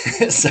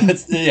 So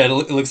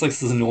it looks like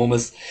this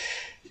enormous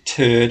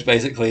turd,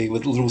 basically,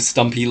 with little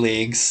stumpy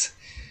legs,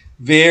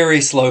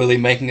 very slowly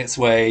making its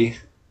way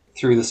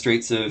through the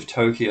streets of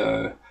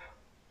Tokyo,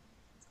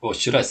 or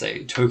should I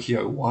say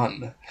Tokyo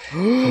One?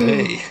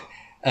 Hey,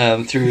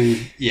 through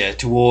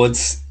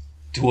towards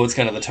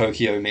kind of the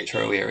Tokyo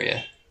metro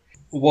area.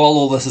 While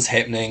all this is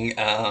happening,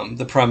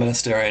 the Prime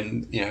Minister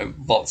and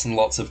lots and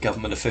lots of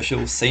government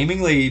officials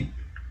seemingly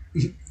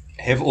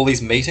have all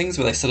these meetings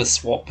where they sort of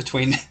swap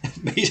between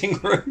meeting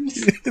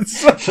rooms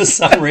for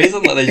some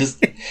reason. Like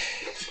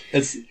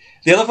it's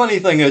the other funny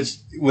thing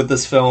with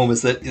this film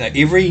is that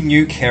every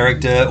new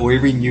character or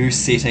every new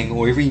setting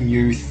or every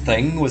new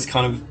thing was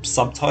kind of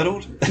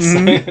subtitled.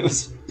 Mm-hmm.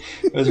 So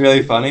it was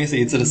really funny. So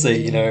you'd sort of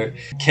see,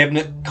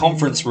 cabinet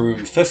conference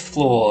room, 5th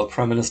floor,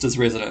 Prime Minister's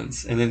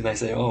residence. And then they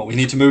say, oh, we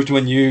need to move to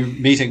a new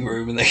meeting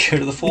room. And they go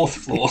to the 4th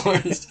floor.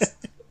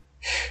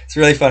 It's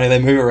really funny. They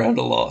move around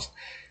a lot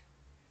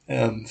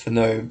for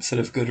no sort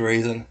of good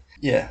reason.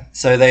 Yeah,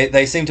 so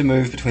they seem to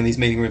move between these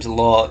meeting rooms a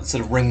lot,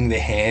 sort of wringing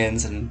their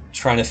hands and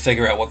trying to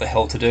figure out what the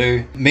hell to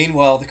do.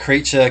 Meanwhile, the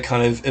creature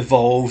kind of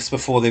evolves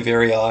before their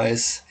very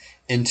eyes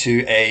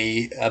into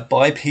a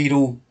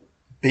bipedal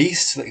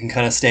beast that can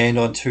kind of stand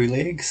on 2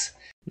 legs.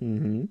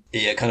 Mm-hmm.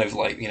 Yeah, it kind of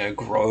like,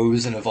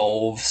 grows and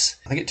evolves.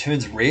 I think it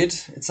turns red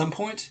at some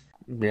point.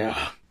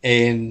 Yeah.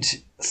 And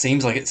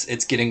seems like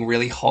it's getting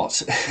really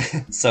hot.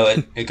 So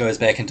it goes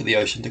back into the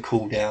ocean to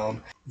cool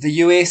down. The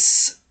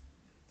US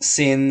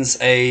sends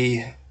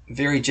a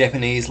very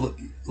Japanese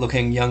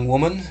looking young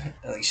woman.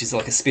 I think she's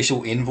like a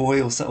special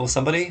envoy or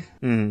somebody.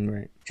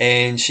 Right.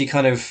 And she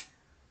kind of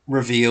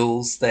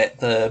reveals that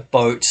the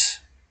boat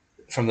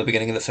from the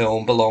beginning of the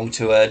film belonged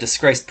to a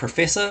disgraced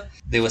professor.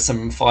 There were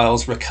some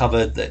files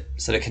recovered that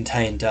sort of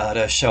contained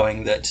data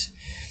showing that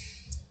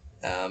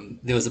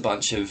there was a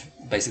bunch of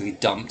basically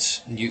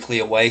dumped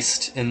nuclear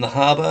waste in the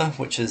harbour,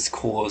 which has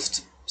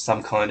caused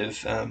some kind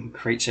of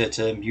creature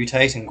to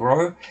mutate and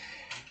grow.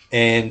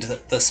 And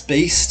this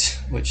beast,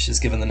 which is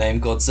given the name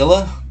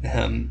Godzilla,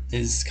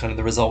 is kind of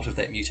the result of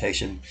that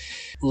mutation.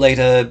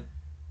 Later,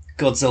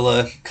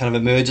 Godzilla kind of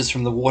emerges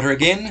from the water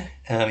again.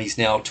 He's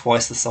now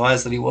twice the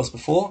size that he was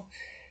before,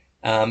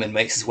 and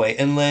makes his way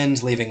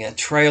inland, leaving a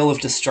trail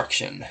of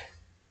destruction.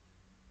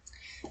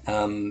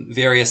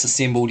 Various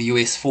assembled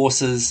US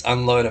forces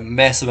unload a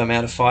massive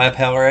amount of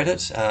firepower at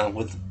it,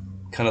 with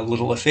kind of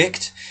little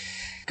effect.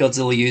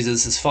 Godzilla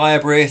uses his fire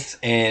breath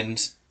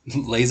and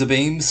laser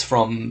beams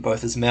from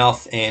both his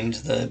mouth and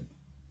the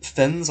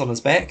fins on his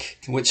back,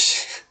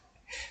 which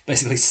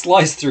basically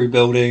slice through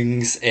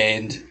buildings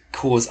and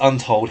cause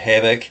untold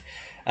havoc.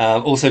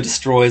 Also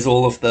destroys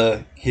all of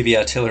the heavy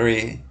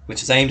artillery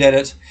which is aimed at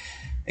it,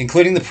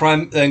 including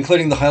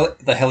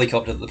the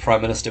helicopter that the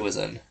Prime Minister was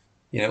in.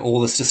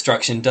 All this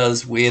destruction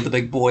does wear the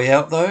big boy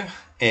out though,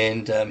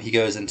 and he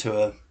goes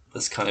into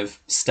this kind of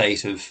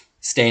state of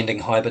standing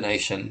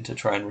hibernation to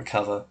try and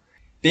recover.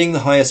 Being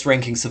the highest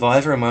ranking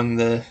survivor among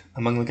the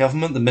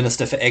government, the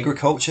Minister for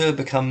Agriculture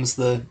becomes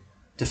the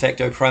de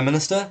facto Prime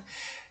Minister.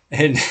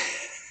 And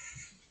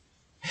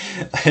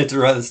I had to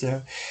write this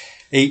down.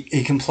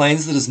 He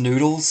complains that his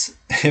noodles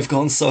have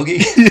gone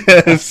soggy.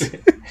 Yes.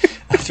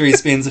 after he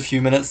spends a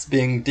few minutes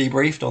being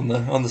debriefed on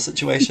the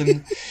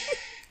situation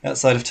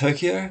outside of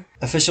Tokyo.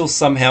 Officials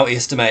somehow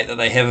estimate that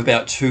they have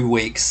about 2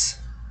 weeks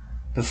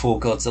before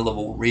Godzilla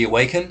will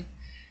reawaken.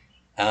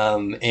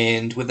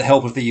 And with the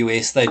help of the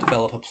US, they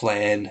develop a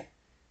plan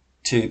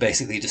to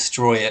basically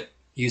destroy it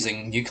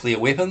using nuclear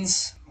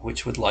weapons,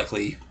 which would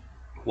likely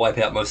wipe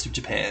out most of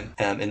Japan.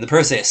 In the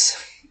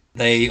process,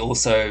 they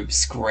also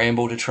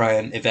scramble to try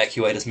and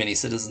evacuate as many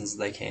citizens as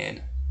they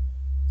can.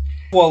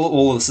 While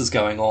all this is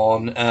going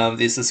on,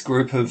 there's this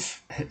group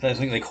of, I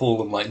think they call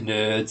them like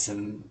nerds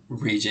and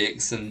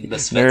rejects and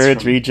misfits.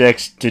 Nerds,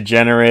 rejects,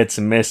 degenerates,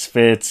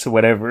 misfits,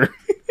 whatever.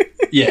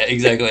 Yeah,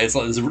 exactly. It's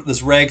like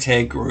this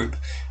ragtag group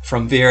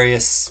from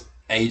various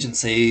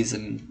agencies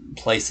and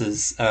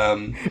places.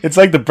 It's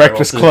like the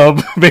Breakfast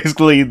Club,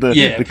 basically.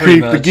 The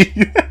creep.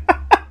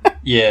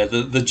 Yeah,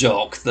 the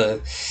jock, the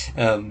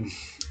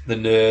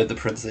nerd, the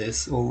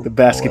princess, the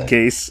basket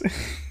case.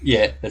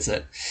 Yeah, that's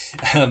it.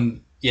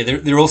 Yeah,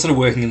 they're all sort of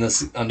working in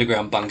this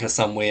underground bunker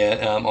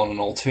somewhere on an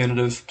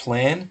alternative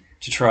plan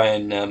to try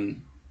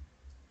and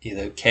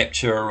either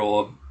capture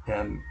or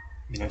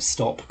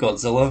stop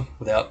Godzilla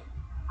without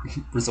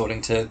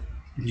resorting to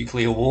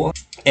nuclear war.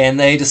 And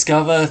they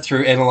discover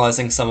through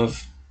analysing some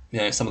of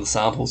the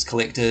samples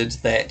collected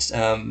that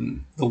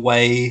the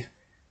way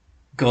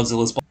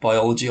Godzilla's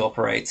biology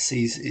operates,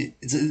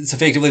 it's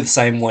effectively the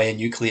same way a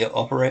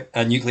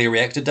nuclear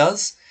reactor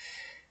does.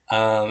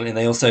 And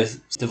they also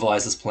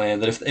devise this plan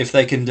that if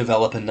they can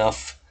develop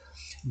enough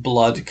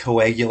blood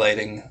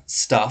coagulating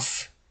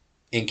stuff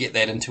and get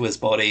that into his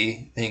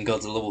body, then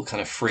Godzilla will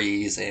kind of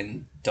freeze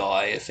and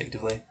die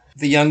effectively.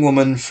 The young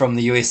woman from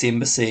the US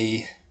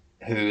Embassy,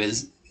 who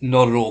is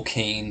not at all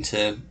keen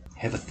to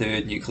have a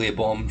third nuclear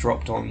bomb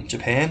dropped on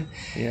Japan.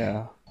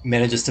 Yeah.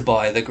 Manages to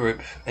buy the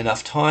group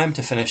enough time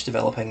to finish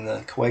developing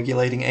the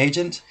coagulating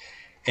agent,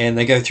 and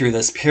they go through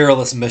this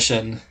perilous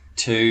mission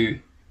to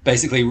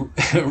basically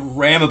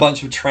ram a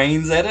bunch of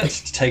trains at it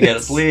to take out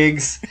its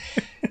legs,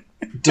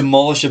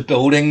 demolish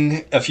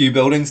a few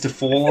buildings to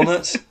fall on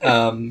it,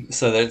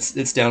 so that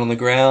it's down on the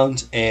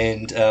ground,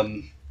 and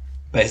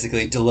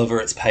basically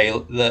deliver a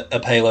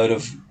payload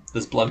of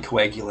this blood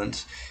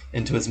coagulant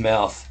into his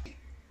mouth.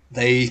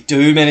 They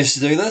do manage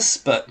to do this,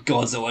 but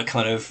Godzilla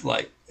kind of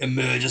like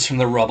emerges from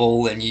the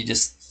rubble, and you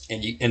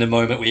in a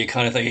moment where you're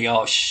kind of thinking,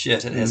 oh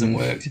shit, it hasn't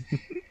worked.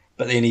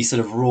 But then he sort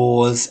of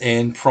roars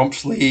and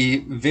promptly,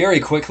 very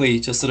quickly,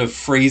 just sort of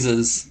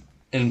freezes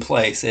in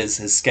place as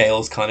his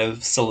scales kind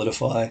of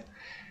solidify,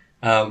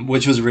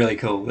 which was really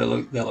cool.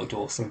 That looked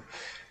awesome.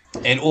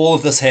 And all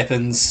of this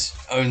happens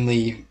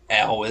only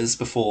hours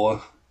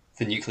before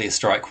the nuclear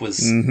strike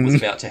was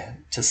about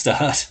to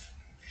start.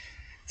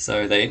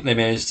 So they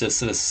managed to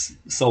sort of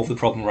solve the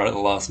problem right at the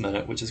last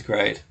minute, which is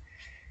great.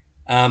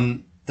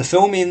 The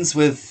film ends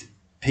with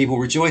people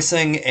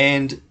rejoicing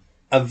and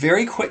a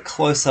very quick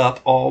close-up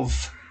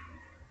of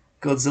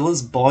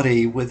Godzilla's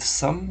body with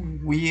some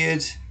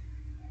weird...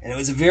 And it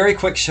was a very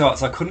quick shot,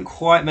 so I couldn't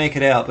quite make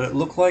it out, but it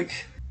looked like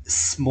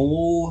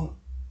small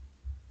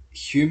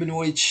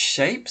humanoid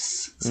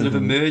shapes sort of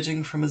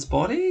emerging from his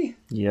body.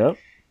 Yep.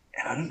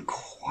 And I didn't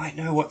quite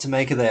know what to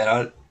make of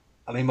that.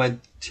 I mean, my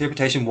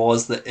interpretation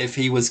was that if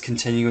he was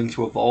continuing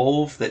to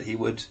evolve, that he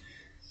would...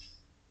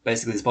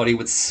 Basically, his body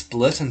would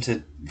split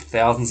into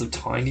thousands of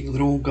tiny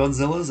little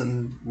Godzillas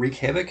and wreak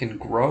havoc and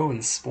grow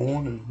and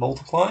spawn and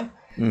multiply.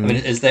 I mean,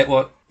 is that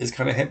what is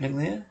kind of happening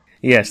there?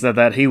 Yes,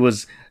 that he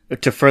was...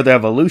 To further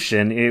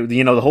evolution,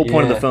 the whole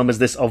point of the film is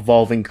this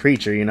evolving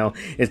creature,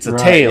 It's a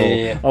tail.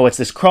 Yeah. Oh, it's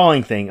this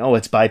crawling thing. Oh,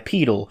 it's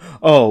bipedal.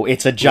 Oh,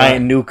 it's a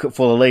giant nuke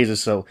full of lasers.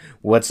 So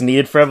what's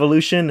needed for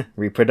evolution?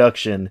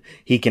 Reproduction.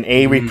 He can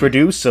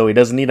reproduce, so he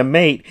doesn't need a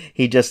mate.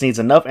 He just needs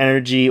enough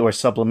energy or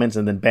supplements,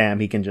 and then bam,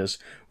 he can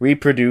just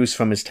reproduce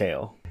from his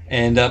tail.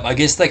 And I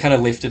guess they kind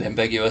of left it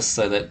ambiguous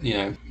so that,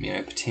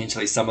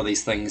 potentially some of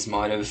these things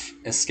might have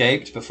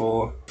escaped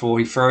before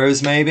he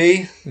froze,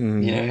 maybe.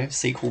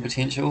 Sequel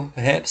potential,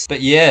 perhaps. But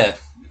yeah,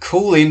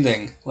 cool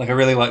ending. Like, I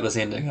really like this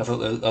ending. I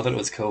thought it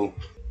was cool.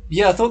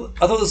 Yeah, I thought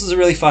this was a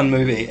really fun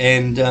movie.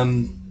 And,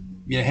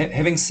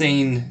 having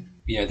seen,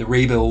 the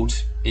Rebuild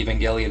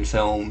Evangelion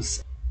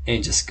films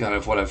and just kind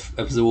of what I've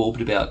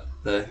absorbed about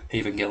the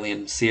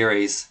Evangelion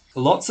series,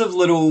 lots of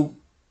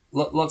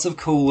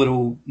cool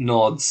little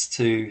nods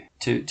to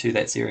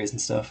that series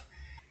and stuff.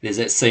 There's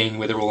that scene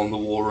where they're all in the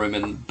war room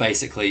and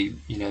basically,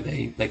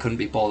 they couldn't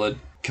be bothered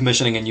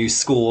commissioning a new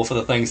score for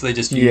the thing, so they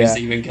just used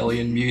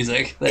Evangelion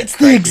music. It's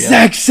the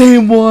exact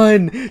same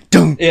one!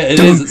 Dun, yeah, it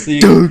dun, is. It's the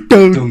dun,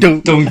 dun, dun,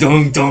 dun,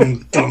 dun,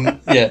 dun,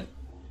 dun. Yeah.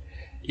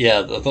 Yeah,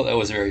 I thought that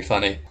was very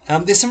funny.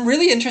 There's some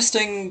really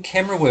interesting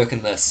camera work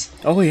in this.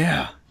 Oh,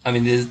 yeah. I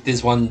mean,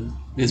 there's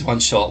one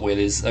shot where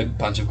there's a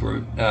bunch of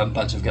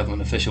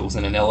government officials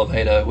in an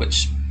elevator,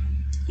 which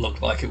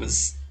looked like it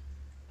was,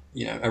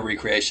 a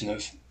recreation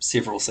of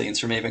several scenes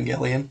from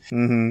Evangelion.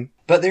 Mm-hmm.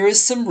 But there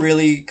is some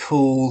really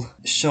cool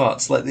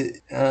shots. Like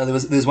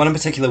there's one in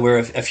particular where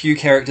a few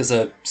characters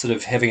are sort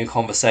of having a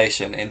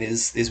conversation, and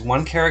there's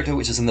one character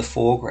which is in the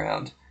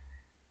foreground,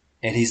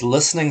 and he's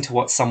listening to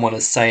what someone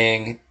is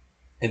saying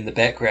in the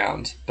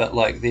background, but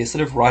like they're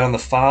sort of right on the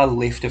far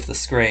left of the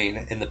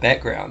screen in the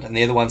background, and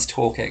they're the ones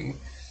talking.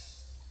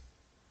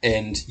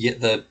 And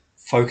yet the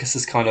focus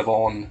is kind of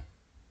on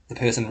the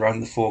person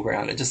running the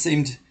foreground. It just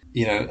seemed,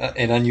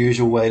 an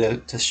unusual way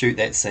to shoot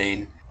that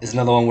scene. There's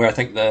another one where I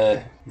think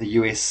the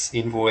US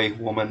envoy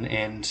woman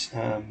and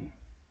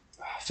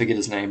I forget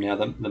his name now,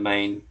 the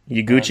main...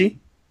 Yaguchi?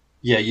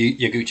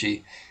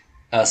 Yaguchi.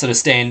 Sort of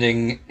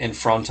standing in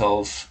front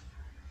of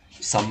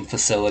some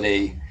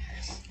facility,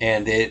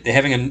 and they're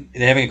having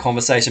a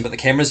conversation, but the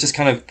camera's just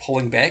kind of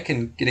pulling back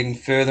and getting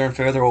further and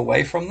further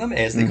away from them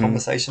as the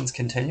conversation's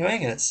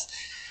continuing, and it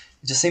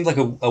just seemed like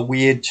a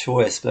weird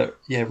choice, but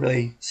yeah,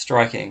 really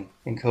striking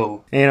and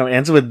cool. And, it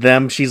ends with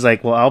them. She's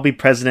like, well, I'll be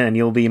president and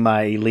you'll be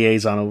my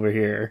liaison over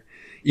here.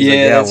 He's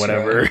that's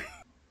whatever. Right.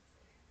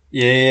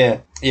 Yeah.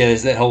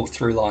 There's that whole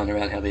through line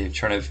around how they're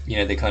trying to,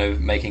 they're kind of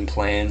making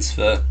plans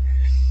for,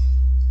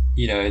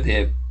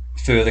 their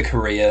further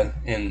career.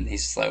 And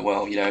he's just like,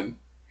 well,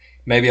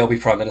 maybe I'll be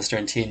prime minister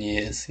in 10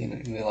 years.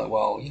 And they're like,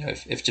 well,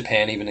 if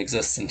Japan even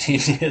exists in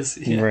 10 years.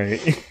 Yeah.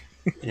 Right.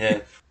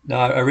 Yeah. No,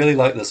 I really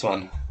like this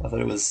one. I thought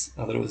it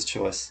was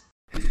choice.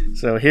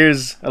 So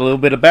here's a little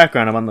bit of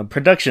background on the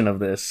production of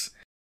this.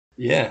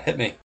 Yeah, hit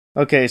me.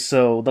 Okay,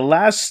 so the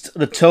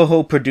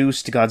Toho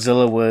produced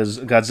Godzilla was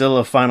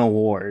Godzilla Final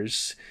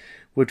Wars,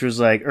 which was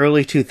like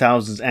early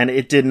 2000s, and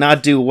it did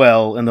not do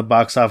well in the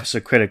box office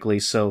or critically,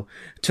 so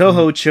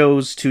Toho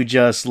chose to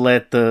just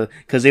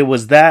because it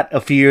was that a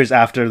few years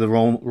after the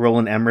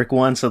Roland Emmerich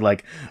one, so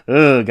like,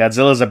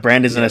 Godzilla as a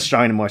brand isn't as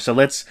strong anymore, so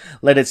let's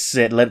let it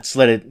sit, let's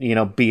let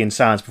it, be in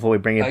silence before we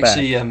bring it back.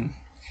 Actually,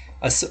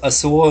 I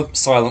saw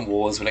Silent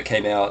Wars when it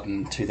came out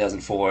in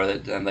 2004,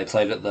 and they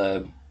played it at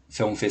the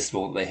film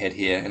festival that they had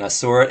here, and I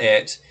saw it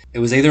at, it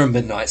was either a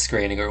midnight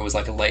screening or it was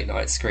like a late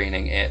night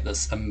screening at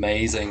this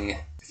amazing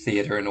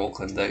theatre in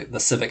Auckland, the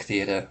Civic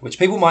Theatre, which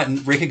people might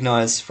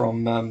recognise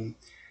from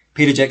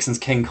Peter Jackson's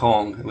King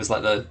Kong.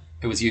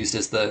 It was used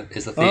as the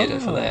theatre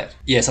for that.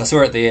 Yes, I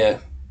saw it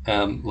there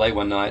late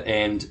one night,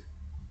 and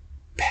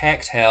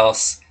packed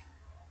house,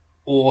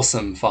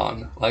 awesome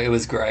fun. Like, it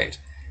was great.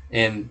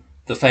 And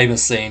the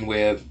famous scene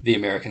where the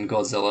American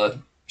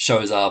Godzilla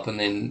shows up and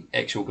then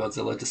actual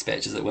Godzilla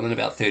dispatches it within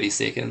about 30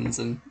 seconds,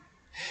 and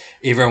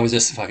everyone was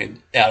just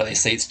fucking out of their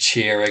seats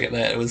cheering at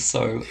that. It was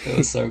so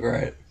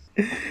great.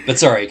 But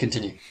sorry,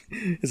 continue.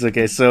 It's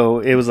okay. So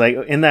it was like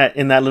in that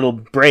little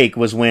break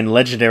was when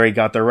Legendary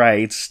got the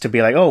rights to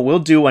be like, oh, we'll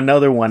do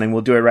another one and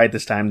we'll do it right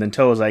this time. Then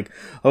Toho was like,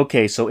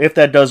 okay, so if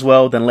that does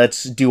well, then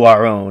let's do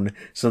our own.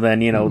 So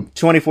then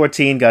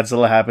 2014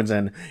 Godzilla happens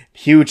and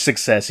huge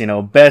success.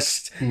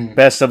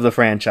 Best of the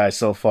franchise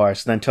so far.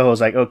 So then Toho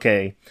was like,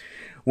 okay,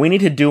 we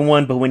need to do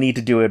one, but we need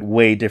to do it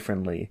way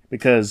differently,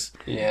 because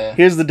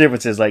here's the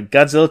differences. Like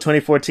Godzilla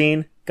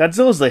 2014,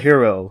 Godzilla's the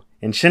hero.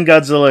 And Shin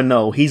Godzilla,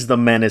 no, he's the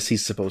menace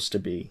he's supposed to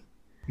be.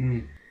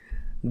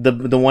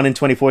 The one in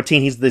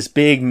 2014, he's this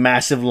big,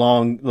 massive,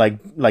 long,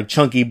 like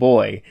chunky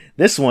boy.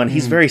 This one,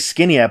 he's very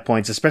skinny at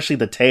points, especially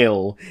the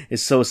tail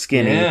is so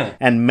skinny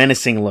and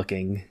menacing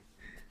looking.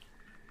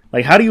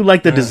 Like, how do you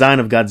like the design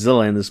of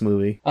Godzilla in this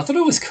movie? I thought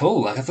it was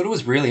cool. Like, I thought it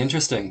was really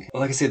interesting.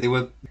 Like I said, there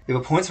were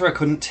points where I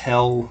couldn't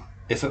tell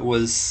if it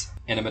was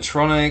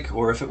animatronic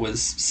or if it was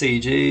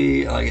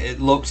CG. Like,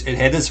 it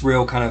had this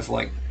real kind of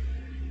like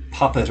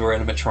puppet or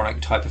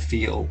animatronic type of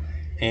feel,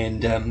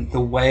 and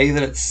the way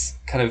that its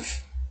kind of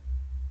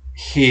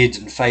head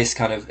and face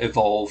kind of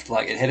evolved,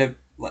 like it had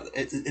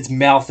its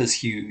mouth is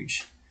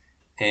huge,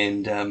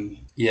 and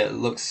it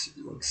looks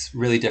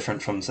really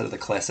different from sort of the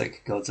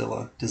classic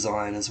Godzilla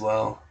design as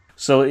well.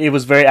 So it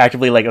was very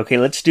actively like, okay,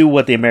 let's do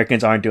what the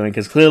Americans aren't doing,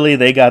 because clearly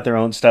they got their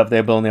own stuff,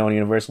 they're building their own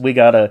universe. We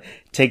gotta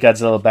take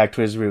Godzilla back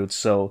to his roots.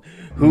 So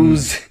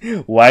who's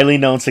widely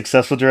known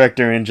successful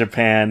director in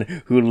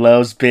Japan who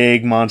loves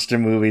big monster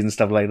movies and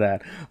stuff like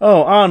that?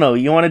 Oh, Anno,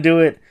 you want to do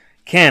it?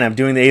 I'm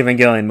doing the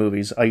Evangelion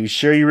movies. Are you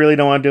sure you really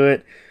don't want to do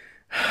it?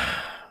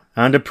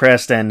 I'm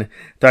depressed, and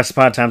Thrice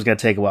Upon a Time's gonna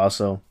take a while,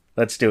 so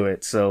let's do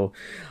it. So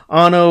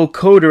Anno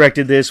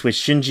co-directed this with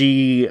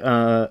Shinji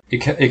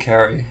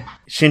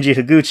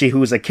Higuchi,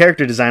 who is a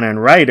character designer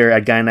and writer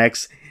at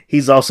Gainax.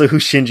 He's also who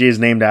Shinji is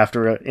named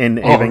after in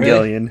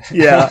Evangelion.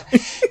 Really? Yeah.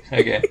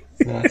 Okay,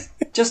 nice.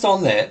 Just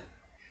on that,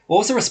 what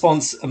was the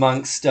response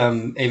amongst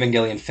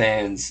Evangelion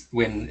fans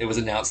when it was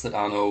announced that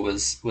Anno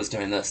was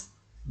doing this?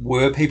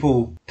 Were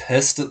people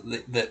pissed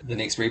that the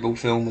next Rebuild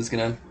film was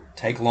going to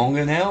take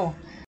longer now?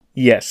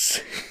 Yes.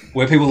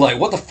 Were people like,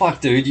 what the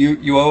fuck, dude?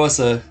 You owe us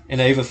an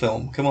Eva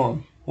film. Come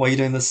on. Why are you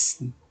doing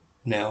this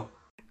now?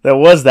 There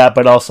was that,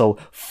 but also,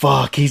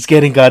 fuck, he's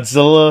getting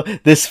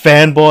Godzilla, this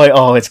fanboy,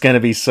 oh, it's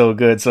gonna be so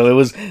good. So it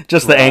was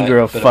just the anger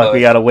of, fuck,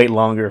 we gotta wait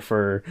longer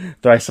for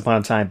Thrice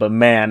Upon a Time, but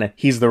man,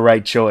 he's the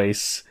right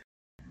choice.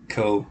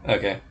 Cool,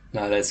 okay.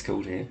 No, that's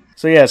cool to hear.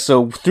 So yeah,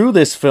 so through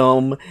this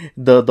film,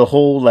 the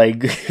whole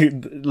like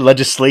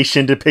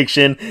legislation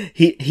depiction,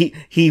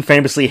 he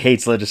famously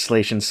hates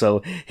legislation.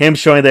 So him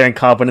showing their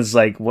incompetence is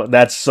like,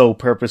 that's so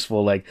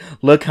purposeful. Like,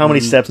 look how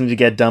many steps need to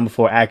get done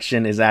before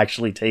action is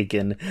actually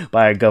taken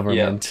by a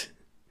government.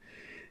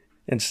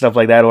 And stuff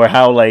like that, or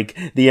how like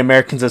the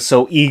Americans are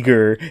so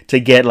eager to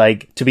get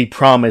like to be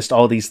promised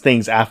all these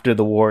things after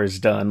the war is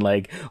done.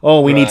 Like,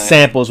 oh, we need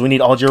samples, we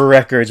need all your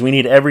records, we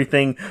need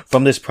everything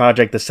from this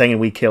project the second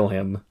we kill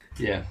him.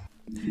 Yeah.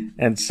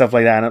 And stuff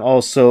like that. And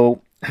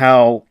also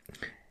how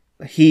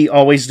he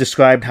always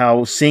described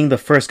how seeing the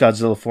first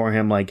Godzilla for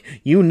him, like,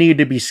 you need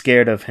to be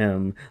scared of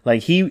him.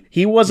 Like, he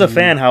was a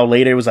fan, how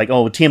later it was like,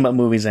 oh, team up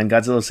movies and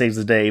Godzilla saves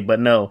the day.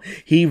 But no,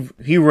 he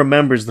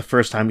remembers the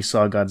first time he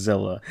saw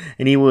Godzilla.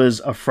 And he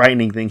was a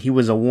frightening thing. He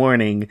was a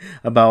warning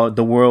about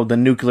the world, the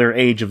nuclear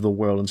age of the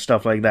world and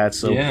stuff like that.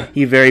 So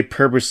he very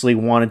purposely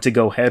wanted to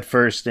go head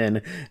first.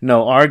 And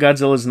no, our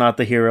Godzilla is not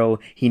the hero.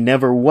 He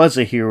never was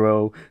a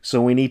hero.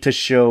 So we need to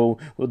show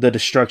the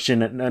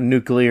destruction a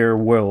nuclear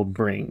world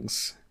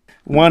brings.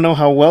 Want to know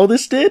how well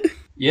this did?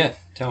 Yeah,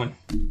 tell me.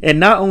 It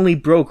not only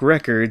broke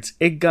records,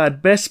 it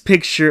got Best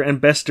Picture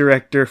and Best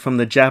Director from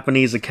the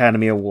Japanese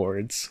Academy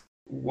Awards.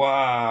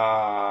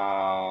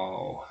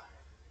 Wow.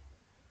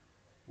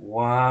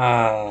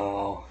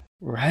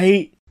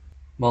 Right?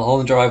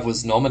 Mulholland Drive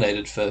was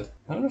nominated for...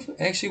 I don't know if...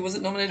 Actually, was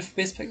it nominated for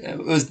Best Picture?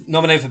 It was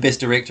nominated for Best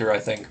Director, I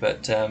think,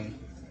 but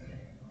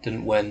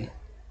didn't win.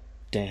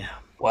 Damn.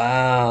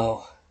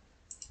 Wow.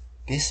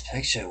 Best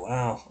Picture,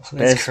 wow.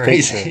 That's Best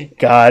crazy.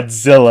 Picture.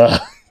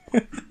 Godzilla.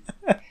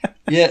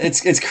 Yeah,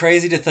 it's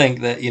crazy to think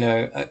that,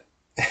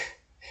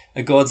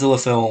 a Godzilla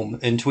film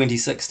in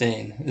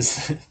 2016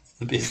 is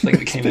the best thing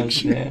that came out of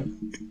Japan.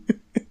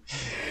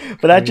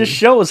 But that just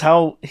shows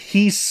how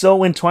he's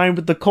so entwined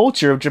with the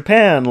culture of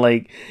Japan.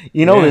 Like,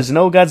 there's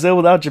no Godzilla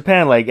without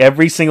Japan. Like,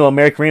 every single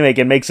American remake,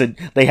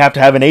 they have to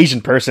have an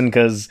Asian person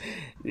because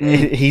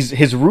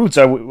his roots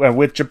are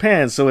with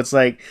Japan. So it's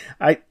like,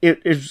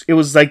 it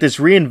was like this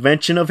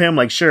reinvention of him.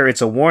 Like, sure,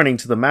 it's a warning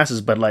to the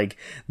masses, but like,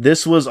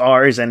 this was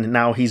ours and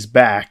now he's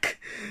back.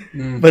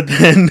 But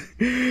then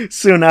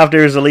soon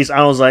after his release,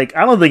 I was like,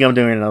 I don't think I'm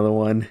doing another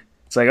one.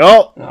 It's like,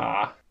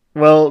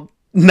 well,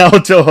 now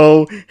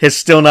Toho has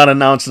still not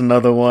announced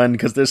another one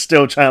because they're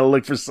still trying to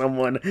look for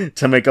someone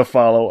to make a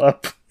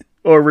follow-up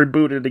or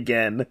reboot it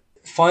again.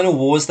 Final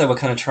Wars, they were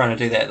kind of trying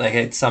to do that. They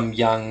had some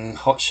young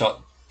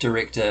hotshot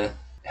director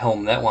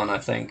helm that one, I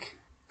think.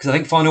 Because I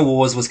think Final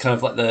Wars was kind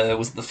of like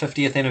was it the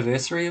 50th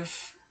anniversary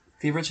of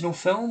the original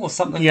film or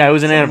something? Yeah, it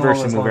was an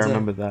anniversary movie, I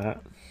remember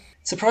that.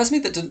 Surprised me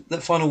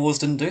that Final Wars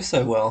didn't do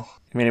so well.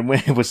 I mean,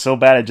 it was so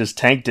bad it just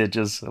tanked it.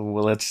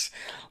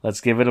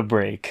 Let's give it a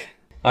break.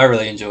 I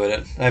really enjoyed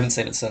it. I haven't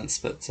seen it since,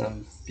 but I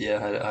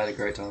had a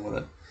great time with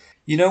it.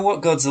 You know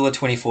what Godzilla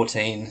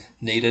 2014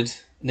 needed?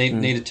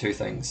 Needed two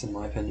things, in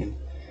my opinion.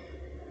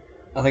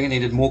 I think it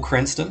needed more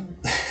Cranston.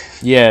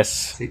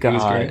 Yes, he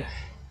was great.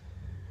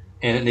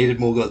 And it needed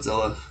more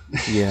Godzilla.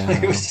 Yeah.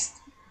 It was just...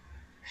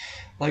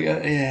 I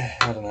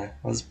don't know.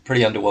 I was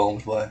pretty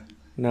underwhelmed by it.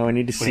 No, I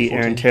need to see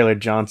Aaron Taylor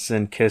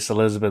Johnson kiss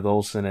Elizabeth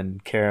Olsen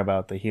and care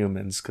about the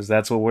humans, because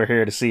that's what we're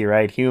here to see,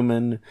 right?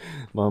 Human,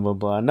 blah, blah,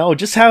 blah. No,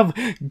 just have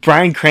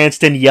Bryan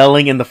Cranston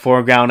yelling in the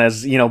foreground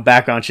as,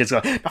 background shit's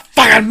going, "The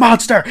fucking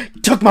monster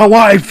took my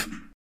wife!"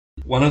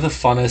 One of the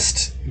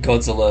funnest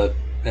Godzilla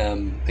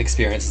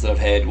experiences that I've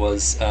had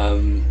was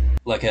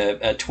like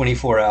a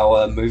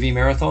 24-hour movie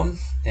marathon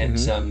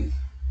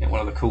at one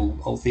of the cool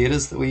old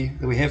theatres that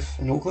we have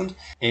in Auckland.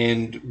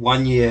 And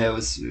one year, I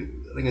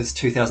think it was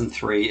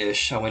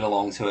 2003-ish, I went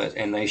along to it,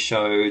 and they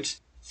showed...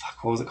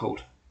 what was it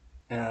called?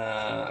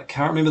 I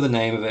can't remember the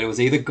name of it. It was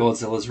either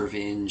Godzilla's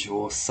Revenge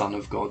or Son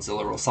of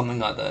Godzilla or something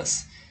like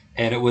this.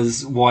 And it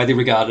was widely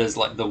regarded as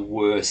like the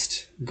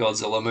worst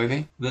Godzilla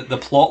movie. The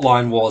plot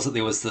line was that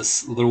there was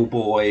this little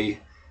boy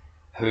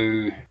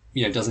who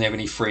doesn't have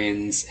any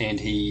friends, and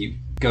he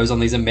goes on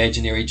these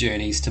imaginary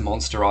journeys to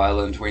Monster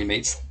Island where he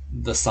meets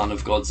the son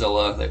of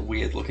Godzilla, that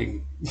weird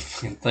looking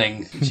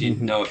thing, which you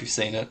know if you've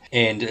seen it.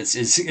 And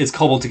it's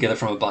cobbled together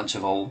from a bunch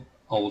of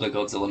older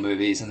Godzilla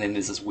movies, and then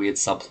there's this weird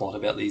subplot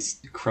about these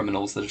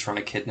criminals that are trying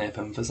to kidnap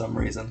him for some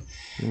reason.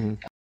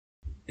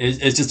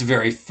 It's just a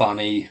very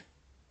funny,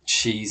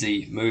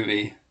 cheesy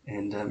movie,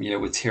 and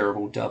with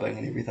terrible dubbing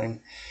and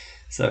everything.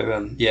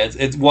 So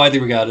it's widely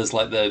regarded as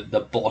like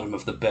the bottom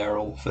of the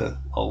barrel for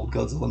old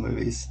Godzilla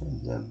movies.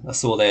 And I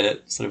saw that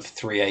at sort of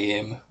 3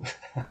 a.m.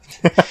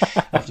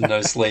 after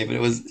no sleep, and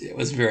it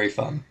was very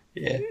fun.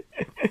 Yeah.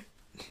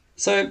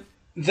 So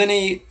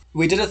Vinny,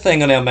 we did a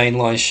thing on our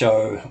mainline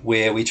show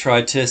where we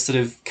tried to sort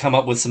of come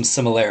up with some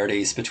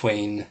similarities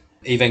between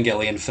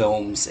Evangelion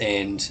films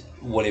and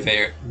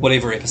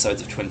whatever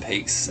episodes of Twin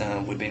Peaks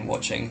we'd been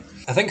watching.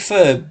 I think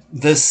for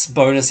this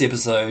bonus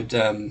episode,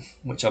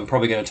 which I'm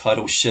probably going to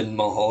title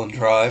Shin-Mulholland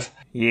Drive,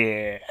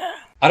 yeah,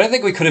 I don't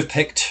think we could have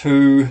picked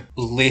two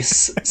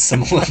less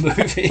similar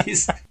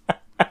movies.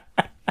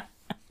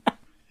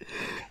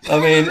 I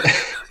mean,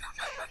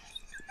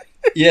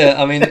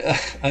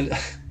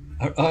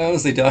 I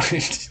honestly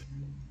don't.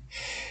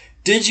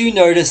 Did you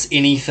notice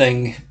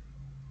anything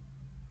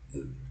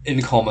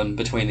in common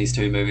between these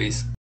two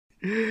movies?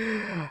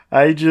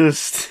 I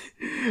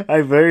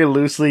very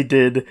loosely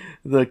did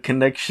the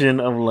connection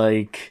of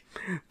like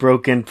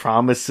broken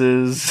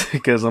promises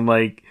because I'm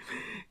like,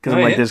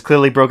 there's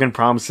clearly broken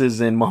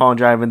promises in Mulholland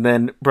Drive and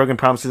then broken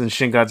promises in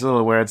Shin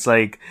Godzilla where it's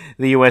like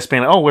the US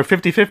being like, oh, we're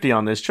 50-50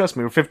 on this. Trust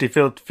me, we're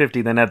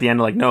 50-50. Then at the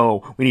end, like,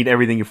 no, we need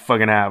everything you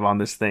fucking have on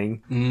this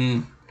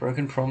thing.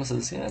 Broken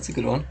promises. Yeah, that's a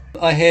good one.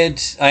 I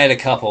had a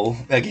couple,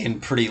 again,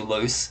 pretty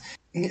loose.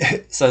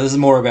 So this is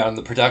more about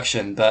the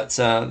production, but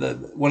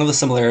one of the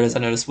similarities I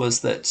noticed was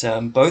that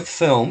both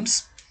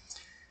films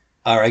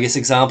are, I guess,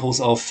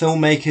 examples of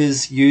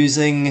filmmakers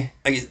using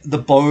the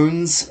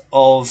bones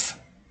of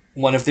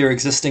one of their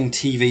existing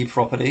TV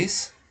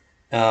properties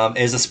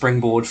as a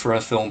springboard for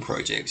a film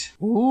project.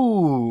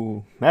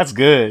 Ooh, that's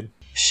good.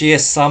 Share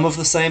some of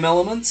the same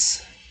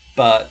elements,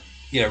 but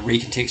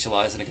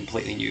recontextualize in a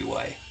completely new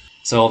way.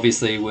 So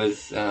obviously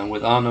with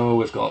Anno,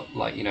 we've got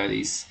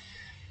these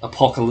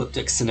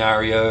apocalyptic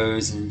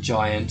scenarios and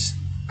giant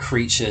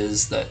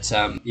creatures that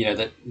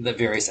that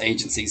various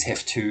agencies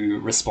have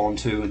to respond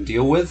to and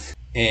deal with.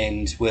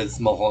 And with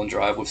Mulholland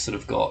Drive, we've sort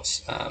of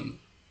got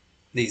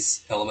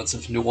these elements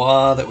of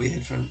noir that we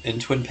had in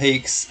Twin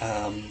Peaks,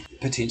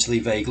 potentially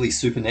vaguely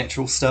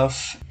supernatural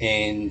stuff,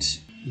 and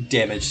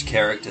damaged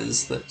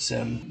characters that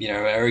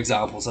are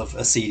examples of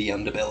a seedy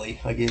underbelly,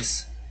 I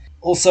guess.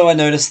 Also, I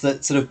noticed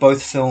that sort of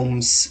both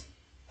films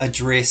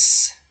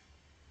address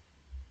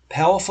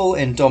powerful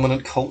and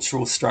dominant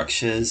cultural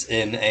structures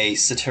in a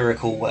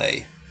satirical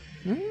way.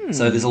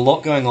 So there's a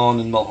lot going on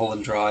in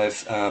Mulholland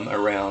Drive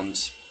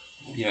around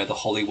the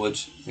Hollywood,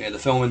 the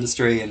film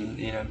industry,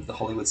 and the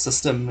Hollywood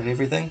system and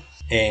everything.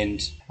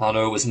 And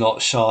Arno was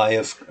not shy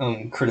of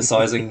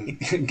criticizing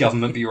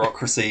government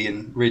bureaucracy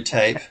and red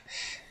tape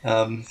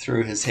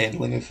through his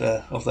handling of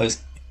the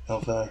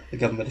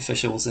government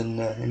officials in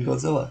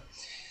Godzilla.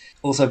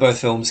 Also, both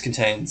films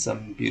contain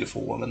some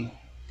beautiful women.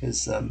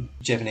 His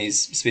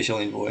Japanese special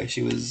envoy,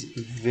 she was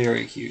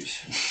very cute.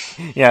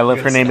 Yeah, I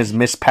love her name is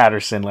Miss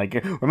Patterson. Like,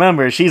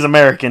 remember, she's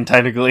American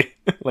technically,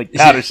 like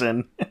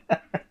Patterson.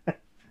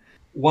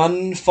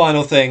 One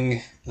final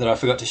thing that I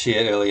forgot to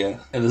share earlier,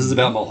 and this is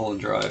about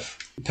Mulholland Drive.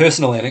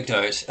 Personal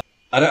anecdote.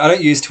 I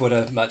don't use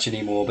Twitter much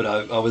anymore, but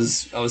I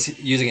was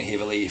using it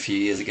heavily a few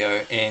years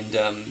ago, and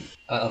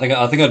I think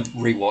I'd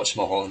rewatched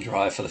Mulholland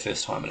Drive for the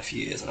first time in a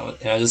few years, and I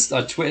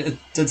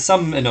did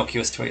some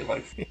innocuous tweet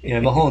like,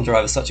 Mulholland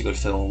Drive is such a good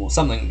film, or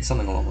something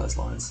along those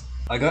lines.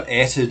 I got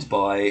added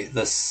by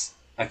this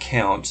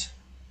account.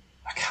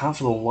 I can't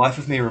for the life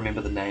of me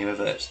remember the name of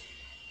it,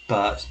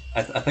 but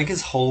I think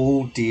his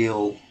whole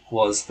deal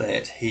was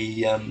that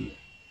he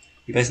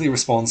basically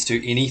responds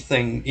to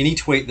any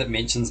tweet that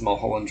mentions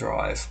Mulholland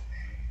Drive,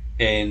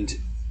 and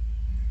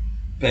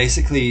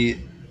basically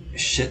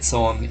shits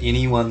on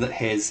anyone that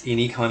has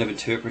any kind of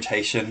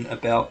interpretation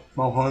about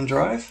Mulholland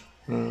Drive.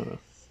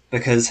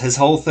 Because his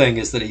whole thing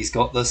is that he's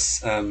got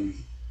this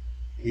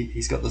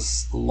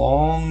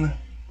long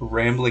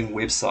rambling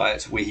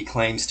website where he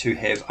claims to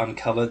have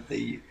uncovered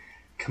the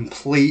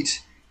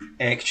complete,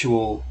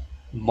 actual,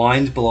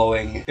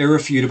 mind-blowing,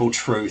 irrefutable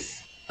truth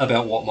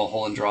about what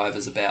Mulholland Drive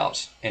is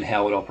about and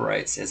how it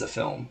operates as a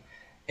film,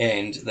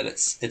 and that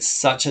it's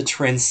such a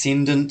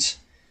transcendent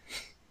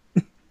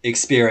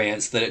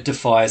experience that it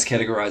defies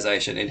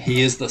categorization, and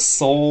he is the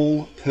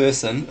sole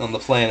person on the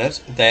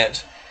planet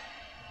that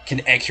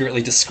can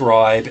accurately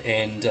describe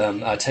and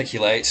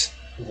articulate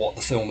what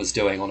the film is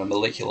doing on a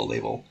molecular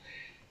level.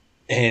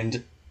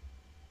 And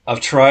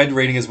I've tried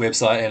reading his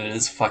website and it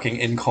is fucking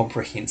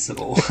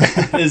incomprehensible.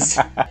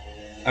 I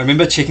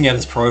remember checking out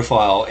his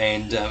profile,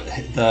 and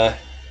the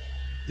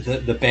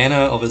banner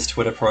of his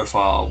Twitter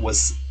profile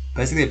was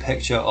basically a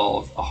picture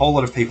of a whole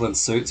lot of people in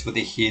suits with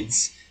their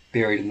heads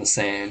buried in the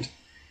sand.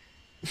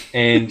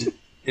 And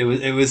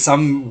it was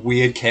some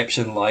weird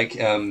caption like,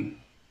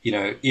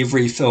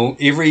 every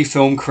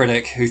film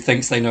critic who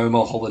thinks they know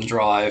Mulholland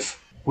Drive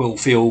will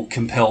feel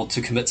compelled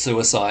to commit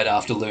suicide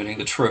after learning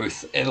the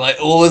truth, and like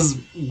all this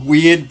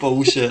weird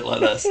bullshit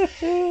like this.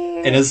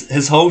 And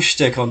his whole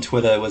shtick on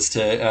Twitter was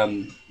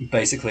to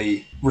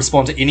basically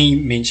respond to any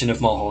mention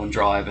of Mulholland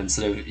Drive and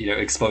sort of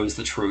expose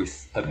the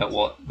truth about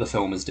what the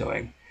film is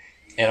doing.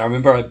 And I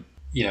remember I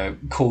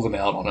called him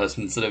out on it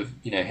and sort of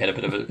had a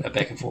bit of a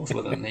back and forth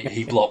with him.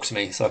 He blocked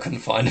me, so I couldn't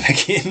find him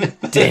again.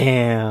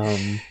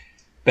 Damn.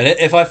 But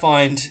if I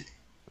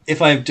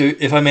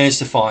manage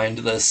to find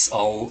this,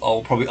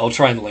 I'll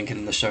try and link it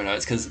in the show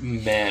notes, because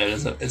man,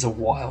 it's a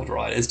wild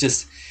ride.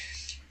 It's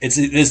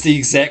the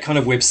exact kind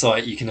of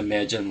website you can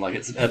imagine. Like,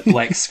 it's a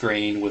black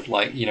screen with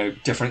like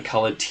different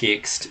colored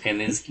text, and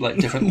there's like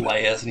different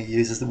layers, and he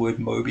uses the word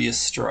Mobius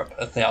strip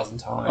 1,000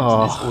 times.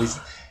 Oh. And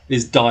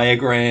there's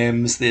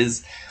diagrams,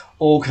 there's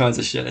all kinds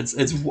of shit.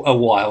 It's a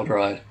wild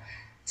ride.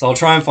 So I'll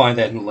try and find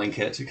that and link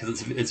it, because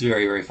it's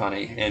very, very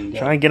funny. And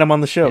try and get him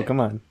on the show. Yeah. Come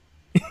on.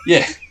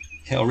 Yeah,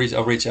 I'll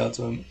reach out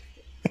to him.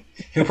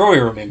 He'll probably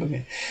remember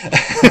me.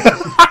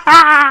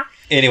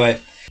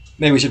 Anyway,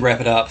 maybe we should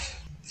wrap it up.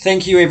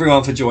 Thank you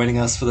everyone for joining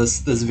us for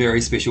this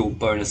very special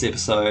bonus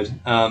episode.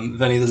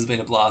 Vinny, this has been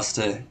a blast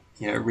to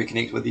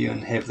reconnect with you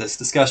and have this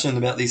discussion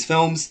about these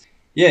films.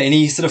 Yeah,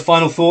 any sort of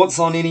final thoughts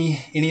on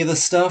any of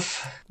this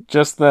stuff?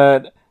 Just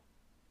that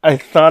I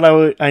thought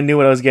I knew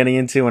what I was getting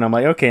into, and I'm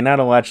like, okay, now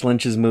to watch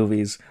Lynch's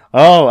movies.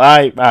 Oh,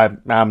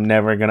 I'm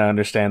never gonna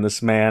understand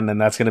this man,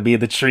 and that's gonna be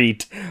the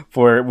treat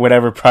for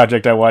whatever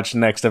project I watch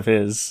next of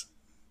his.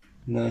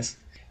 Nice.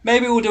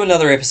 Maybe we'll do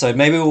another episode.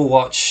 Maybe we'll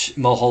watch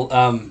not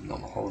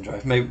Mulholland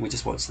Drive. Maybe we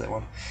just watch that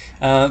one.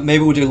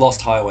 Maybe we'll do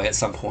Lost Highway at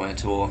some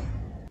point, or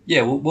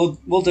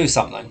we'll do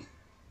something.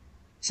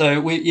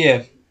 So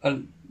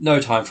no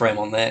time frame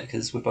on that,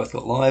 because we've both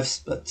got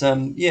lives. But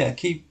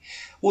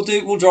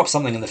we'll drop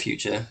something in the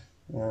future,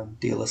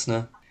 dear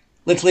listener.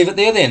 Let's leave it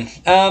there then.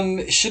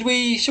 Should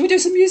we do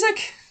some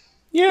music?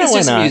 Yeah, let's why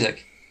do some not?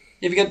 music.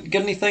 Have you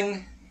got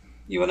anything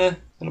you wanna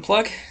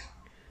plug?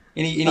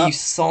 Any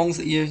songs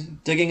that you're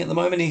digging at the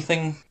moment?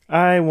 Anything?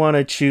 I want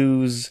to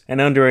choose an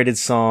underrated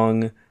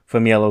song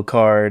from Yellow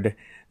Card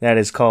that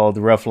is called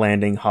 "Rough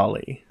Landing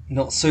Holly."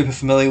 Not super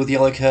familiar with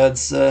Yellow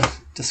Card's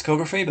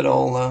discography, but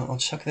I'll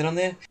chuck that on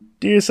there.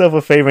 Do yourself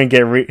a favor and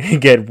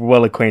get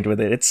well acquainted with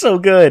it. It's so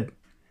good.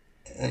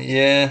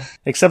 Yeah.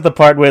 Except the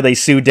part where they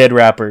sue dead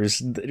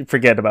rappers.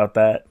 Forget about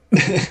that.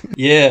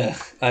 Yeah,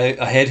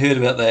 I had heard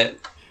about that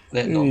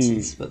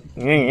nonsense, but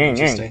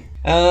interesting.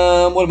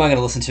 What am I going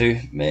to listen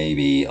to?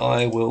 Maybe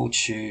I will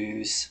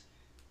choose...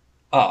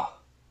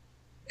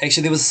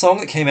 actually, there was a song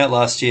that came out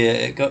last year.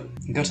 It got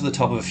to the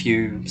top of a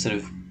few sort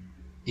of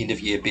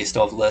end-of-year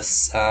best-of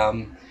lists.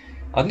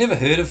 I'd never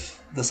heard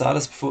of this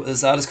artist before.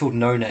 This artist called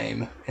No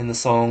Name, and the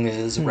song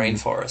is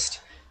Rainforest.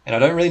 And I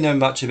don't really know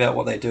much about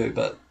what they do,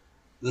 but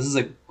this is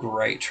a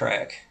great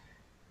track.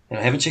 And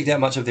I haven't checked out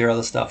much of their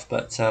other stuff,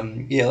 but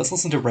yeah, let's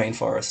listen to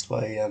Rainforest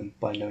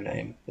by No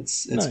Name.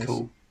 It's Nice.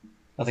 cool.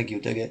 I think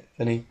you'll dig it,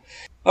 Vinny.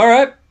 All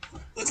right,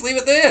 let's leave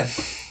it there.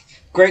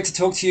 Great to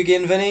talk to you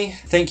again, Vinny.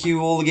 Thank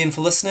you all again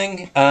for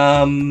listening.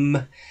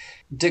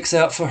 Dicks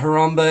out for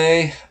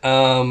Harambe.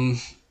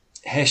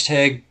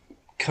 Hashtag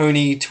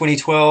Coney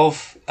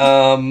 2012.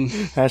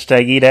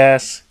 Hashtag eat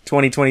ass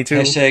 2022.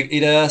 Hashtag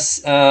eat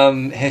ass.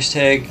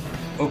 Hashtag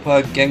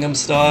Opa Gangnam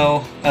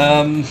Style.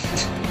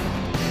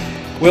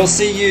 We'll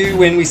see you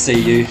when we see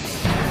you.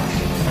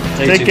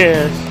 Take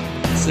care.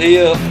 See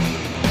ya.